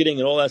targeting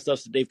and all that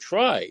stuff that they've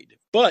tried.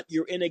 But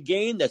you're in a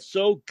game that's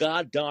so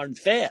goddamn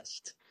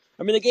fast.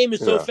 I mean, the game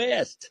is so Yeah.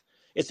 fast.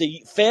 It's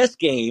a fast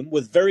game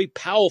with very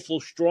powerful,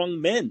 strong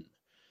men,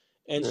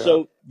 and Yeah.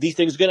 so these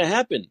things are going to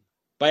happen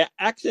by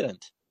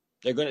accident.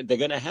 They're going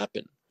to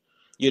happen.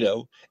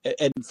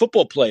 And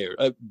football player,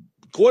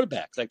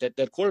 quarterbacks like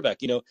that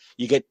quarterback. You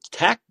get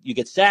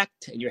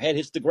sacked, and your head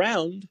hits the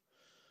ground.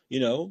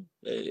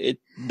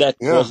 That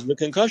Yeah. causes a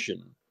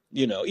concussion.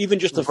 Even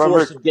just the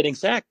Remember, force of getting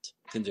sacked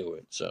can do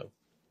it. So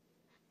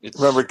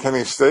remember it's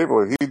Kenny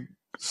Stabler? He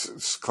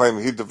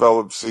claimed he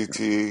developed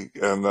CTE,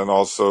 and then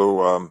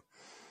also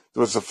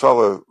there was a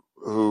fella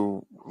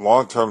who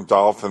long-term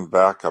Dolphin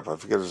backup. I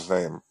forget his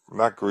name.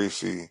 Not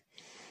Greasy.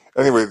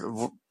 Anyway,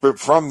 but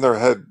from their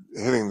head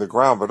hitting the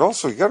ground. But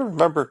also, you got to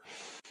remember,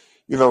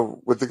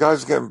 with the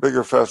guys getting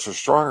bigger, faster,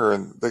 stronger,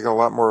 and they got a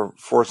lot more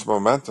force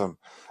momentum.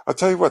 I'll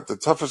tell you what, the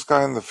toughest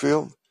guy in the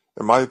field,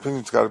 in my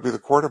opinion, has got to be the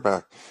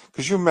quarterback.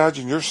 Because you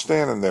imagine you're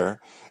standing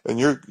there and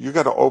you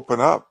got to open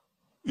up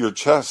your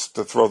chest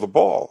to throw the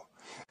ball.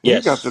 and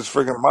you got Yes. this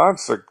friggin'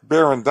 monster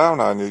bearing down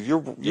on you.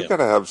 You Yeah. got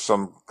to have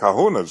some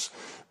kahunas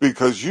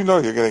because you know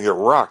you're going to get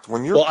rocked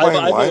when you're Well,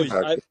 playing I've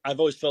linebacker. I've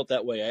always felt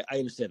that way. I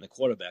understand the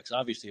quarterbacks,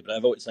 obviously, but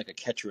I've always like a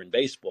catcher in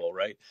baseball,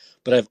 right?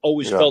 But Yeah, I've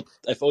always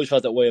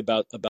felt that way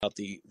about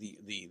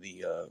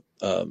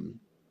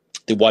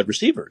the wide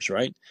receivers,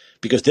 right?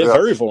 Because they're yeah,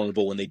 very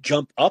vulnerable yeah. when they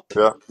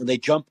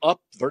jump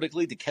up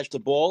vertically to catch the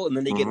ball, and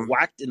then they get Hmm.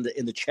 whacked in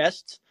the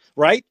chest,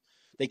 right?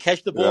 They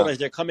catch the ball, Yeah. and as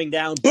they're coming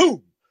down,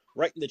 boom,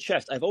 right in the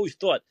chest. I've always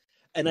thought,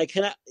 and I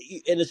cannot,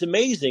 and it's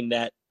amazing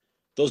that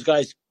those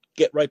guys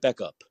get right back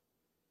up.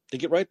 They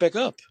get right back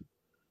up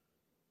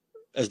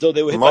as though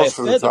they were hit by a Most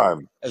of the feather,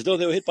 time. as though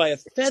they were hit by a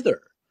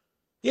feather.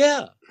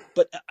 Yeah,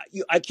 but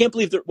I can't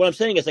believe that. What I'm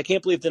saying is, I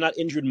can't believe they're not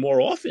injured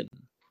more often.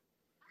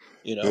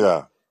 You know,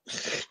 Yeah,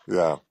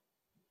 yeah.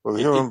 Well,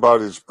 the it human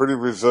body is pretty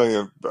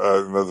resilient,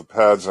 the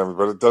pads and everything,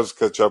 but it does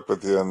catch up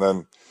with you. And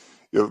then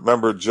you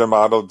remember Jim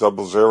Otto,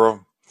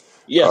 00,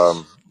 yes,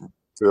 um,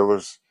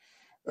 Steelers,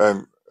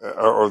 and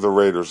or the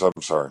Raiders. I'm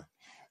sorry,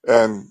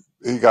 and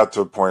he got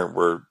to a point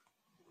where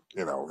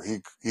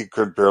he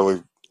could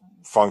barely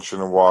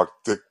function and walk.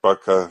 Dick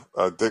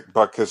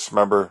Butkus,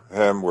 remember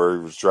him, where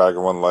he was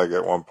dragging one leg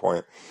at one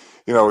point.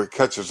 He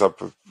catches up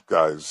with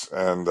guys,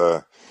 and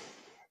uh,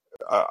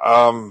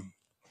 um,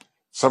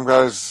 some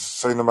guys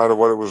say no matter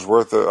what it was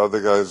worth it.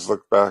 Other guys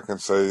look back and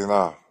say, you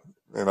know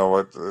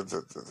what?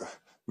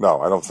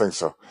 No, I don't think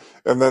so.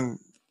 And then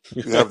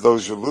you have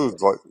those you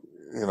lose, like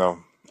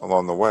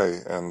along the way.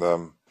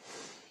 And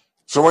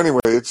so anyway,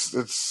 it's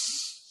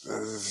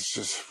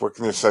just what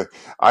can you say?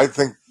 I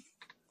think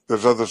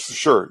there's others.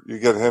 Sure, you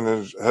get head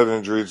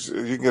injuries.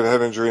 You can get a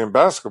head injury in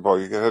basketball.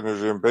 You get head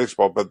injury in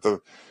baseball, but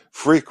the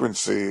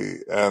frequency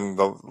and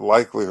the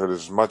likelihood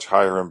is much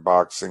higher in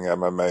boxing,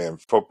 MMA, and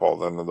football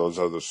than in those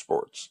other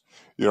sports.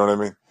 You know what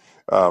I mean?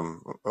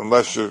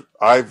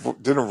 I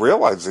didn't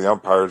realize the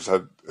umpires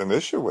had an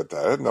issue with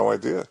that. I had no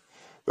idea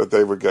that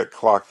they would get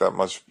clocked that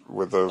much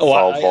with a Oh,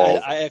 foul ball.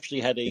 I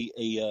actually had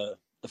a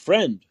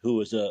friend who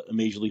was a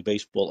Major League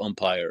Baseball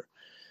umpire,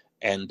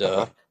 and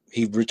Uh-huh.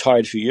 he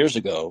retired a few years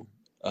ago,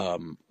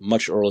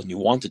 much earlier than he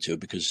wanted to,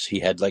 because he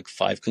had like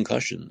 5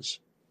 concussions.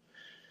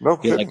 No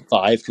He had like kidding.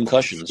 5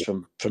 concussions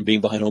from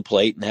being behind home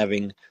plate and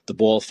having the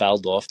ball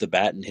fouled off the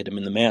bat and hit him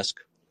in the mask.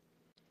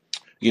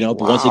 But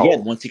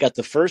Wow. once he got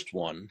the first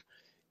one,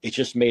 it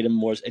just made him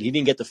more. And he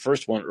didn't get the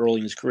first one early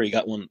in his career. He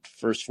got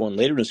first one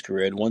later in his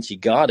career, and once he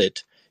got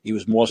it, he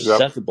was more Yep.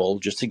 susceptible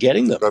just to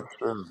getting them. That's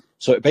true.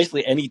 So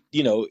basically,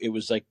 it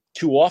was like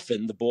too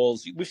often the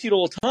balls, we see it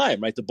all the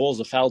time, right? The balls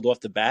are fouled off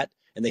the bat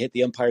and they hit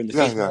the umpire in the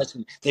Yeah, face yeah, mask,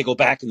 and they go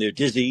back and they're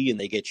dizzy and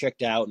they get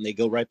checked out and they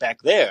go right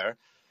back there.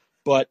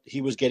 But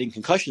he was getting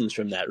concussions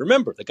from that.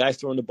 Remember, the guy's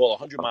throwing the ball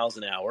 100 miles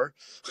an hour.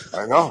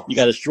 I know. You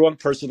got a strong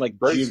person like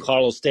Crazy.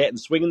 Giancarlo Stanton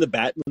swinging the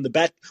bat.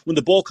 When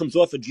the ball comes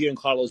off of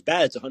Giancarlo's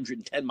bat, it's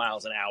 110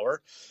 miles an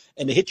hour,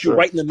 and it hits you Sure.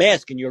 right in the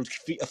mask, and you're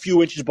a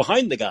few inches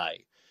behind the guy.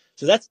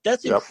 So that's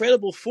Yep.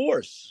 incredible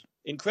force.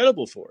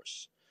 Incredible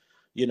force.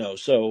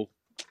 So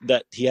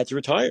that he had to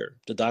retire.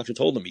 The doctor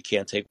told him he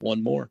can't take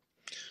one more.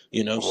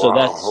 So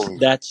Wow. Holy.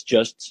 that's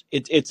just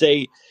it's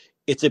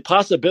a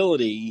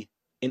possibility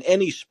in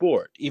any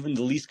sport, even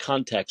the least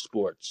contact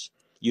sports.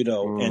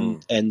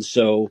 And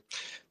so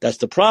that's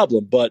the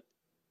problem. But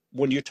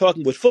when you're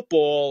talking with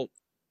football,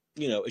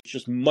 it's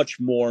just much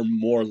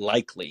more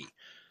likely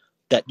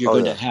that you're Oh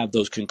going to yeah. have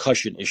those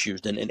concussion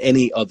issues than in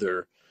any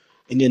other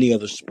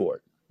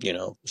sport.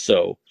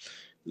 So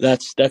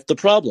that's the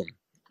problem.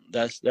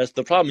 That's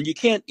the problem. And you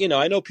can't,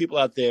 I know people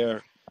out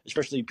there,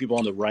 especially people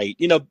on the right.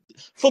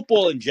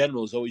 Football in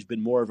general has always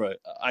been more of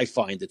I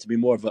find it to be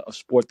more of a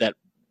sport that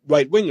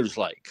right wingers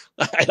like.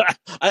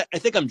 I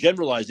think I'm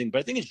generalizing, but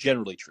I think it's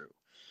generally true.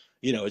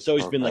 It's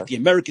always been like Okay.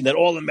 that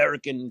all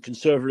American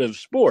conservative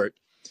sport.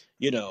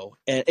 And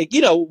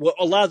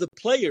a lot of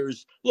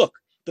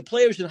the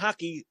players in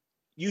hockey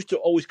used to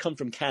always come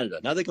from Canada.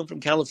 Now they come from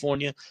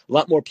California. A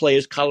lot more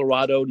players,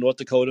 Colorado, North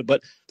Dakota.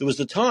 But there was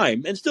a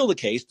time, and still the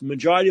case, the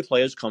majority of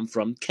players come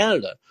from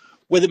Canada,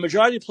 where the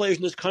majority of players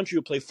in this country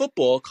who play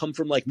football come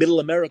from like middle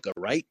America,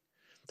 right?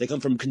 They come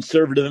from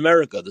conservative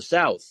America, the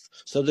South,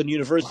 Southern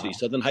universities, Wow.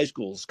 Southern high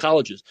schools,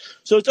 colleges.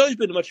 So it's always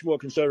been a much more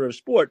conservative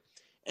sport.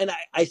 And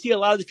I see a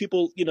lot of these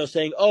people,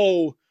 saying,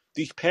 oh,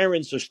 these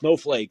parents are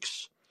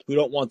snowflakes who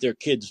don't want their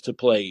kids to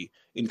play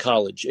in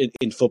college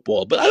in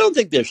football. But I don't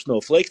think they're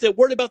snowflakes. They're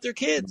worried about their No.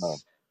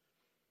 kids.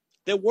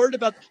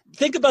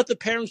 Think about the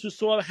parents who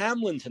saw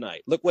Hamlin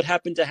tonight. Look what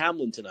happened to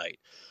Hamlin tonight.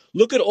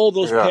 Look at all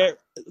those Yeah.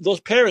 those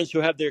parents who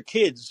have their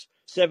kids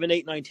 7,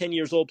 8, 9, 10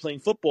 years old playing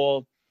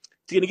football.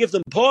 It's going to give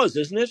them pause,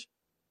 isn't it?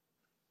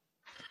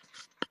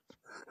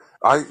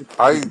 I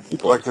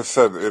Pause. like I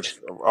said,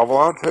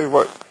 I'll tell you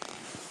what.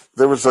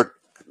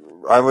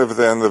 I live at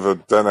the end of a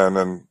dead end,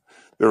 and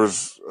there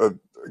was a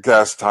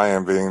gas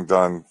tie-in being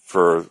done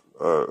for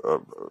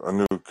a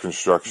new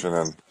construction,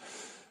 and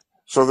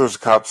so there's a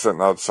cop sitting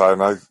outside,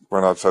 and I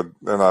went outside,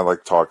 and I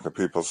like talking to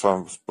people, so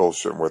I'm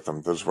bullshitting with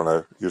them. This is when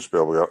I used to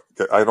be able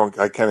to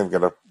I can't even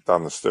get up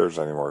down the stairs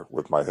anymore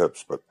with my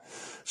hips, but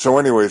so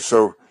anyway,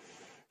 so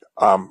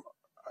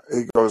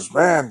He goes,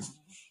 man,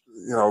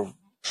 you know,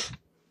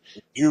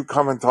 you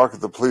come and talk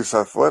at the Police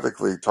Athletic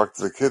League, talk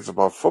to the kids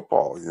about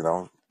football, you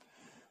know.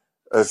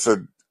 I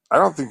said, I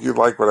don't think you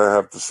like what I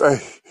have to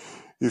say.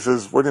 He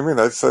says, what do you mean?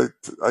 I'd say,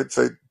 I'd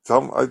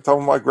tell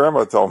him my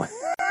grandma told me.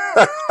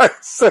 I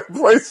said,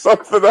 play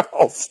something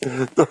else.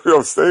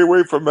 Stay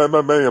away from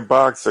MMA and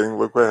boxing.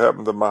 Look what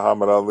happened to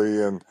Muhammad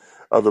Ali and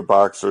other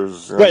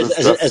boxers. You know, Right,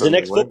 there's deaths as in an the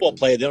ring. ex-football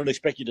player, they don't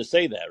expect you to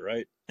say that,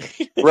 right?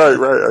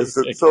 Right. I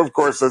said, so of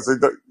course, I said,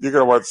 you're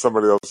going to want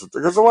somebody else.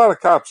 Because a lot of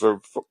cops are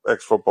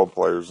ex-football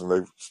players and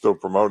they still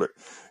promote it.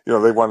 You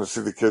know, they want to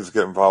see the kids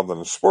get involved in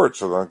the sport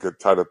so they don't get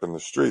tied up in the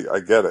street. I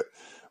get it.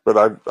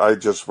 But I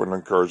just wouldn't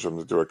encourage them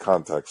to do a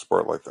contact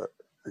sport like that.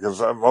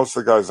 Because most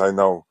of the guys I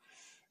know,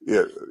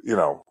 you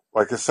know,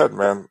 like I said,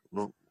 man,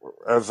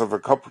 as of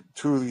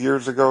 2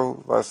 years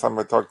ago, last time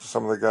I talked to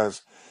some of the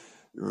guys,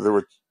 there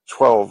were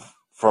 12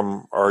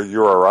 from our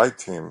URI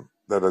team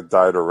that had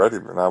died already,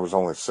 and I was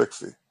only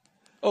 60.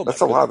 Oh my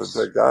That's a lot of goodness,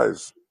 dead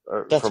guys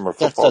from a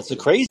football that's a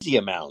team. crazy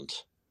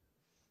amount.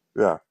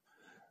 Yeah.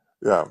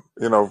 You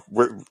know,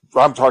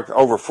 I'm talking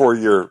over 4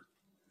 year.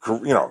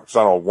 You know, it's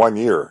not all 1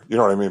 year. You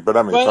know what I mean? But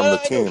I mean, Right, from the I know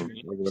what you team,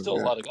 mean. Still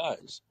a lot of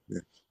guys. yeah,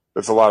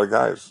 it's a lot of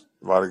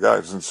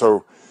guys, and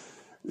so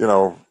you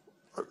know,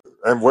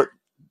 and what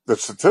the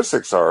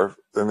statistics are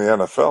in the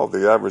NFL,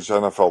 the average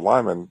NFL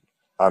lineman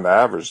on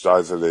average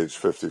dies at age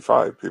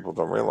 55. People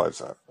don't realize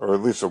that, or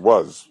at least it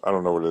was. I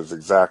don't know what it is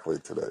exactly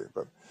today,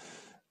 but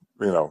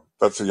you know,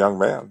 that's a young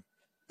man.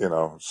 You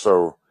know,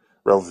 so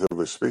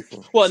relatively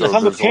speaking, Well, and if so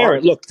I'm a there's a lot.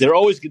 parent, look, there are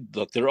always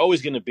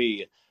going to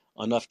be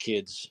enough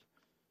kids.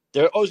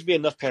 There will always be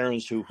enough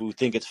parents who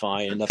think it's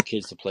fine, enough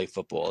kids to play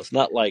football. It's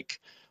not like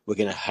we're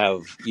going to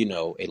have, you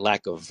know, a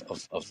lack of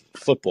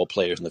football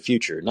players in the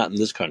future. Not in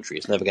this country.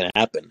 It's never going to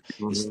happen.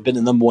 It's Mm-hmm. been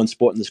the number one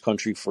sport in this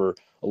country for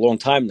a long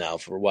time now,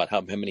 for what,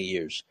 how many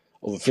years?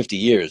 Over 50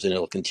 years, and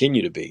it'll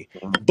continue to be.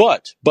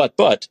 But,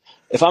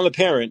 if I'm a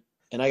parent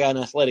and I got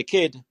an athletic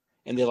kid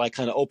and they're like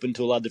kind of open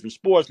to a lot of different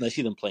sports and I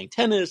see them playing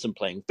tennis and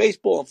playing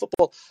baseball and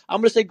football,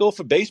 I'm going to say go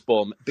for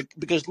baseball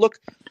because,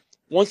 look,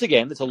 once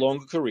again, it's a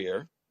longer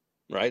career,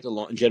 right?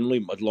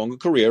 Generally a longer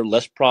career,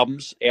 less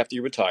problems after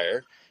you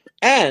retire,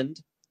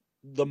 and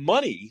the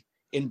money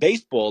in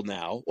baseball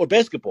now or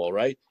basketball,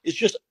 right? It's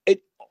just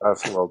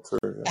Basketball too.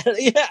 Yeah.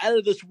 yeah, out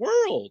of this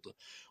world.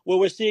 Where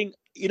we're seeing,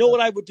 you know what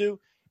I would do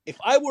if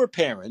I were a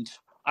parent?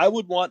 I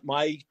would want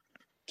my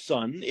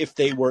son, if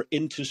they were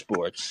into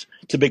sports,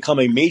 to become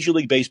a Major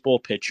League Baseball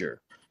pitcher.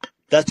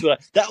 That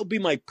would be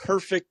my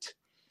perfect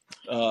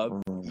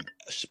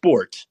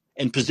sport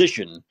and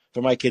position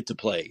for my kid to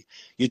play.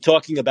 You're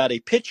talking about a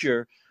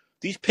pitcher.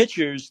 These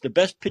pitchers, the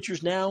best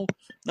pitchers now,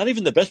 not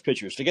even the best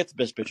pitchers, forget the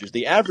best pitchers.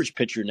 The average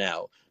pitcher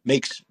now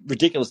makes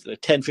ridiculous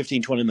 10,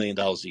 15, $20 million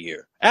a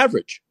year.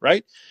 Average,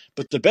 right?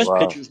 But the best Wow.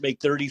 pitchers make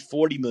 30,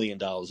 $40 million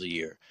a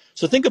year.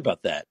 So think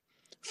about that.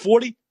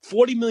 $40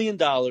 million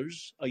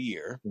a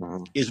year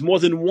Mm-hmm. is more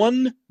than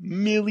 $1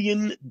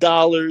 million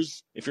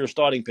if you're a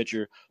starting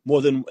pitcher,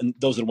 more than, and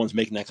those are the ones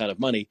making that kind of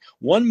money,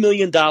 $1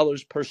 million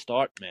per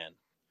start, man.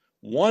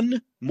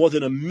 More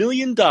than $1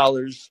 million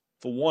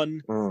for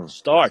one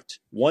start,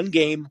 one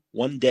game,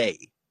 one day.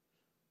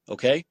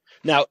 Okay?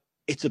 Now,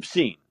 it's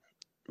obscene,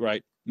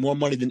 right? More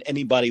money than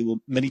many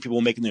people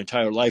will make in their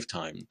entire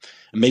lifetime.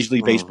 A Major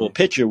League Baseball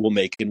pitcher will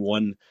make in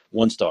one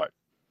start.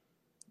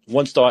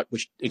 One start,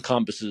 which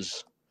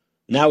encompasses,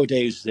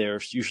 nowadays,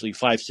 there's usually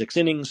 5-6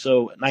 innings,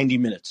 so 90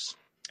 minutes,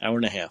 hour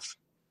and a half,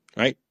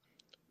 right?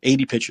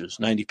 80 pitches,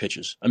 90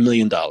 pitches, $1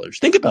 million.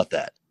 Think about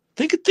that.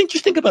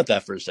 Just think about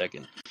that for a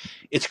second.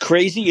 It's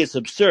crazy, it's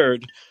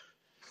absurd,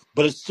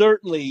 but it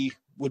certainly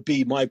would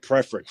be my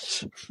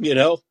preference, you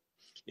know,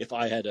 if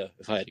I had a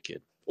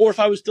kid. Or if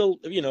I was still,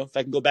 you know, if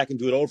I can go back and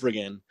do it over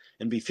again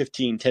and be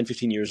 10,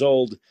 15 years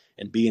old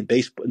and be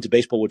into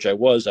baseball, which I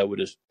would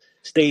have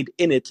stayed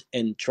in it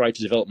and tried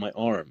to develop my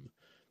arm,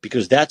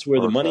 because that's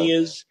where the money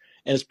is.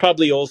 And it's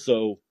probably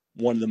also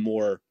one of the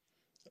more,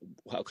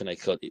 how can I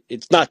call it?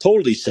 It's not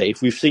totally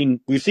safe. We've seen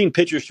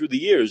pitchers through the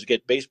years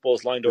get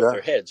baseballs lined off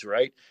their heads,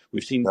 right?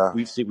 We've seen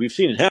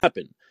it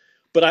happen.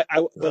 But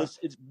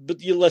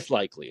but you're less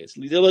likely. It's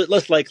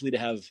less likely to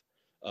have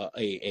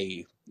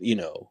a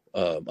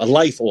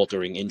life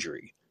altering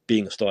injury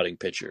being a starting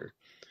pitcher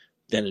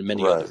than in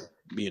many other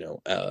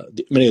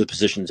many other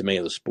positions in many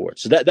other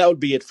sports. So that would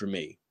be it for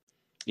me.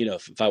 You know,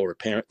 if I were a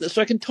parent,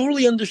 so I can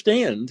totally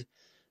understand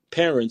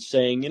parents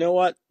saying, you know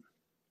what,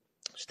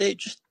 stay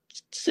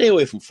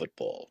away from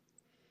football.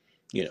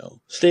 You know,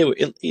 stay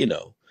away. You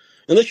know,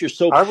 unless you're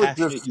so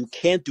passionate you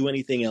can't do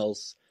anything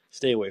else,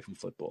 stay away from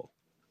football.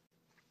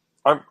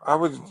 I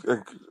would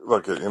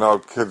look at, you know,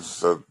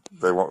 kids,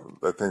 they won't,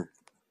 I think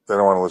they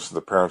don't want to listen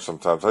to parents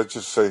sometimes. I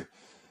just say,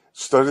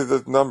 study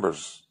the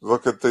numbers,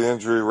 look at the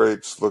injury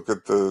rates, look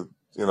at the,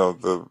 you know,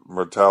 the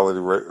mortality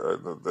rate,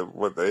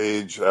 what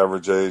the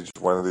average age,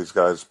 when are these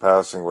guys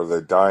passing, what are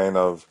they dying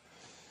of,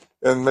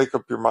 and make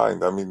up your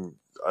mind. I mean,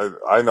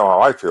 I know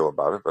how I feel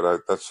about it,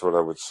 but that's what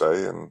I would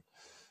say, and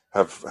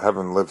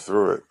having lived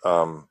through it.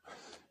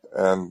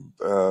 And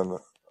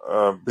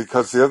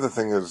because the other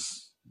thing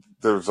is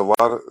there's a lot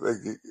of,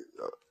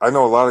 I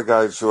know a lot of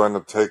guys who end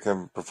up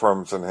taking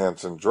performance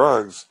enhancing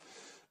drugs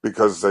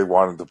because they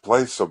wanted to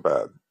play so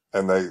bad,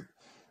 and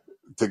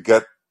to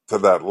get to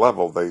that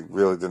level, they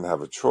really didn't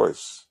have a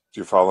choice.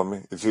 Do you follow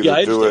me? It's Yeah, either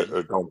I do it understand.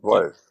 or don't Yeah,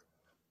 play.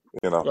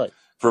 You know, right.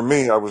 for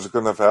me, I was a good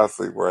enough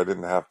athlete where I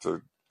didn't have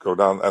to go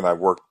down, and I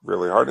worked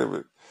really hard. It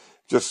was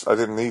just I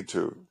didn't need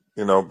to,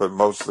 but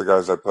most of the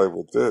guys I played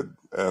with did,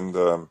 and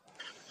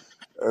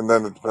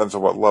then it depends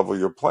on what level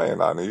you're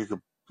playing on. You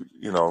could,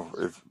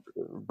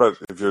 but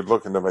if you're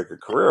looking to make a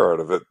career out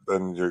of it,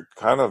 then you're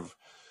kind of.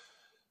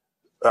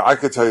 I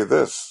could tell you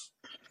this,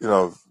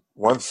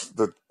 once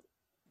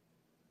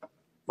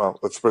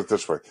let's put it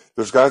this way: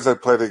 there's guys I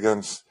played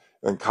against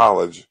in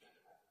college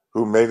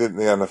who made it in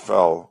the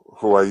NFL,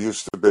 who I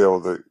used to be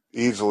able to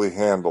easily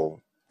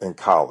handle in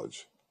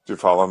college. Do you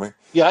follow me?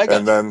 Yeah, I And got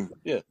you. then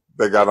Yeah,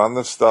 they got on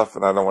this stuff,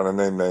 and I don't want to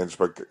name names,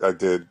 but I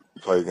did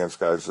play against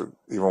guys that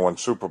even won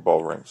Super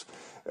Bowl rings.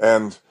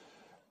 And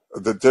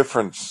the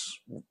difference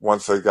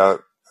once they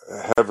got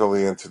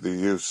heavily into the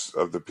use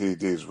of the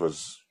PEDs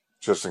was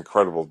just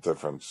incredible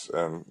difference.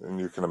 And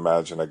you can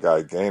imagine a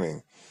guy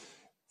gaining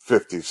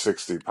 50,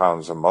 60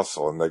 pounds of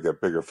muscle, and they get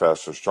bigger,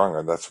 faster, stronger.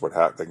 And that's what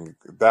happens.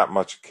 That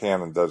much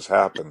can and does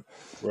happen.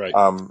 right.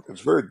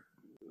 It's very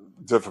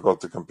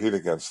difficult to compete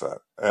against that.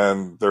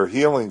 And they're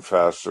healing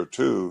faster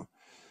too.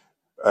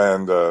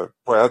 And boy,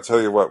 I'll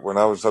tell you what, when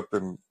I was up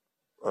in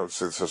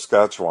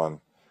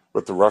Saskatchewan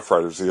with the Rough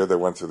Riders the year they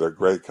went to their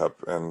Grey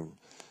Cup and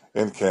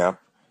in camp,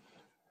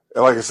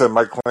 and like I said,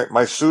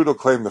 my pseudo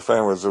claim to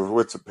fame was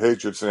with the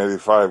Patriots in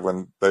 '85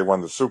 when they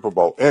won the Super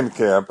Bowl in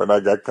camp, and I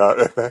got caught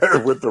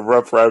with the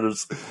Rough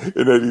Riders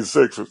in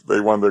 '86. They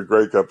won their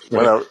Grey Cup.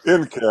 Went Right. out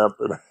in camp,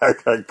 and I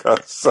got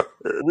cut. So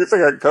at least I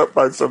got cut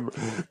by some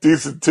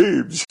decent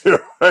teams.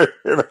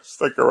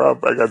 Stick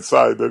around. I got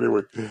signed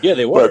anyway. Yeah,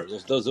 they were.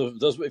 But Those.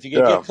 If you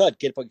yeah, get cut,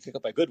 get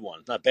cut by good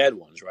ones, not bad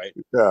ones, right?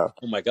 yeah.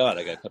 Oh my God,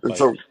 I got cut And by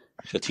so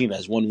a team that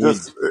has one win.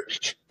 just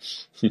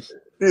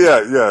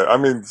yeah. I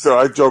mean, so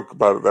I joke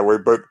about it that way,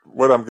 but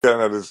what I'm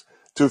getting at is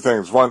two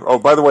things. One, oh,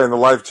 by the way, in the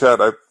live chat,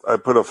 I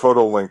put a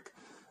photo link.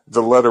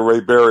 The letter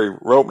Ray Berry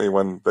wrote me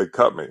when they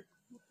cut me,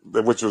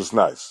 which was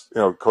nice.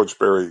 Coach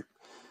Berry.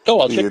 Oh,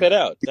 I'll check He, that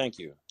out. Thank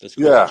you. That's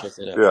cool. I'll yeah, check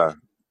that out.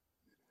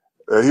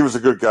 yeah. He was a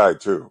good guy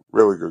too.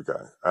 Really good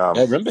guy. I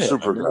remember him. I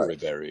Super remember guy. Ray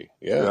Berry.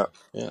 Yeah, Yeah.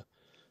 yeah,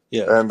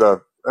 yeah.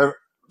 And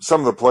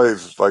some of the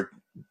plays, like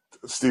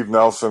Steve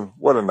Nelson,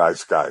 what a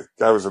nice guy.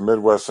 Guy was a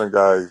Midwestern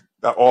guy,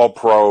 all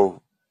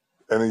pro,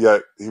 and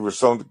yet he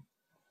was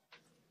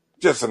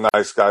just a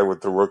nice guy with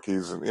the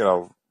rookies, and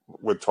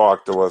would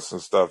talk to us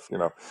and stuff.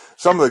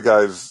 Some of the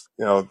guys,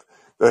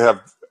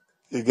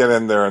 you get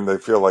in there and they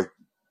feel like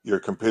you're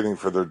competing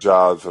for their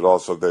jobs, but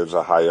also there's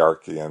a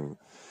hierarchy, and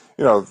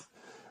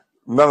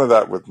none of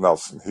that with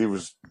Nelson. He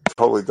was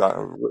totally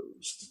done.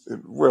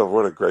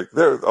 What a great.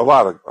 There a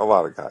lot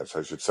of guys,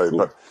 I should say,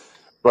 Cool.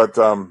 but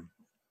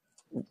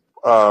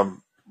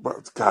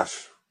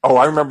gosh,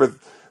 I remember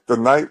the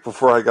night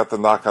before I got the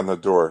knock on the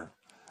door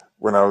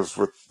when I was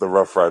with the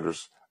Rough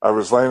Riders. I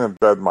was laying in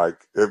bed,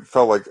 Mike. It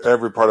felt like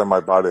every part of my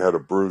body had a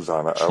bruise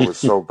on it. I was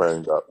so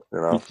banged up,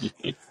 And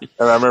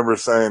I remember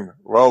saying,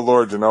 well,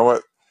 Lord, you know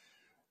what?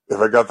 If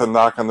I got the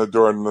knock on the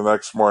door the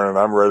next morning,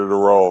 I'm ready to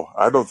roll.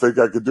 I don't think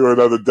I could do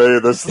another day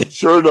of this.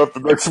 Sure enough, the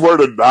next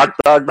morning, knock.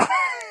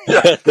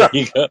 There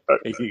you go.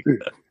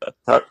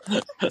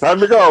 Time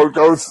to go.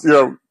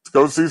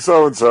 Go see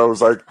so-and-so. I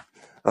was like,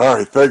 all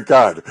right, thank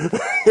God.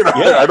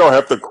 Yeah. I don't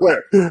have to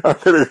quit.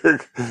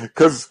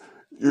 Because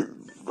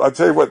I'll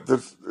tell you what,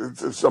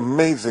 it's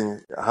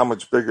amazing how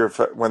much bigger,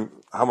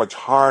 how much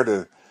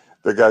harder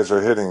the guys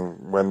are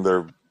hitting when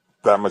they're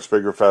that much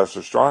bigger,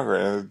 faster, stronger,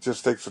 and it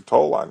just takes a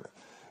toll on you.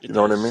 It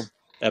Know what I does. mean?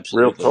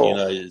 Absolutely. Real toll.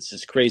 It's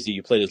just crazy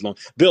you played as long.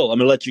 Bill, I'm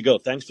going to let you go.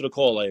 Thanks for the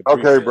call. I Okay,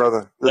 appreciate it.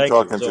 brother. Good Thank you,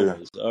 talking as to you.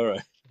 always. All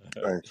right.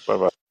 Thanks.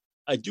 Bye-bye.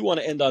 I do want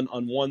to end on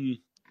one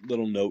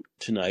little note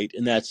tonight,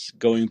 and that's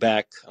going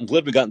back. I'm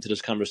glad we got into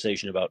this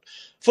conversation about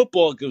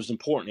football. It was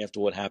important after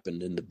what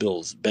happened in the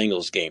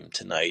Bills-Bengals game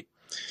tonight.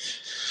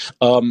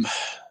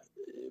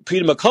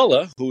 Peter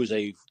McCullough, who is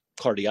a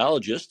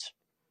cardiologist,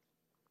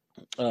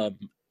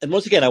 and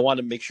once again, I want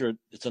to make sure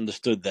it's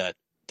understood that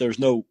there's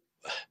no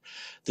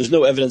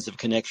evidence of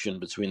connection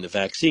between the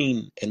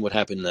vaccine and what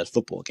happened in that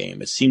football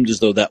game. It seemed as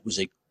though it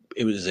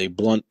was a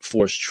blunt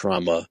force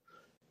trauma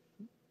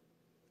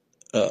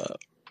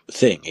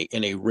thing,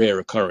 and a rare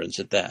occurrence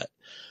at that.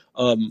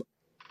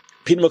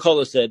 Peter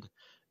McCullough said,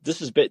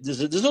 "There's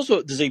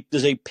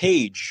a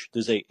page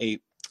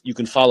you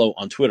can follow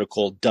on Twitter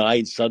called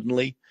Died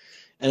Suddenly."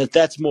 And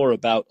that's more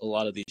about a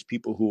lot of these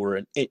people who are,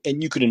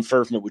 and you could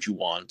infer from it what you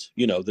want.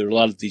 There are a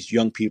lot of these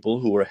young people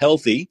who are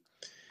healthy,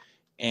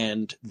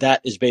 and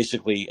that is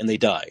basically, and they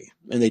die,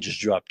 and they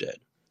just drop dead.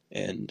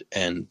 And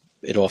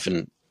it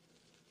often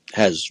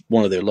has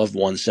one of their loved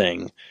ones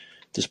saying,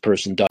 this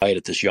person died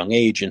at this young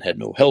age and had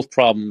no health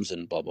problems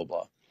and blah, blah,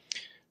 blah.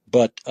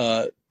 But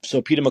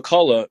so Peter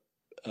McCullough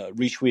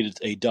retweeted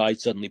a Died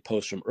Suddenly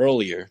post from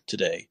earlier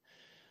today.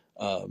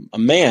 a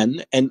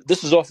man, and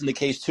this is often the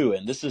case too,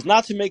 and this is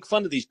not to make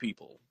fun of these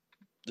people.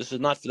 This is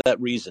not for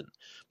that reason.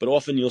 But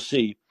often you'll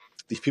see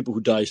these people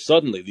who die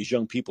suddenly, these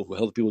young people who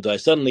healthy people die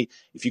suddenly.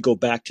 If you go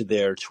back to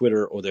their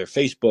Twitter or their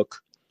Facebook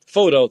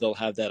photo, they'll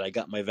have that, I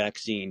got my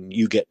vaccine,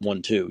 you get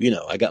one too.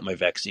 I got my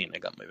vaccine, I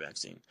got my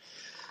vaccine.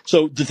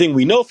 So the thing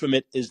we know from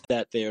it is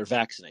that they are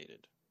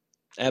vaccinated.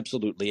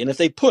 Absolutely. And if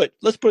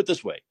let's put it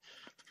this way.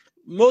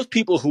 Most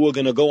people who are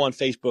going to go on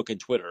Facebook and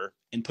Twitter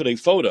and put a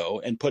photo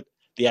and put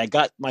the I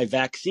got my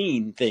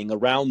vaccine thing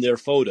around their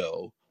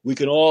photo, we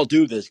can all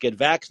do this, get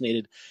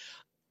vaccinated.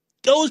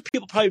 Those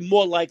people are probably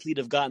more likely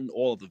to have gotten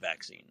all of the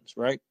vaccines,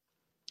 right?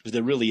 Because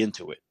they're really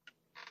into it.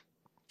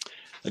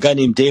 A guy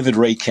named David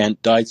Ray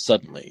Kent died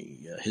suddenly.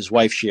 His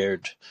wife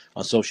shared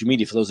on social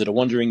media, for those that are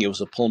wondering, it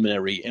was a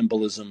pulmonary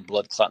embolism,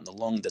 blood clot in the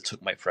lung that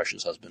took my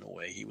precious husband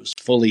away. He was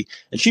fully,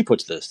 and she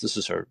puts this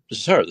is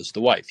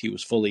the wife. He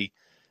was fully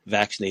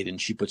vaccinated,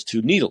 and she puts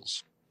 2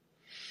 needles.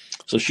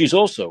 So she's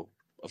also,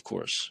 of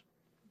course,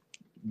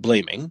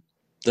 blaming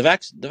the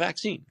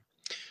vaccine.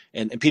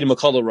 And Peter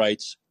McCullough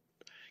writes,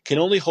 can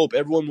only hope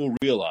everyone will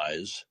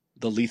realize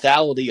the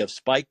lethality of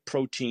spike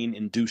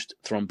protein-induced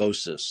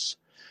thrombosis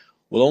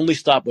will only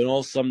stop when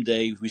all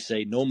someday we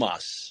say no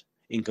mas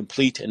in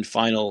complete and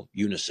final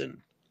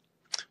unison.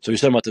 So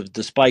he's talking about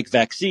the spike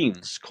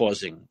vaccines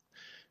causing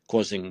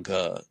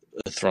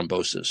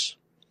thrombosis,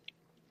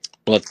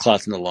 blood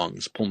clots in the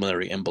lungs,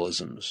 pulmonary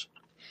embolisms.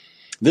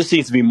 This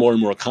seems to be more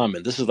and more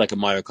common. This is like a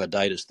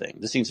myocarditis thing.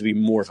 This seems to be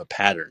more of a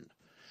pattern.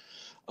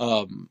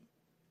 So,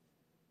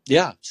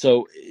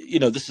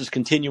 this is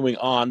continuing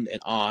on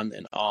and on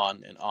and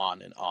on and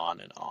on and on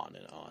and on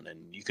and on.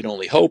 And you can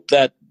only hope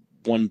that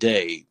one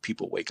day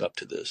people wake up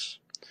to this.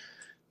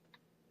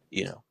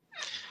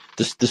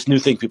 This new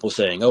thing people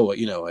saying,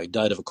 I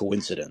died of a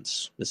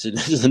coincidence. This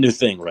is a new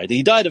thing, right?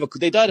 They died of a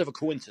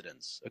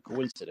coincidence. A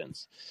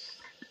coincidence.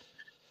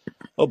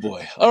 Oh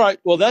boy. All right.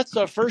 Well, that's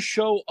our first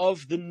show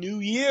of the new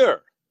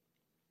year.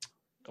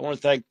 I want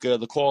to thank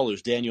the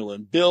callers, Daniel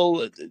and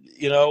Bill.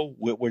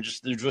 They're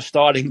just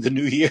starting the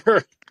new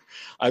year.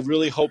 I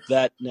really hope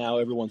that now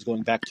everyone's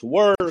going back to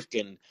work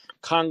and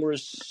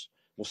Congress.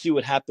 We'll see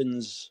what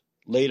happens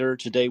later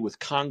today with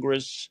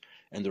Congress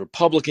and the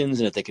Republicans,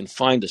 and if they can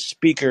find a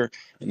speaker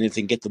and if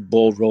they can get the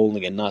ball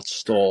rolling and not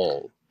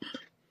stall,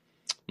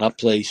 not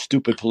play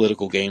stupid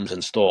political games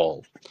and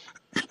stall.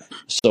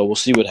 So we'll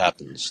see what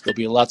happens. There'll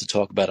be a lot to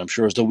talk about, I'm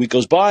sure, as the week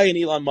goes by. And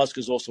Elon Musk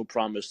has also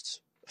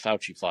promised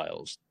Fauci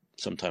files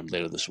sometime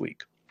later this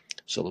week.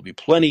 So there'll be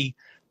plenty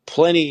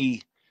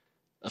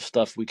of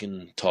stuff we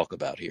can talk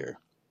about here.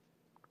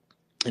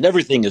 And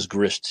everything is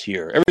grist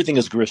here. Everything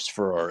is grist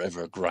for our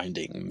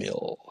ever-grinding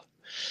mill.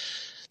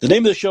 The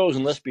name of the show is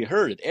And Let's Be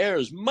Heard. It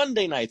airs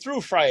Monday night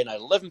through Friday night,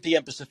 11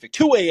 p.m. Pacific,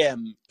 2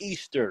 a.m.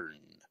 Eastern.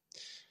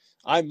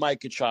 I'm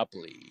Mike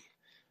Kachopoli,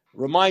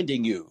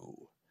 reminding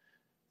you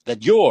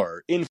that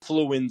your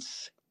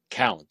influence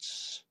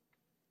counts.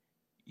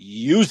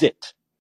 Use it.